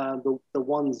 the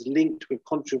ones linked with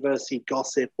controversy,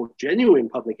 gossip, or genuine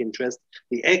public interest,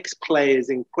 the ex-players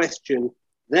in question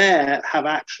there have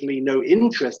actually no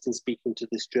interest in speaking to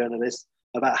this journalist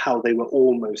about how they were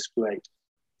almost great.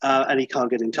 And he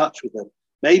can't get in touch with them.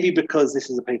 Maybe because this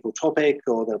is a painful topic,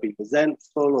 or they'll be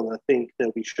resentful, or they'll think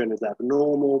they'll be shown as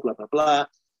abnormal, blah, blah, blah.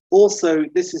 Also,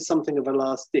 this is something of a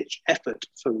last-ditch effort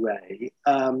for Ray.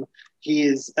 He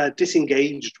is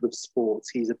disengaged with sports.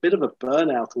 He's a bit of a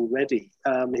burnout already.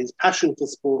 His passion for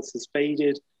sports has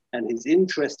faded, and his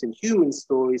interest in human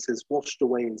stories has washed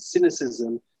away in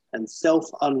cynicism and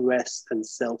self-unrest and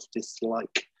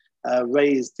self-dislike.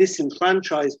 Ray is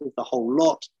disenfranchised with the whole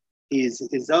lot. He is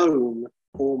his own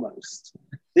almost.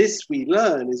 This, we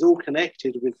learn, is all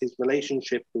connected with his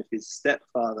relationship with his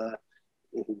stepfather,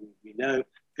 who we know,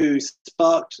 who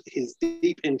sparked his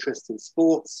deep interest in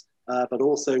sports, but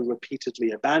also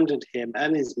repeatedly abandoned him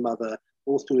and his mother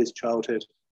all through his childhood.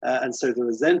 And so the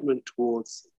resentment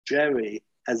towards Jerry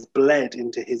has bled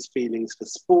into his feelings for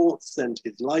sports and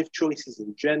his life choices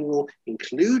in general,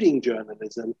 including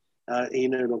journalism. He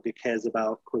no longer cares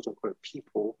about quote unquote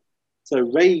people. So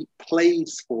Ray played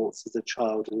sports as a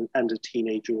child and a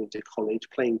teenager into college,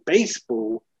 playing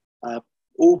baseball,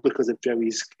 all because of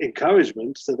Jerry's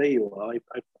encouragement. So there you are,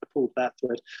 I pulled that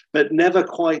thread, but never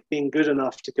quite being good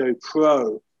enough to go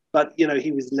pro. But,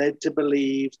 he was led to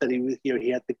believe that he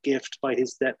had the gift by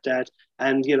his stepdad,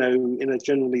 and, in a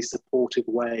generally supportive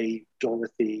way,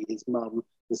 Dorothy, his mum,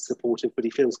 was supportive, but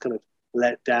he feels kind of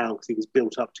let down because he was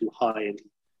built up too high and he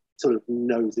sort of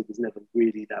knows it was never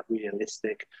really that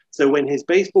realistic. So when his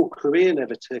baseball career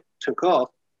never took off,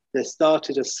 there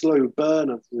started a slow burn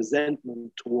of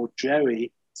resentment toward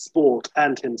Jerry, sport,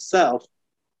 and himself.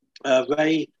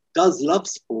 Ray does love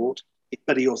sport,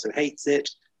 but he also hates it.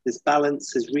 This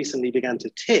balance has recently begun to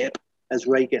tip as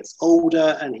Ray gets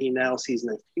older, and he now sees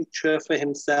no future for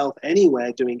himself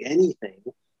anywhere doing anything,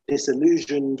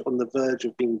 disillusioned, on the verge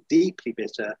of being deeply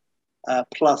bitter.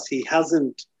 Plus, he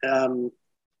hasn't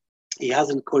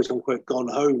quote unquote gone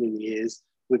home in years,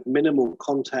 with minimal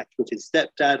contact with his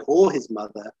stepdad or his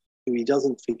mother, who he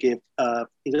doesn't forgive.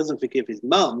 He doesn't forgive his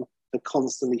mum for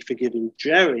constantly forgiving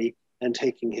Jerry and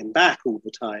taking him back all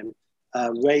the time,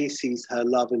 Ray sees her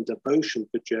love and devotion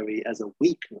for Jerry as a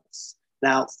weakness.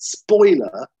 Now,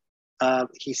 spoiler,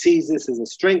 he sees this as a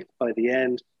strength by the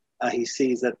end. He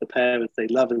sees that the parents, they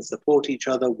love and support each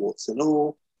other, warts and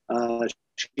all.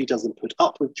 She doesn't put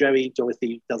up with Jerry.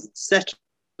 Dorothy doesn't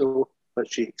settle,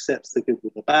 but she accepts the good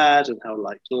with the bad and how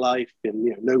like life,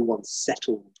 and no one's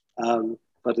settled.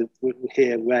 But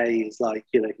here Ray is like,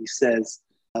 he says,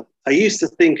 I used to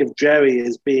think of Jerry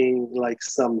as being like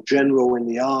some general in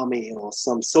the army or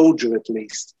some soldier at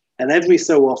least. And every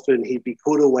so often he'd be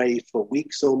called away for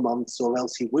weeks or months, or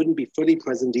else he wouldn't be fully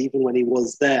present even when he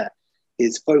was there.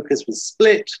 His focus was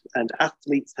split, and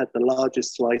athletes had the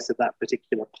largest slice of that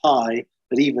particular pie.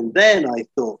 But even then I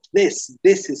thought, this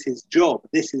is his job.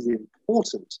 This is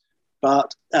important.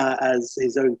 But as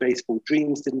his own baseball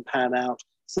dreams didn't pan out,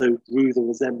 so grew the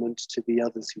resentment to the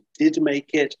others who did make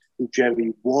it, who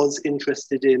Jerry was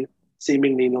interested in,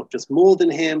 seemingly not just more than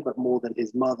him, but more than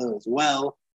his mother as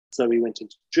well. So he went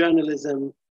into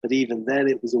journalism, but even then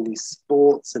it was always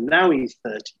sports. And now he's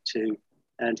 32,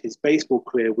 and his baseball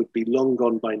career would be long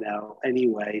gone by now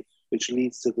anyway, which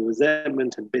leads to the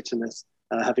resentment and bitterness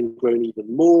having grown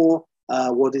even more.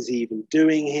 What is he even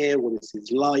doing here? What is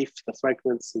his life? The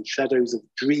fragments and shadows of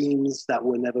dreams that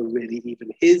were never really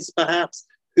even his, perhaps.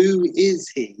 Who is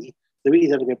he? So he's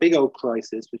having a big old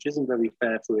crisis, which isn't very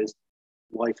fair for his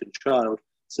wife and child.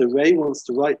 So Ray wants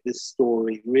to write this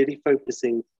story, really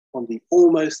focusing on the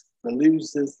almost, the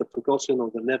losers, the forgotten, or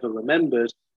the never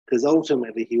remembered, because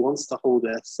ultimately he wants to hold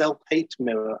a self-hate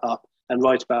mirror up and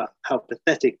write about how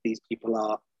pathetic these people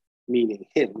are, meaning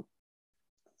him.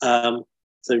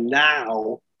 So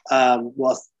now,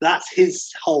 whilst that's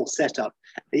his whole setup,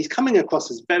 he's coming across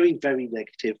as very, very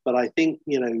negative, but I think,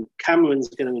 Cameron's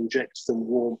going to inject some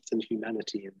warmth and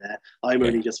humanity in there. I'm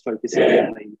only just focusing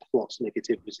on the plot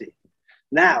negativity.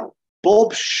 Now,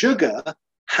 Bob Sugar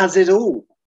has it all.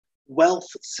 Wealth,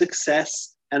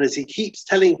 success, and as he keeps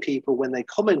telling people when they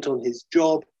comment on his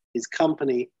job, his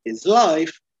company, his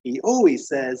life, he always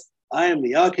says, I am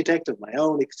the architect of my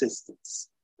own existence.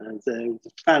 And the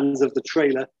fans of the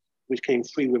trailer, which came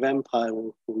free with Empire,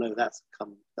 will know that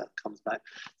comes back.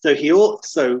 So he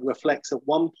also reflects at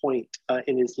one point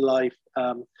in his life,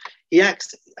 he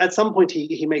acts, at some point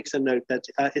he makes a note that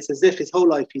it's as if his whole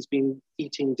life he's been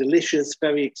eating delicious,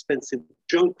 very expensive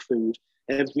junk food.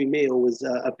 Every meal was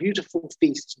a beautiful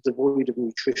feast devoid of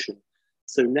nutrition.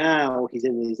 So now he's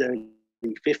in his early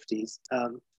 50s.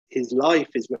 His life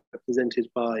is represented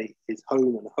by his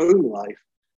home and home life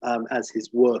as his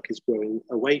work is growing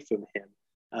away from him.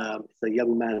 It's a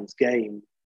young man's game.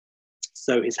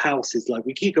 So his house is like,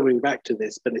 we keep going back to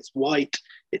this, but it's white,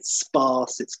 it's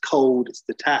sparse, it's cold, it's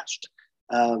detached.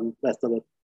 That's not a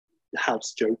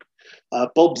house joke.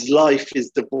 Bob's life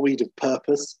is devoid of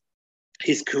purpose.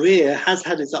 His career has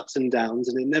had its ups and downs,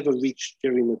 and it never reached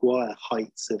Jerry Maguire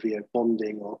heights of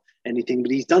bonding or anything, but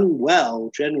he's done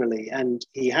well generally, and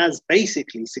he has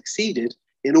basically succeeded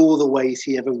in all the ways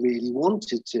he ever really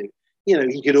wanted to.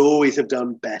 He could always have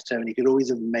done better, and he could always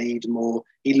have made more.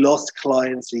 He lost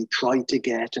clients and he tried to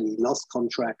get, and he lost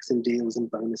contracts and deals and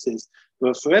bonuses.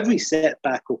 But for every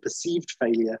setback or perceived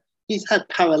failure, he's had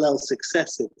parallel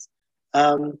successes.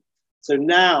 So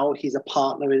now he's a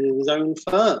partner in his own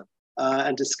firm.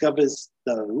 And discovers,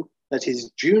 though, that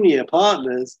his junior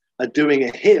partners are doing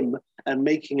a him and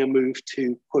making a move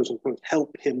to, quote unquote,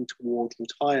 help him towards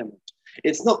retirement.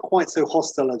 It's not quite so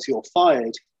hostile as you're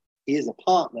fired. He is a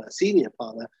partner, a senior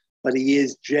partner, but he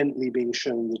is gently being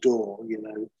shown the door,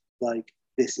 like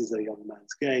this is a young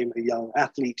man's game. A young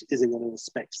athlete isn't going to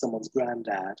respect someone's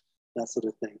granddad, that sort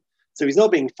of thing. So he's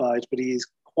not being fired, but he is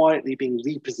quietly being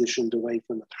repositioned away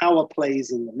from the power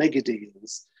plays and the mega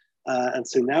deals. And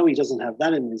so now he doesn't have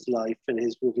that in his life, and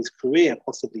with his career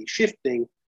possibly shifting,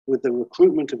 with the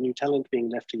recruitment of new talent being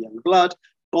left to young blood,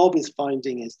 Bob is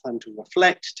finding it's time to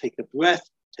reflect, take a breath,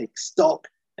 take stock,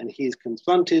 and he is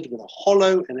confronted with a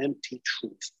hollow and empty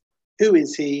truth. Who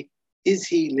is he? Is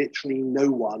he literally no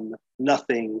one,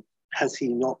 nothing? Has he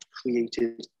not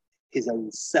created his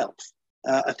own self?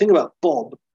 A thing about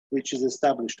Bob, which is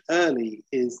established early,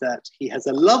 is that he has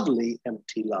a lovely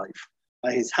empty life.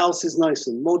 His house is nice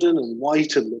and modern and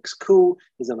white and looks cool.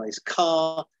 He has a nice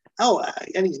car. Oh,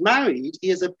 and he's married. He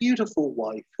has a beautiful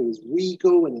wife who is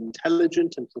regal and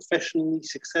intelligent and professionally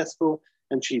successful.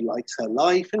 And she likes her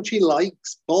life and she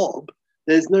likes Bob.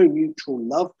 There's no mutual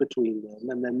love between them,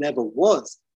 and there never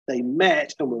was. They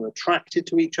met and were attracted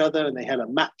to each other, and they had a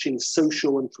matching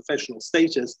social and professional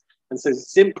status. And so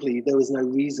simply there was no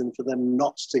reason for them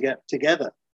not to get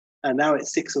together. And now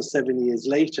it's 6 or 7 years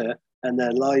later, and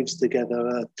their lives together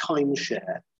are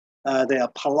timeshare. They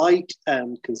are polite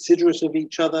and considerate of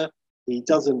each other. He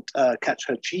doesn't catch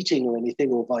her cheating or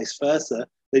anything, or vice versa.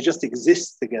 They just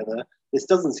exist together. This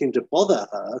doesn't seem to bother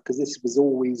her because this was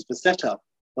always the setup.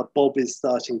 But Bob is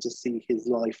starting to see his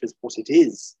life as what it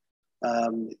is.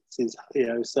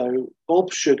 So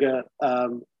Bob Sugar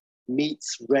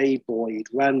meets Ray Boyd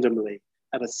randomly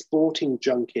at a sporting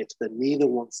junket that neither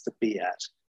wants to be at.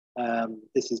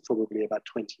 This is probably about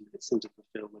 20 minutes into the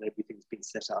film when everything's been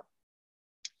set up.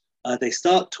 They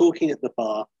start talking at the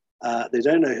bar. They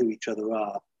don't know who each other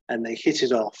are, and they hit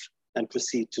it off and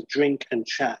proceed to drink and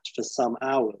chat for some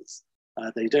hours.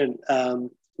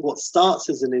 What starts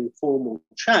as an informal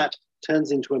chat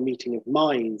turns into a meeting of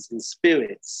minds and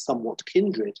spirits, somewhat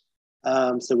kindred.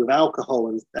 So with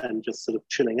alcohol and just sort of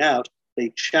chilling out,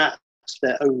 they chat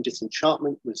their own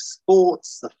disenchantment with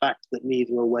sports, the fact that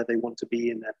neither are where they want to be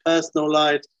in their personal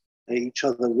lives, each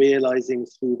other realizing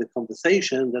through the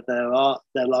conversation that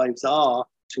their lives are,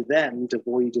 to them,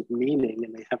 devoid of meaning,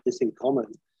 and they have this in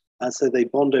common. So they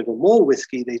bond over more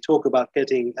whiskey. They talk about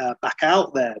getting back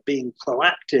out there, being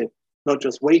proactive, not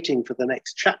just waiting for the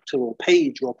next chapter or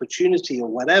page or opportunity or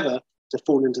whatever to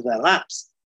fall into their laps.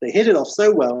 They hit it off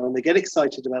so well, and they get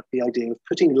excited about the idea of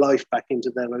putting life back into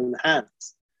their own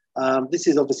hands. This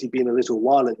has obviously been a little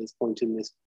while at this point in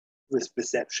this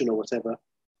reception or whatever.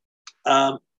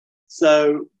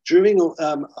 So during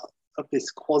of this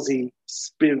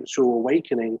quasi-spiritual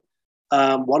awakening,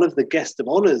 one of the guest of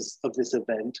honors of this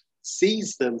event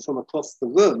sees them from across the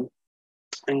room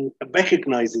and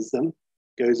recognizes them,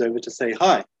 goes over to say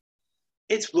hi.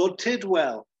 It's Rod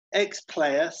Tidwell,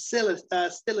 ex-player, still a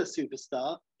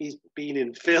superstar. He's been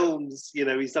in films,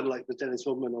 he's done like the Dennis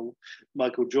Rodman or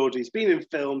Michael George. He's been in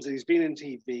films, and he's been in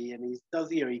TV, and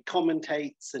he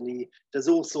commentates, and he does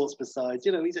all sorts besides.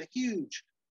 He's a huge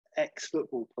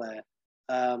ex-football player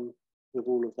with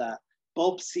all of that.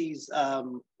 Bob sees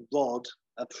Rod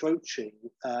approaching,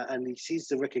 and he sees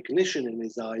the recognition in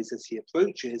his eyes as he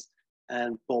approaches.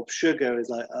 And Bob Sugar is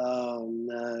like, oh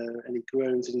no, and he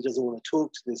groans, and he doesn't want to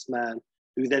talk to this man,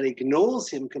 who then ignores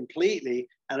him completely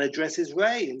and addresses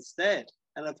Ray instead.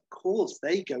 And of course,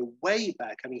 they go way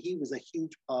back. I mean, he was a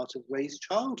huge part of Ray's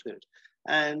childhood,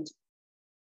 and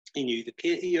he knew the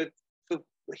kid for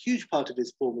a huge part of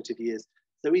his formative years.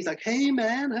 So he's like, hey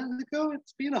man, how's it going?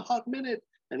 It's been a hot minute.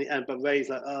 But Ray's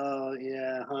like, oh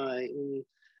yeah, hi.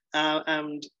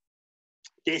 And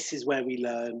this is where we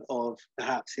learn of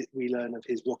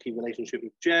his rocky relationship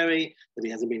with Jerry, that he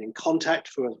hasn't been in contact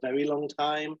for a very long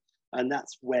time. And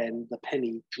that's when the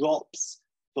penny drops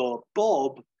for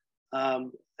Bob,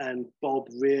 and Bob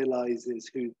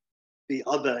realizes who the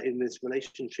other in this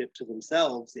relationship to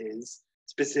themselves is.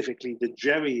 Specifically, the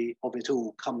Jerry of it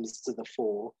all comes to the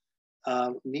fore.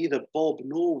 Neither Bob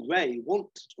nor Ray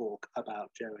want to talk about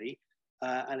Jerry,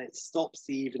 and it stops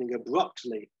the evening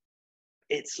abruptly.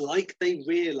 It's like they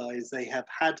realize they have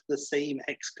had the same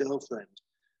ex-girlfriend.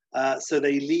 So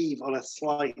they leave on a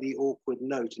slightly awkward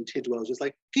note, and Tidwell's just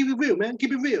like, keep it real, man,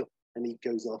 keep it real. And he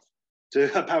goes off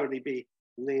to apparently be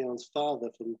Leon's father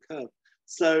from Curb.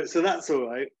 So that's all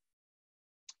right.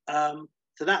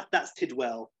 So that's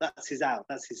Tidwell. That's his out.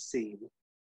 That's his scene.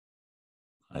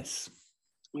 Nice.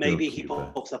 Maybe he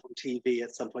pops up on TV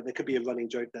at some point. There could be a running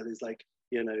joke that is like,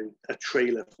 a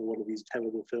trailer for one of these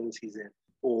terrible films he's in,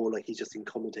 or like he's just in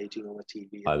commentating on a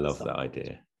TV. I love that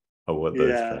idea. I want those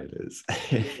trailers.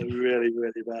 Really,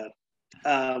 really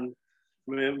bad.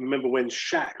 Remember when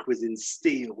Shaq was in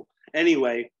Steel?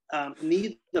 Anyway,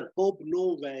 neither Bob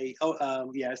nor Ray.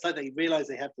 It's like they realize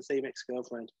they have the same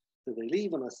ex-girlfriend, so they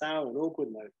leave on a sour and awkward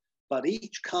note. But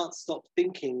each can't stop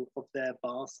thinking of their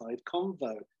barside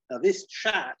convo. Now, this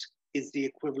chat is the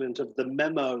equivalent of the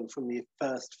memo from the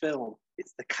first film.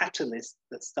 It's the catalyst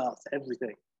that starts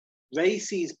everything. Ray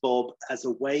sees Bob as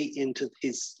a way into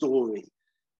his story.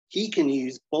 He can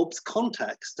use Bob's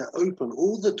contacts to open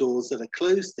all the doors that are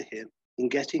closed to him in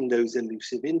getting those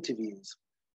elusive interviews.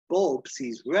 Bob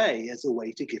sees Ray as a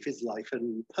way to give his life a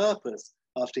new purpose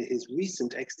after his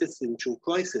recent existential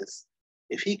crisis.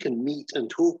 If he can meet and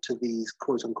talk to these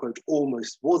quote-unquote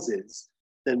almost wazes,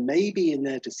 then maybe in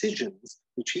their decisions,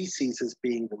 which he sees as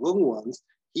being the wrong ones,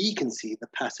 he can see the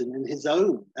pattern in his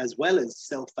own, as well as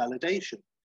self-validation,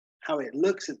 how it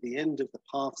looks at the end of the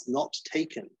paths not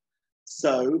taken.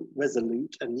 So,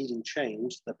 resolute and needing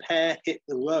change, the pair hit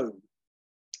the road,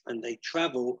 and they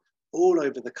travel all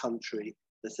over the country.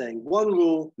 They're saying, one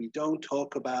rule, we don't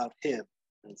talk about him.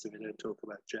 And so we don't talk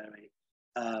about Jerry.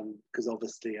 Because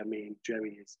obviously, I mean,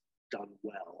 Jerry is done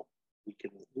well.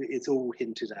 It's all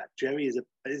hinted at. Jerry is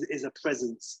a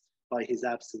presence by his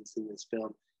absence in this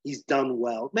film. He's done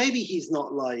well. Maybe he's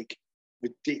not like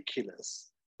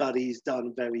ridiculous, but he's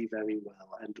done very, very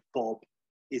well. And Bob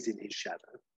is in his shadow.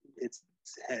 It's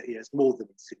more than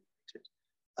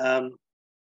insinuated.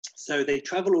 So they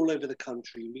travel all over the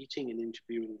country, meeting and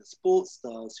interviewing the sports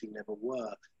stars who never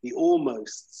were, the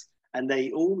almosts, and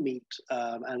they all meet,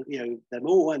 and them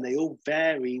all, and they all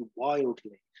vary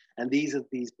wildly. And these are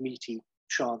these meaty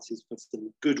chances for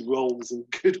some good roles and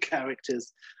good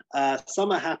characters.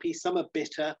 Some are happy, some are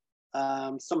bitter,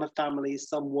 some are families,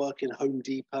 some work in Home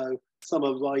Depot, some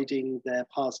are riding their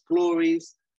past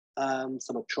glories,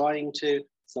 some are trying to,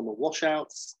 some are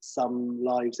washouts, some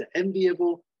lives are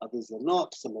enviable, others are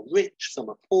not, some are rich, some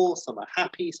are poor, some are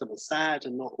happy, some are sad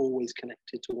and not always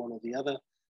connected to one or the other.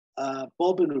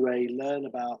 Bob and Ray learn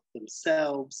about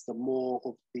themselves the more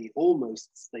of the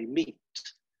almosts they meet.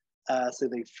 So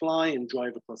they fly and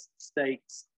drive across the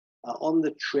states. On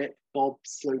the trip, Bob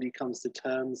slowly comes to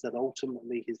terms that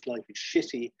ultimately his life is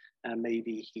shitty and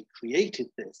maybe he created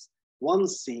this. One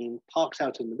scene, parked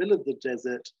out in the middle of the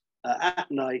desert at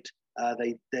night,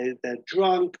 they're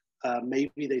drunk,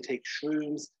 maybe they take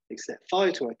shrooms, they set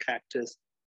fire to a cactus.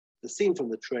 The scene from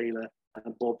the trailer,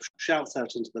 and Bob shouts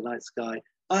out into the night sky,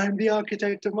 "I'm the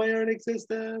architect of my own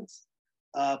existence."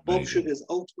 Bob Sugar's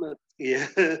ultimate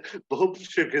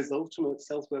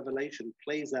self-revelation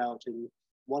plays out in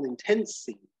one intense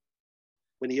scene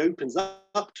when he opens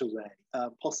up to Ray,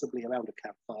 possibly around a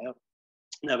campfire.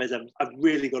 Now, I've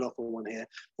really got off on one here,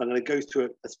 so I'm going to go through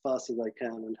it as fast as I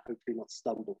can and hopefully not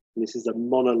stumble. And this is a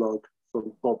monologue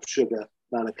from Bob Sugar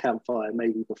around a campfire,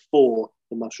 maybe before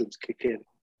the mushrooms kick in.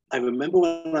 I remember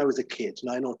when I was a kid,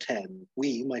 9 or 10,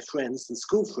 we, my friends and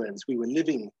school friends, we were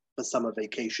living for summer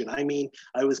vacation. I mean,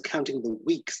 I was counting the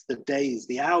weeks, the days,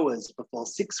 the hours before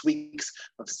 6 weeks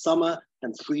of summer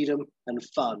and freedom and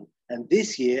fun. And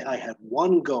this year I had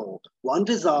one goal, one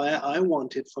desire I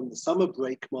wanted from the summer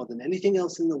break more than anything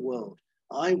else in the world.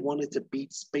 I wanted to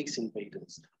beat Space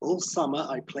Invaders. All summer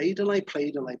I played and I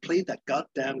played and I played that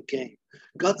goddamn game.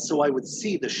 God, so I would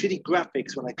see the shitty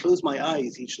graphics when I closed my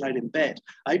eyes each night in bed.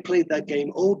 I played that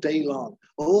game all day long,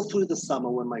 all through the summer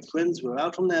when my friends were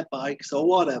out on their bikes or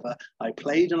whatever. I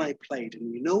played and I played,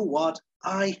 and you know what?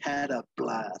 I had a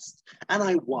blast, and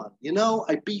I won. You know,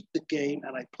 I beat the game,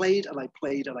 and I played and I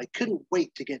played, and I couldn't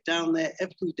wait to get down there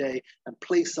every day and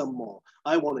play some more.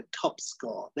 I wanted top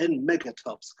score, then mega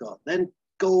top score, then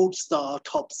gold star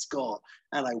top score,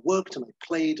 and I worked and I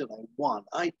played and I won.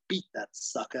 I beat that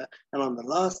sucker, and on the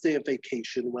last day of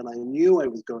vacation, when I knew I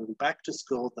was going back to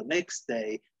school the next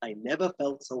day, I never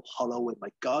felt so hollow in my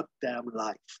goddamn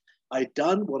life. I'd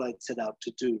done what I'd set out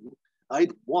to do.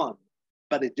 I'd won,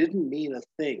 but it didn't mean a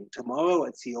thing. Tomorrow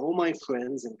I'd see all my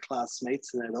friends and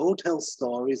classmates, and they'd all tell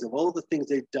stories of all the things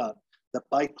they'd done. The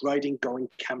bike riding, going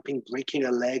camping, breaking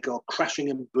a leg, or crashing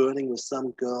and burning with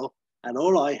some girl. And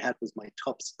all I had was my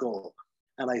top score.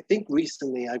 And I think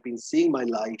recently I've been seeing my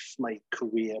life, my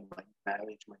career, my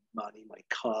marriage, my money, my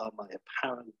car,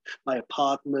 my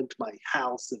apartment, my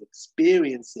house of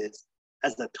experiences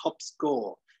as the top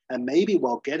score. And maybe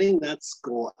while getting that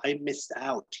score, I missed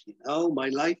out. You know, my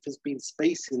life has been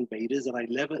Space Invaders, and I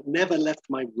never left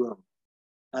my room.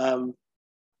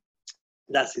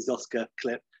 That's his Oscar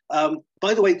clip.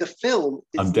 By the way, the film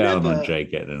is I'm down on Jay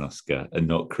getting an Oscar and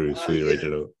not Cruise for the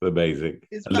original. Amazing.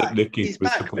 He's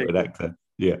back, supported actor.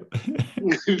 Yeah.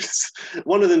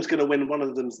 One of them's going to win, one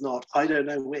of them's not. I don't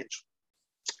know which.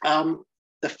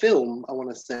 The film, I want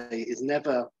to say, is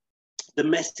never, the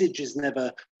message is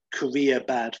never career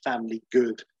bad, family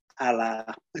good, a la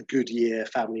A Good Year,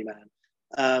 Family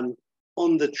Man.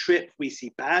 On the trip, we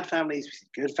see bad families, we see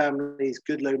good families,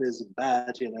 good loners and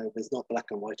bad, you know, there's not black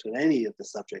and white on any of the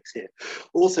subjects here.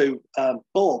 Also,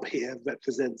 Bob here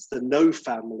represents the no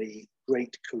family,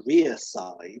 great career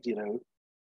side, you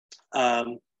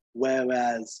know,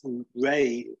 whereas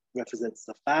Ray represents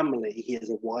the family. He has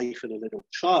a wife and a little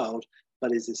child,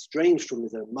 but is estranged from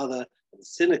his own mother and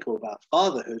cynical about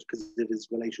fatherhood because of his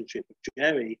relationship with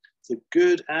Jerry. So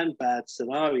good and bad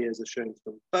scenarios are shown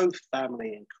from both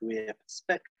family and career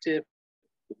perspective,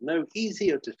 with no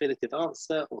easy or definitive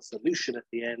answer or solution at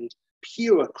the end.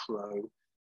 Pure crow.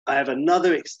 I have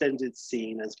another extended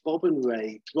scene as Bob and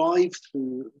Ray drive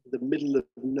through the middle of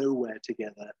nowhere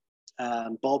together.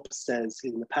 Bob says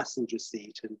in the passenger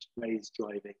seat, and Ray's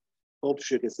driving, Bob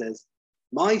Sugar says,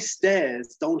 "My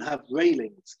stairs don't have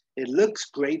railings. It looks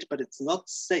great, but it's not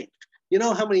safe. You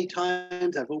know how many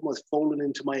times I've almost fallen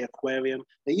into my aquarium?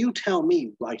 Now you tell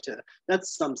me, writer,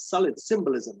 that's some solid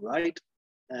symbolism, right?"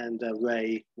 And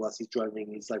Ray, whilst he's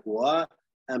driving, he's like, "What?"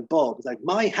 And Bob is like,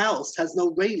 "My house has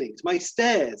no railings. My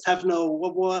stairs have no,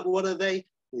 what are they?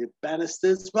 The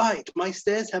banisters, right? My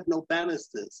stairs have no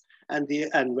banisters. And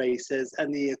Ray says,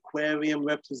 and the aquarium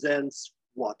represents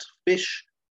what? Fish?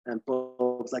 And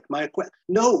Bob's like, my aquarium.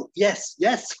 No, yes,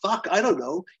 fuck, I don't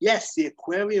know. Yes, the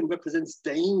aquarium represents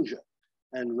danger.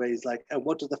 And Ray's like, and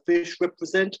what do the fish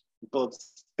represent?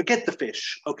 Bob's, forget the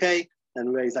fish, okay?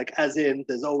 And Ray's like, as in,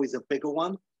 there's always a bigger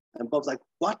one. And Bob's like,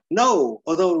 what? No,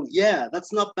 although, yeah,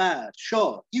 that's not bad.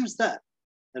 Sure, use that.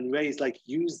 And Ray's like,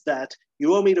 use that. You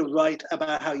want me to write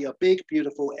about how your big,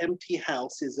 beautiful, empty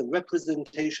house is a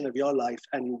representation of your life,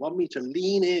 and you want me to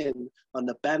lean in on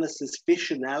the Bannister's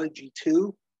fish analogy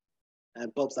too?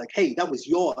 And Bob's like, hey, that was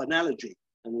your analogy.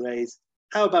 And Ray's,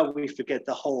 how about we forget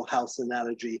the whole house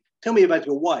analogy? Tell me about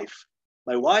your wife.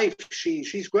 My wife,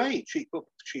 she's great.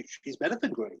 She's better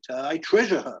than great. I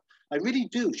treasure her. I really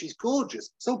do. She's gorgeous,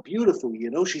 so beautiful, you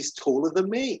know, she's taller than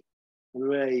me. And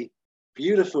Ray,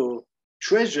 beautiful,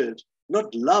 treasured,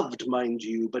 not loved, mind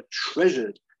you, but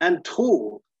treasured and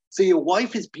tall. So your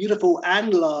wife is beautiful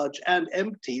and large and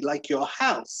empty like your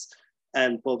house.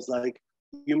 And Bob's like,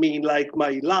 you mean like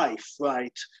my life,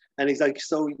 right? And he's like,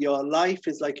 so your life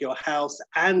is like your house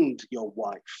and your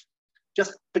wife.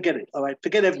 Just forget it, all right?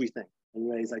 Forget everything. And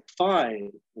Ray's like,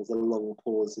 fine. There's a long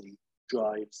pause and he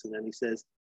drives. And then he says,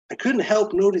 I couldn't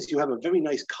help notice you have a very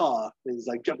nice car. And he's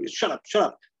like, shut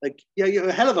up. Like, yeah, you're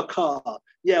a hell of a car.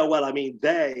 Yeah, well, I mean,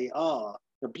 they are.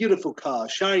 A beautiful car,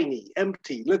 shiny,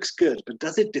 empty, looks good, but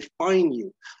does it define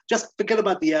you? Just forget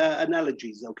about the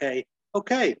analogies, okay?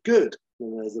 Okay, good.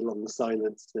 And there's a long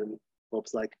silence, and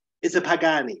Bob's like, it's a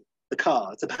Pagani, the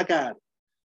car, it's a Pagani.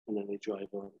 And then they drive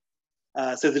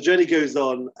on. So the journey goes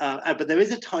on, but there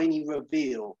is a tiny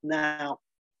reveal. Now,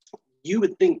 you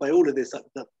would think by all of this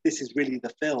that this is really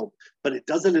the film, but it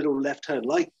does a little left turn,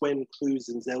 like when Cruz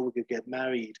and Zellweger get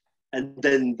married and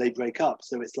then they break up.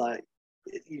 So it's like,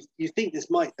 you think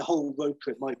the whole road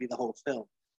trip might be the whole film.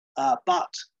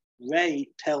 But Ray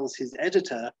tells his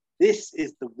editor, this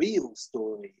is the real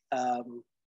story.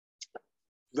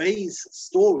 Ray's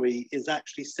story is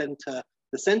actually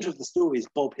the center of the story is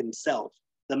Bob himself,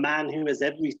 the man who has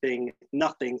everything,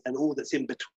 nothing, and all that's in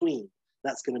between.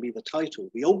 That's going to be the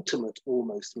title, the ultimate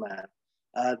almost man.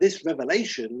 This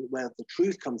revelation, where the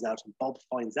truth comes out and Bob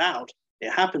finds out,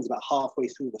 it happens about halfway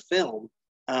through the film,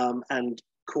 and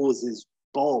causes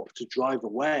Bob to drive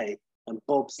away. And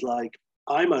Bob's like,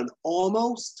 I'm an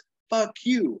almost, fuck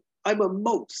you. I'm a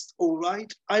most, all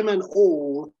right? I'm an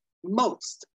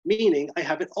almost, meaning I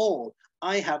have it all.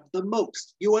 I have the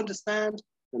most. You understand?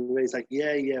 And Ray's like,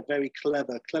 yeah, very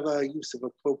clever use of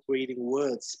appropriating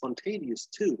words, spontaneous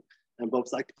too. And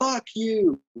Bob's like, fuck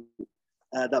you.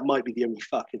 That might be the only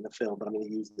fuck in the film, but I'm going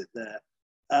to use it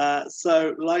there.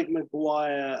 So like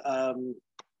Maguire,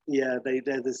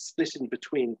 there's a split in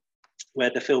between where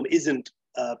the film isn't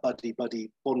buddy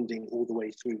bonding all the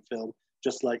way through film,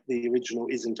 just like the original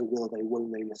isn't a will they,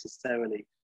 won't they necessarily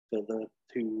for the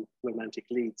two romantic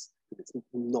leads. It's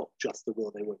not just the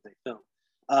will they, won't they film.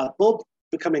 Bob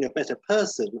becoming a better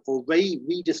person, or Ray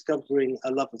rediscovering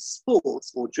a love of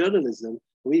sports or journalism,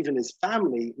 or even his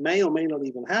family, may or may not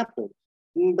even happen.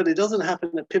 But it doesn't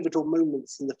happen at pivotal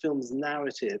moments in the film's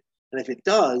narrative. And if it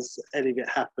does, any of it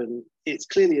happen, it's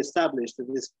clearly established that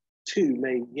this too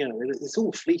may, it's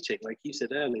all fleeting, like you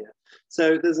said earlier.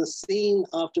 So there's a scene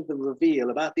after the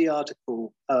reveal about the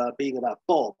article being about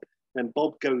Bob, when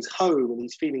Bob goes home and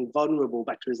he's feeling vulnerable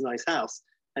back to his nice house.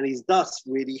 And he's thus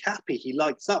really happy. He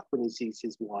lights up when he sees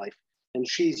his wife. And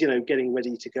she's, getting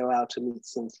ready to go out to meet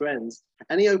some friends.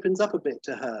 And he opens up a bit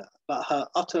to her, but her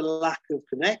utter lack of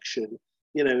connection,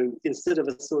 instead of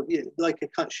a sort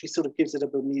of, she sort of gives it a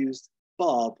bemused,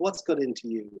 Bob, what's got into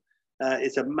you?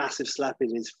 It's a massive slap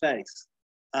in his face.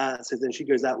 So then she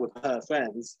goes out with her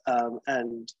friends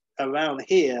and around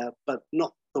here, but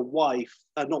not the wife,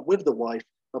 not with the wife,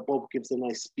 but Bob gives a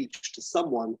nice speech to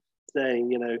someone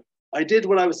saying, I did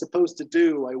what I was supposed to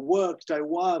do. I worked, I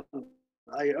won,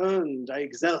 I earned, I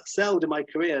excelled in my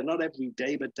career, not every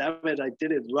day, but damn it, I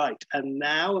did it right. And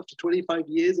now, after 25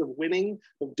 years of winning,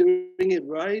 of doing it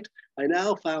right, I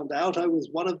now found out I was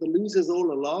one of the losers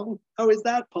all along. How is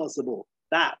that possible?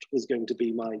 That was going to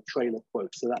be my trailer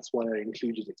quote. So that's why I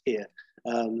included it here,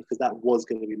 because that was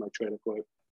going to be my trailer quote.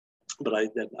 But I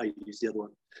used the other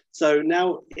one. So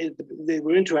now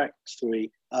we're into Act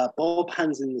 3. Bob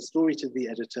hands in the story to the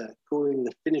editor, calling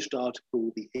the finished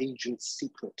article The Agent's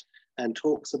Secret, and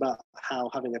talks about how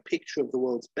having a picture of the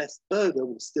world's best burger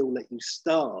will still let you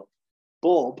starve.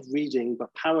 Bob, reading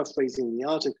but paraphrasing the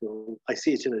article, I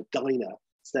see it in a diner,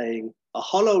 saying, a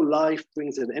hollow life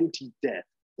brings an empty death.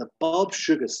 The Bob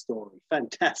Sugar story,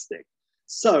 fantastic.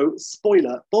 So,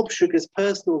 spoiler, Bob Sugar's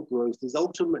personal growth is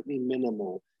ultimately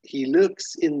minimal. He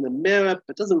looks in the mirror,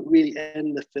 but doesn't really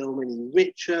end the film any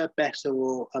richer, better,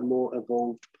 or a more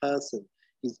evolved person.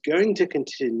 He's going to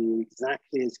continue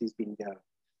exactly as he's been going.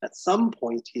 At some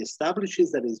point, he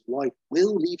establishes that his wife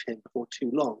will leave him before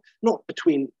too long. Not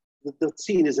between, the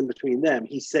scene isn't between them.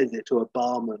 He says it to a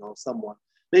barman or someone.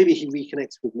 Maybe he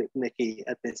reconnects with Nikki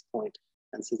at this point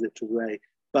and says it to Ray.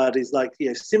 But it's like,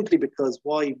 simply because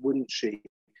why wouldn't she?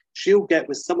 She'll get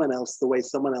with someone else the way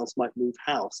someone else might move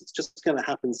house. It's just going to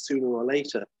happen sooner or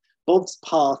later. Bob's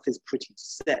path is pretty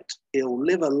set. He'll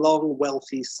live a long,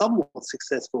 wealthy, somewhat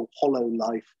successful, hollow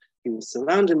life. He will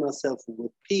surround himself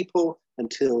with people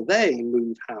until they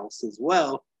move house as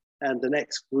well. And the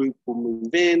next group will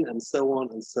move in and so on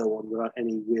without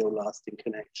any real lasting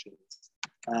connections.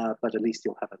 But at least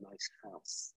you'll have a nice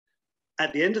house.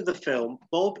 At the end of the film,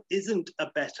 Bob isn't a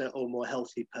better or more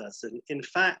healthy person. In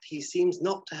fact, he seems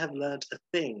not to have learned a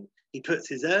thing. He puts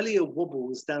his earlier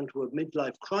wobbles down to a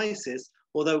midlife crisis,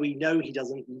 although we know he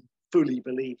doesn't fully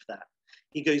believe that.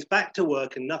 He goes back to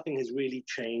work and nothing has really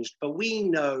changed, but we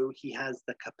know he has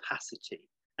the capacity,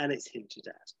 and it's hinted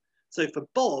at. So for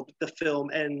Bob, the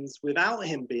film ends without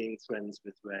him being friends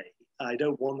with Ray. I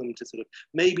don't want them to sort of,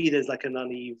 maybe there's like an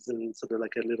unease and sort of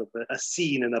like a little bit, a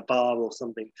scene in a bar or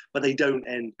something, but they don't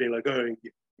end being like, oh,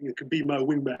 you could be my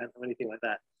wingman or anything like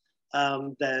that.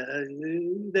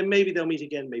 Then maybe they'll meet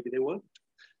again, maybe they won't.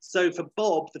 So for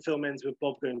Bob, the film ends with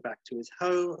Bob going back to his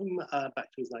home,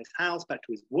 back to his nice house, back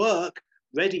to his work,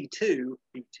 ready to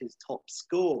reach his top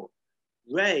score.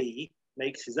 Ray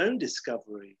makes his own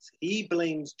discoveries. He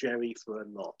blames Jerry for a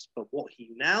lot, but what he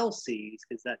now sees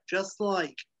is that just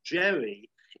like Jerry,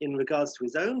 in regards to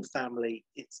his own family,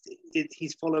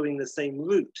 he's following the same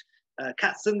route.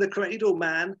 Cats in the cradle,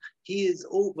 man. He is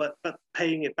all but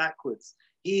paying it backwards.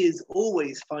 He is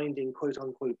always finding quote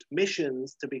unquote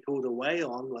missions to be called away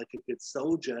on like a good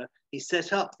soldier. He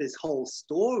set up this whole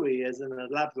story as an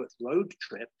elaborate road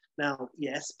trip. Now,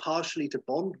 yes, partially to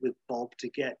bond with Bob to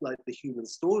get like the human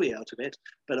story out of it,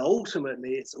 but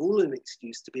ultimately it's all an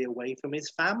excuse to be away from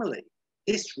his family.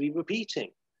 History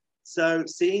repeating. So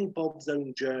seeing Bob's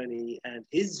own journey and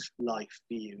his life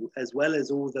view, as well as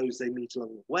all those they meet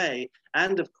along the way,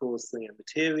 and of course the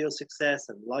material success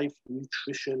and life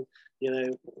nutrition,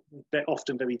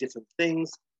 often very different things.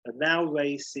 But now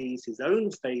Ray sees his own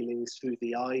failings through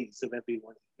the eyes of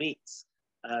everyone he meets.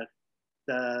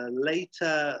 The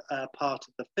later part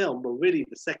of the film, or really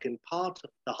the second part,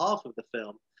 the half of the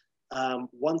film,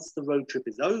 once the road trip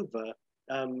is over,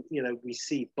 we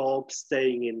see Bob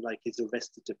staying in like his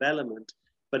Arrested Development,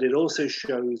 but it also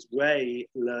shows Ray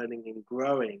learning and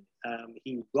growing.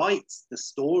 He writes the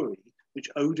story, which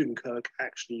Odenkirk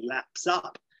actually laps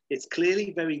up. It's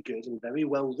clearly very good and very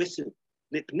well written.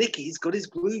 Lipnicki's got his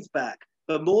groove back.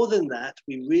 But more than that,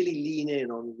 we really lean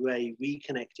in on Ray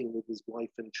reconnecting with his wife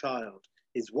and child.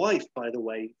 His wife, by the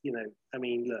way,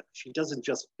 look, she doesn't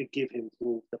just forgive him for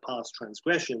all the past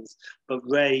transgressions, but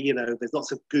Ray, there's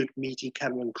lots of good, meaty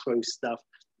Cameron Crowe stuff.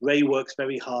 Ray works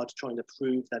very hard trying to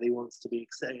prove that he wants to be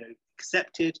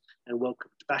accepted and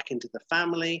welcomed back into the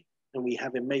family. And we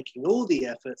have him making all the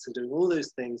efforts and doing all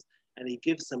those things. And he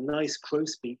gives some nice Crowe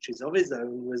speeches of his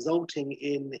own, resulting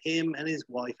in him and his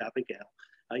wife, Abigail.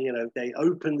 They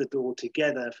open the door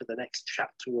together for the next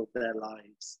chapter of their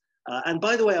lives. And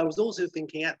by the way, I was also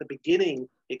thinking at the beginning,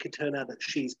 it could turn out that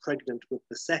she's pregnant with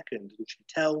the second, and she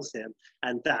tells him,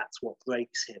 and that's what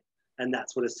breaks him. And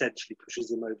that's what essentially pushes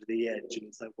him over the edge. And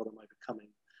he's like, what am I becoming?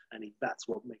 And that's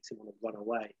what makes him want to run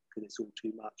away because it's all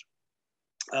too much.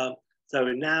 So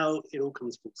now it all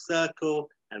comes full circle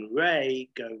and Ray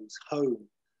goes home.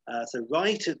 So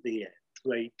right at the end,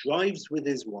 Ray drives with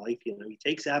his wife. He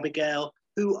takes Abigail,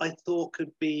 who I thought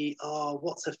could be,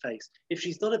 what's her face? If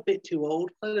she's not a bit too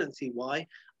old, I don't see why.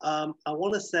 I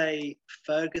want to say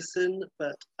Ferguson,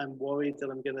 but I'm worried that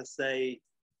I'm going to say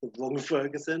the wrong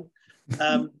Ferguson.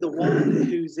 The one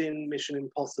who's in Mission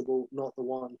Impossible, not the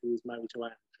one who's married to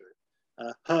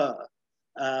Andrew. Her.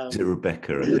 Is it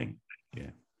Rebecca, I think? Yeah.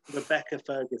 Rebecca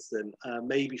Ferguson.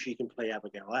 Maybe she can play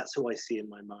Abigail. That's who I see in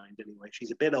my mind anyway.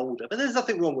 She's a bit older, but there's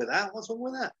nothing wrong with that. What's wrong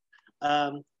with that?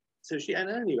 So she, and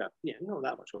only about, not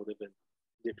that much older than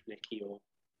Lipnicki, or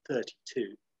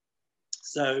 32.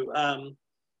 So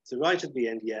right at the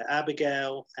end,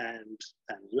 Abigail and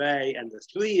Ray and the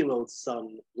 3-year-old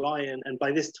son, Ryan, and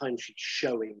by this time she's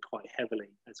showing quite heavily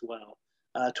as well,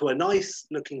 to a nice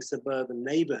looking suburban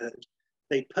neighborhood.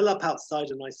 They pull up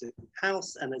outside a nice looking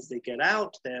house, and as they get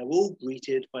out, they're all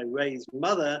greeted by Ray's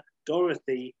mother,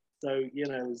 Dorothy. So,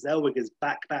 Zellweger's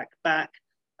back.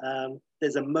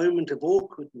 There's a moment of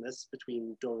awkwardness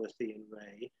between Dorothy and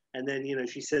Ray. And then,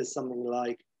 she says something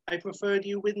like, I preferred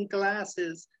you with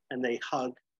glasses. And they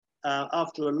hug.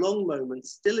 After a long moment,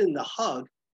 still in the hug,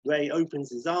 Ray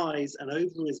opens his eyes, and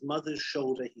over his mother's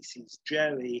shoulder, he sees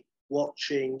Jerry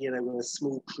watching, with a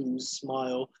small cruise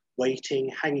smile, waiting,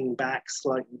 hanging back,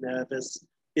 slightly nervous.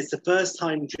 It's the first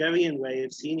time Jerry and Ray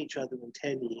have seen each other in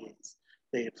 10 years.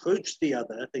 They approach the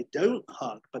other, they don't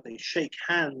hug, but they shake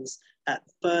hands. At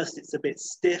first, it's a bit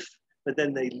stiff, but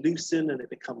then they loosen and it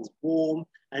becomes warm.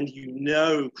 And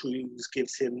Cruise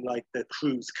gives him like the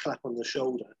Cruise clap on the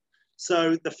shoulder.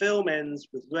 So the film ends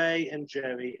with Ray and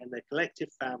Jerry and their collective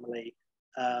family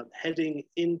heading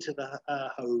into the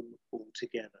home all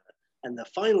together. And the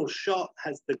final shot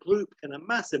has the group in a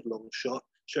massive long shot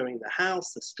showing the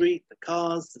house, the street, the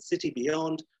cars, the city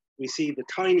beyond. We see the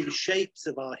tiny shapes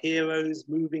of our heroes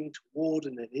moving toward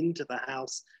and then into the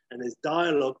house, and there's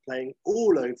dialogue playing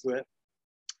all over it.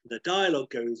 The dialogue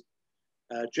goes,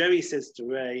 Jerry says to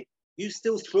Ray, you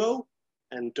still throw?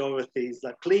 And Dorothy's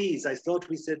like, please, I thought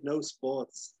we said no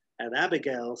sports. And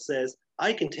Abigail says,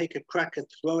 I can take a crack at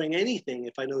throwing anything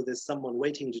if I know there's someone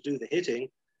waiting to do the hitting.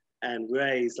 And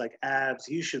Ray's like, Abs,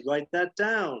 you should write that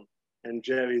down. And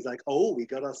Jerry's like, oh, we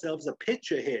got ourselves a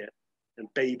picture here.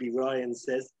 And baby Ryan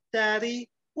says, Daddy,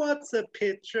 what's a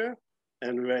picture?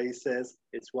 And Ray says,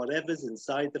 it's whatever's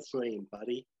inside the frame,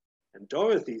 buddy. And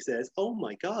Dorothy says, oh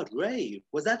my God, Ray,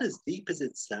 was that as deep as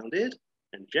it sounded?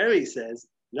 And Jerry says,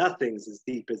 nothing's as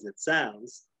deep as it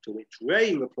sounds. To which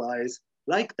Ray replies,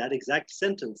 like that exact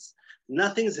sentence,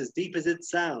 nothing's as deep as it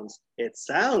sounds. It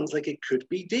sounds like it could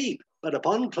be deep, but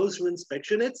upon closer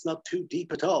inspection, it's not too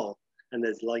deep at all. And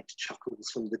there's light chuckles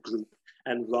from the group.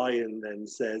 And Ryan then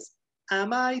says,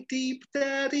 am I deep,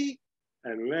 Daddy?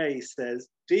 And Ray says,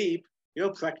 deep?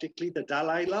 You're practically the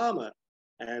Dalai Lama.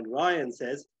 And Ryan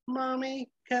says, Mommy,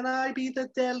 can I be the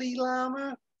Dalai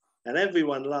Lama? And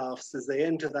everyone laughs as they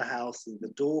enter the house and the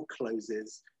door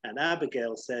closes. And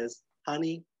Abigail says,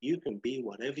 honey, you can be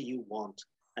whatever you want.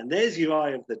 And there's your Eye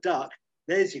of the Duck.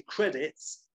 There's your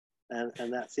credits.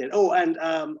 And that's it. Oh, and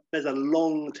there's a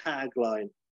long tagline.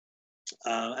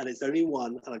 And it's only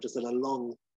one, and I've just done a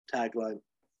long tagline.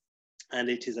 And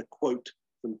it is a quote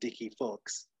from Dickie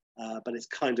Fox. But it's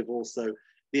kind of also,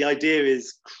 the idea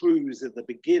is Cruise at the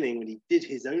beginning, when he did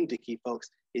his own Dickie Fox,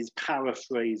 is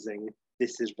paraphrasing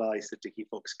this advice that Dickie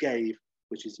Fox gave,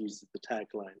 which is used as the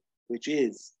tagline, which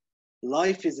is,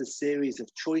 life is a series of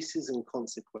choices and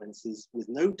consequences with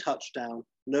no touchdown,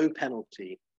 no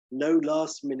penalty, no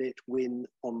last minute win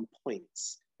on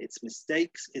points. It's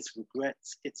mistakes, it's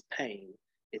regrets, it's pain.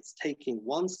 It's taking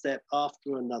one step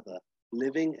after another,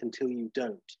 living until you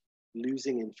don't,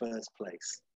 losing in first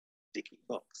place. Dickie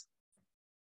Fox.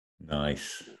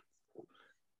 Nice.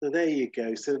 So there you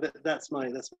go. So that's my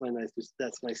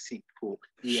sequel.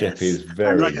 Yes. Sheppy is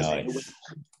very nice.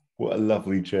 What a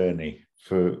lovely journey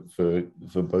for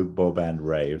both Bob and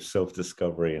Ray of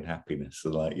self-discovery and happiness.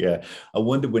 And I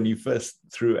wonder when you first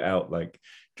threw it out, do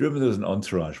you remember there was an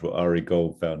Entourage where Ari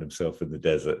Gold found himself in the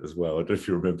desert as well? I don't know if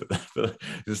you remember that, but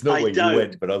it's not where you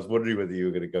went, but I was wondering whether you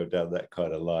were going to go down that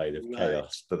kind of line of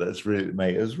chaos. But that's really,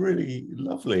 mate, it was really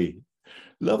lovely.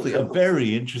 Lovely. I'm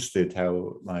very interested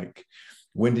how,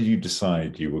 when did you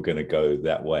decide you were going to go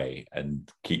that way and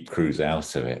keep Cruise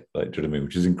out of it? Do you know what I mean?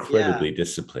 Which is incredibly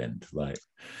disciplined.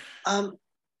 I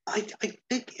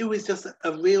think it was just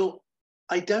a real,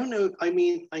 I don't know. I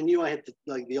mean, I knew I had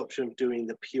the option of doing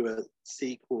the pure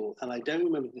sequel, and I don't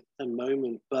remember the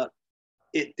moment, but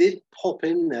it did pop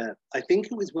in there. I think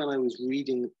it was when I was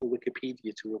reading the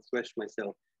Wikipedia to refresh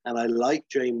myself. And I like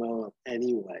Jay Moore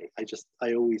anyway.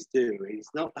 I always do. He's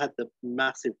not had the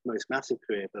most massive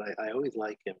career, but I always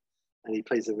like him. And he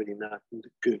plays a really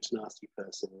good, nasty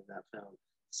person in that film.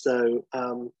 So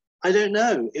I don't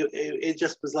know. It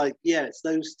just was it's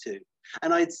those two.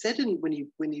 And I'd said when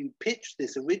you pitched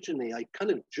this originally, I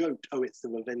kind of joked, oh, it's the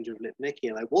Revenge of Lipnicki.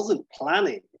 And I wasn't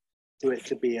planning for it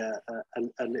to be a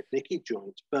Lipnicki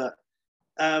joint. But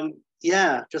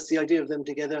just the idea of them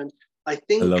together. And I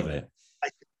think... I love it.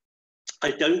 I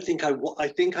don't think I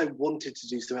think I wanted to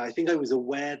do something. I think I was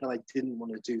aware that I didn't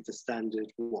want to do the standard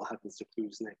what happens to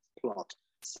Cruise next plot.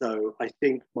 So I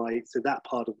think that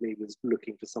part of me was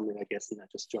looking for something, I guess, and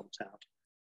that just jumped out.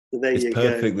 So there you go.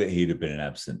 It's perfect that he'd have been an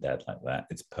absent dad like that.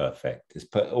 It's perfect.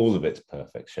 All of it's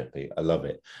perfect, Sheppy. I love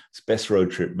it. It's the best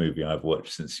road trip movie I've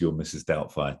watched since Your Mrs.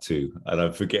 Doubtfire 2. And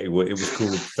I'm forgetting what it was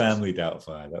called. Family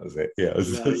Doubtfire. That was it. Yeah, I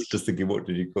was just thinking, what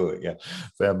did you call it? Yeah,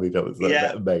 Family Doubtfire.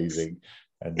 That amazing.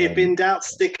 And if in doubt,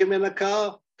 stick him in a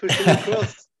car, push him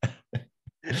across.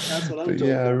 That's what I'm talking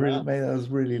about. Mate, that was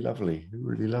really lovely,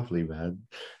 man.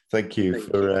 Thank you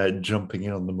Thank for jumping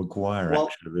in on the Maguire Well,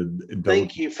 action. And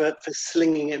Thank you for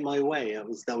slinging it my way.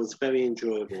 That was very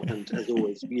enjoyable. And as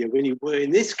always, when you were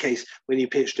in this case, when you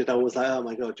pitched it, I was like, oh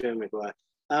my God, Jerry Maguire.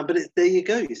 But there you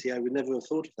go. You see, I would never have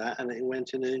thought of that, and it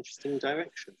went in an interesting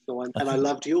direction. So I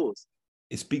loved yours.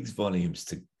 It speaks volumes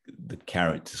to the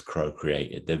characters Crowe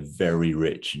created. They're very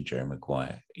rich in Jerry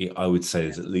Maguire. I would say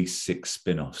there's at least 6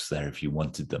 spin-offs there if you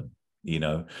wanted them. You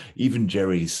know, even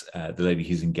Jerry's, the lady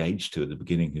he's engaged to at the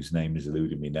beginning, whose name is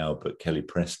eluding me now, but Kelly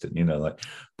Preston, you know, like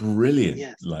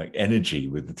brilliant, like energy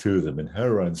with the two of them. And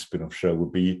her own spin-off show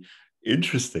would be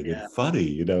interesting and funny,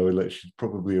 you know, like she's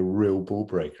probably a real ball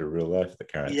breaker in real life, the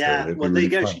character. Yeah, well, there you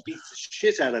go. She beats the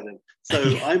shit out of them. So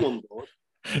I'm on board.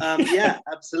 Yeah,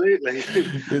 absolutely.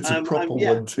 It's a proper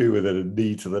 1-2 with a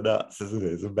knee to the nuts, isn't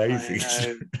it? It's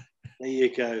amazing. There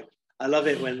you go. I love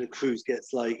it when the Cruise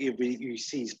gets like, you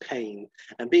sees pain,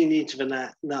 and being knee to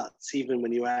the nuts, even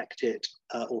when you act it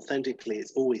authentically,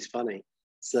 it's always funny.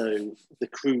 So the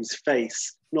Cruise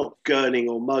face, not gurning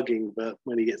or mugging, but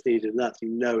when he gets knee to the nuts, you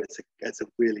know it's a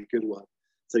really good one.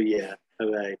 So yeah,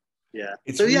 hooray. Yeah.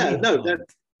 It's so really yeah, no.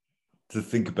 To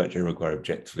think about Jerry Maguire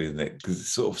objectively, isn't it? Because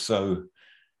it's sort of so,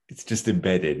 it's just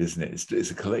embedded, isn't it?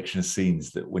 It's a collection of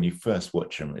scenes that when you first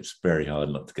watch them, it's very hard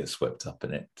not to get swept up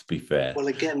in it, to be fair. Well,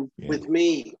 again, with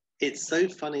me, it's so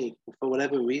funny. For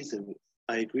whatever reason,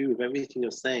 I agree with everything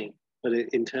you're saying. But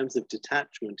in terms of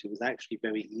detachment, it was actually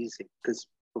very easy. Because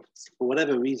for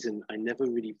whatever reason, I never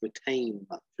really retained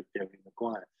much of Jerry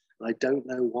Maguire. And I don't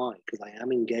know why, because I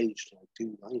am engaged and I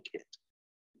do like it.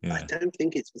 Yeah. I don't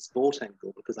think it's the sport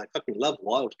angle, because I fucking love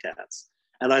Wildcats.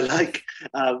 And I like,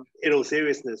 in all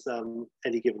seriousness,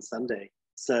 Any Given Sunday.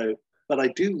 So, but I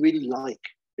do really like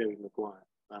Jerry Maguire.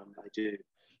 I do.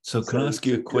 So can I ask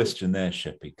you a question there,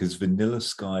 Sheppy? Because Vanilla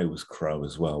Sky was Crowe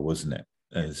as well, wasn't it?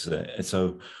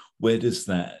 So where does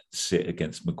that sit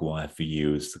against Maguire for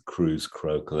you as the Cruise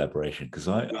Crowe collaboration? Because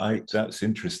I that's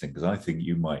interesting, because I think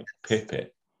you might pip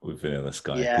it with Vanilla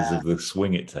Sky because of the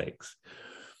swing it takes.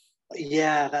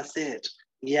 Yeah, that's it.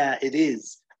 Yeah, it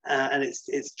is. And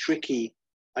it's tricky.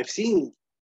 I've seen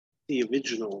the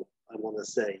original, I want to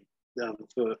say,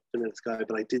 for Vanilla Sky,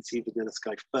 but I did see Vanilla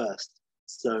Sky first.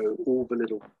 So all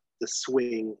the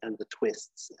swing and the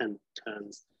twists and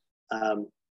turns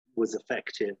was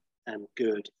effective and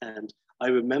good. And I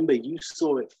remember you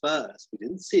saw it first. We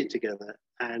didn't see it together.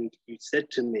 And you said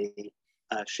to me,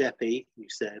 Sheppy,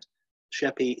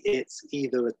 it's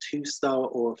either a 2-star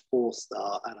or a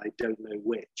 4-star, and I don't know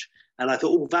which. And I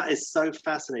thought, oh, that is so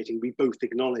fascinating. We both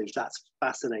acknowledge that's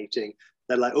fascinating.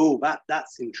 They're like, oh,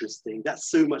 that's interesting.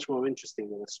 That's so much more interesting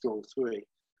than a strong 3.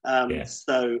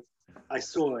 So I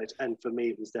saw it, and for me,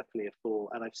 it was definitely a 4.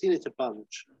 And I've seen it a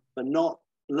bunch, but not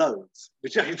loads,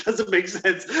 which doesn't make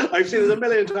sense. I've seen it a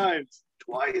million times,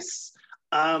 twice.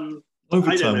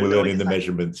 Over time, we're learning the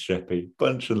measurements, Sheppy.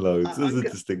 Bunch and loads. There's a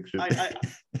distinction.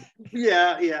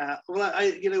 Yeah. Well,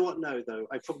 you know what? No, though.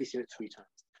 I've probably seen it 3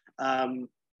 times.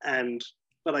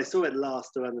 But I saw it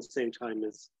last around the same time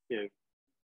as, Jerry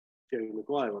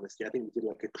Maguire, honestly. I think we did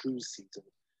like a Cruise season.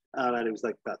 And it was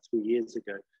like about 3 years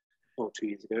ago, or 2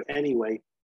 years ago. Anyway,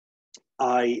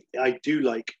 I do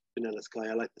like Vanilla Sky.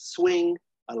 I like the swing.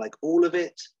 I like all of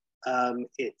it.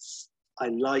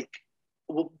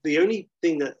 The only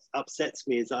thing that upsets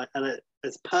me is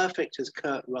as perfect as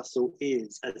Kurt Russell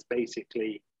is as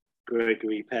basically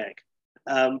Gregory Peck,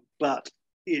 but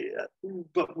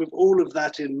with all of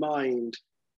that in mind,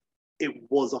 it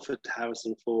was offered to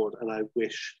Harrison Ford, and I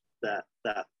wish that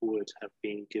would have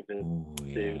been given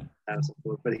to Harrison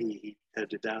Ford, but he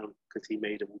turned it down because he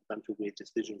made a bunch of weird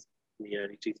decisions in the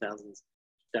early 2000s,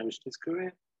 damaged his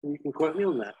career. And you can quote me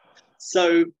on that.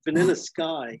 So Vanilla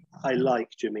Sky, I like,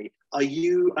 Jimmy.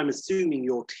 I'm assuming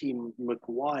you're Team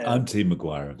Maguire. I'm Team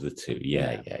Maguire of the two.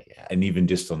 Yeah. And even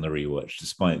just on the rewatch,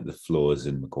 despite the flaws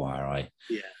in Maguire,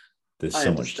 there's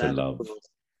so much to love.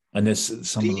 And there's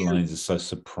some of the lines are so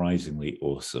surprisingly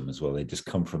awesome as well. They just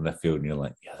come from left field and you're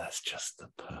like, yeah, that's just the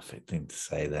perfect thing to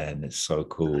say there. And it's so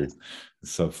cool. It's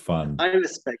so fun. I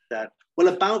respect that. Well,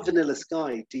 about Vanilla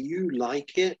Sky, do you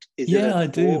like it? I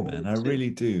do, man. I really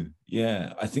do.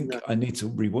 Yeah, I think I need to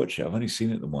rewatch it. I've only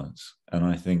seen it once. And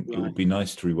I think it would be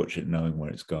nice to rewatch it knowing where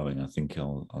it's going. I think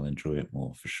I'll enjoy it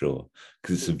more for sure.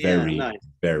 Because it's a very,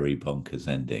 very bonkers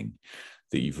ending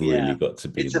that you've really got to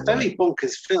be. It's a very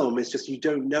bonkers film. It's just you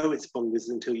don't know it's bonkers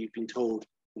until you've been told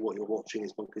what you're watching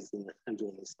is bonkers and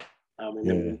all this.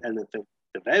 Then at the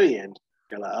very end,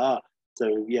 you're like,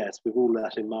 So yes, with all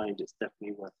that in mind, it's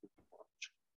definitely worth it to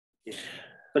watch. Yeah.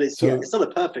 But it's not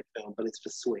a perfect film, but it's for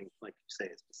swing, like you say,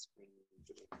 it's for swing.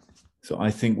 So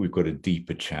I think we've got a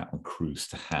deeper chat on Cruise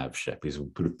to have, Sheppy. So we'll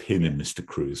put a pin in Mr.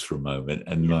 Cruise for a moment.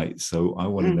 And so I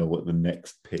want to know what the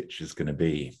next pitch is going to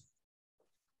be.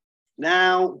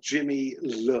 Now, Jimmy,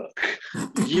 look,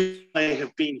 you and I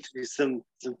have been through some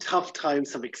tough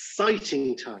times, some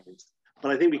exciting times, but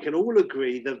I think we can all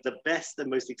agree that the best and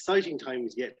most exciting time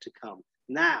is yet to come.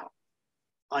 Now,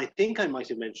 I think I might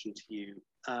have mentioned to you,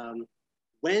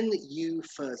 when you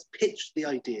first pitched the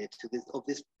idea of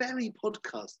this very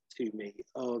podcast to me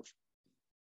of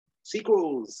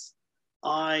sequels,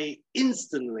 I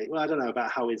instantly, well, I don't know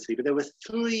about how instantly, but there were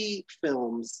 3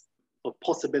 films of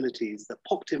possibilities that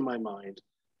popped in my mind.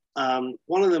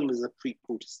 One of them was a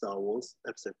prequel to Star Wars,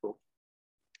 Episode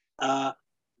 4.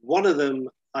 One of them,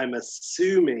 I'm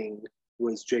assuming,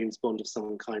 was James Bond of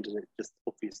some kind, and it just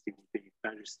obviously would be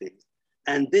Majesty's.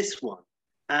 And this one,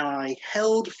 and I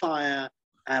held fire,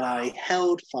 and I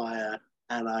held fire,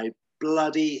 and I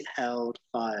bloody held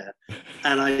fire.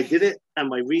 And I did it, and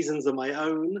my reasons are my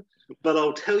own. But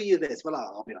I'll tell you this. Well,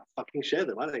 I'll fucking share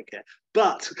them. I don't care.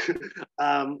 But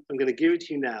I'm going to give it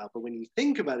to you now. But when you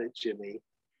think about it, Jimmy,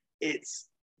 it's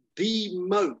the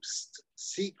most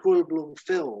sequelable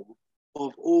film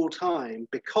of all time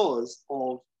because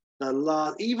of the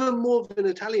last, even more of an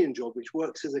Italian Job, which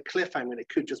works as a cliffhanger, and it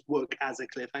could just work as a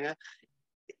cliffhanger.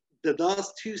 The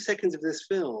last 2 seconds of this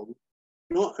film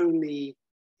not only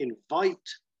invite,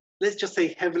 let's just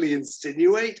say heavily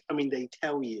insinuate, I mean, they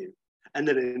tell you, and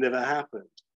then it never happened.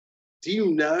 Do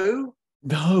you know?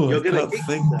 No, You're I going can't to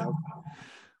think.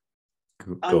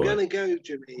 I'm going to go,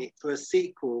 Jimmy, for a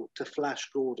sequel to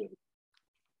Flash Gordon.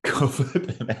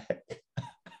 Covered in egg.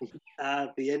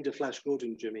 The end of Flash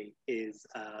Gordon, Jimmy, is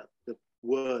the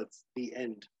words "the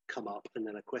end" come up and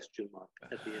then a question mark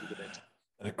at the end of it.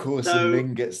 And of course,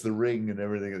 Ming gets the ring and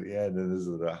everything at the end, and there's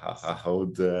a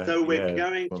hold. So we're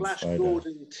going Flash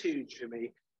Gordon 2,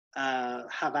 Jimmy.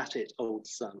 Have at it, old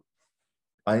son.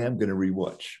 I am going to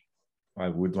rewatch. I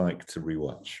would like to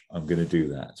rewatch. I'm going to do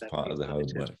that as part of the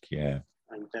homework. Yeah.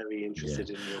 I'm very interested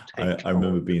in your take. I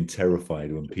remember being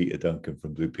terrified when Peter Duncan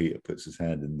from Blue Peter puts his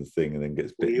hand in the thing and then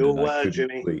gets bitten. We all were,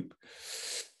 Jimmy. Sleep.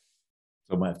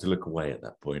 So I might have to look away at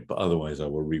that point, but otherwise I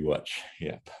will rewatch.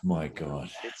 Yep. My God.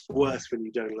 It's worse when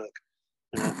you don't look.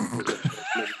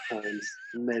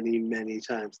 Many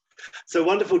times. So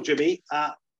wonderful, Jimmy.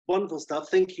 Wonderful stuff.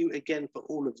 Thank you again for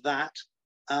all of that.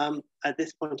 At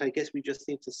this point, I guess we just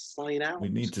need to sign out. We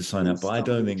need to sign out, but I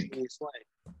don't think.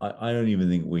 I don't even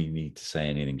think we need to say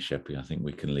anything, Sheppy. I think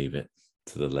we can leave it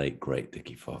to the late, great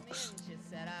Dickie Fox. She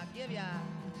said, I'll give you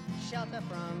shelter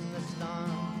from the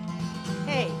storm.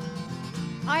 Hey,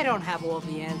 I don't have all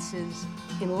the answers.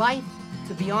 In life,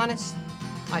 to be honest,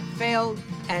 I've failed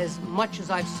as much as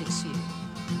I've succeeded.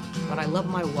 But I love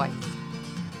my wife.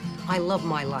 I love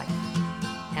my life.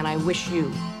 And I wish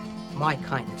you my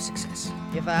kind of success.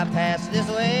 If I pass this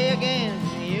way again,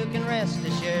 you can rest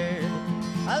assured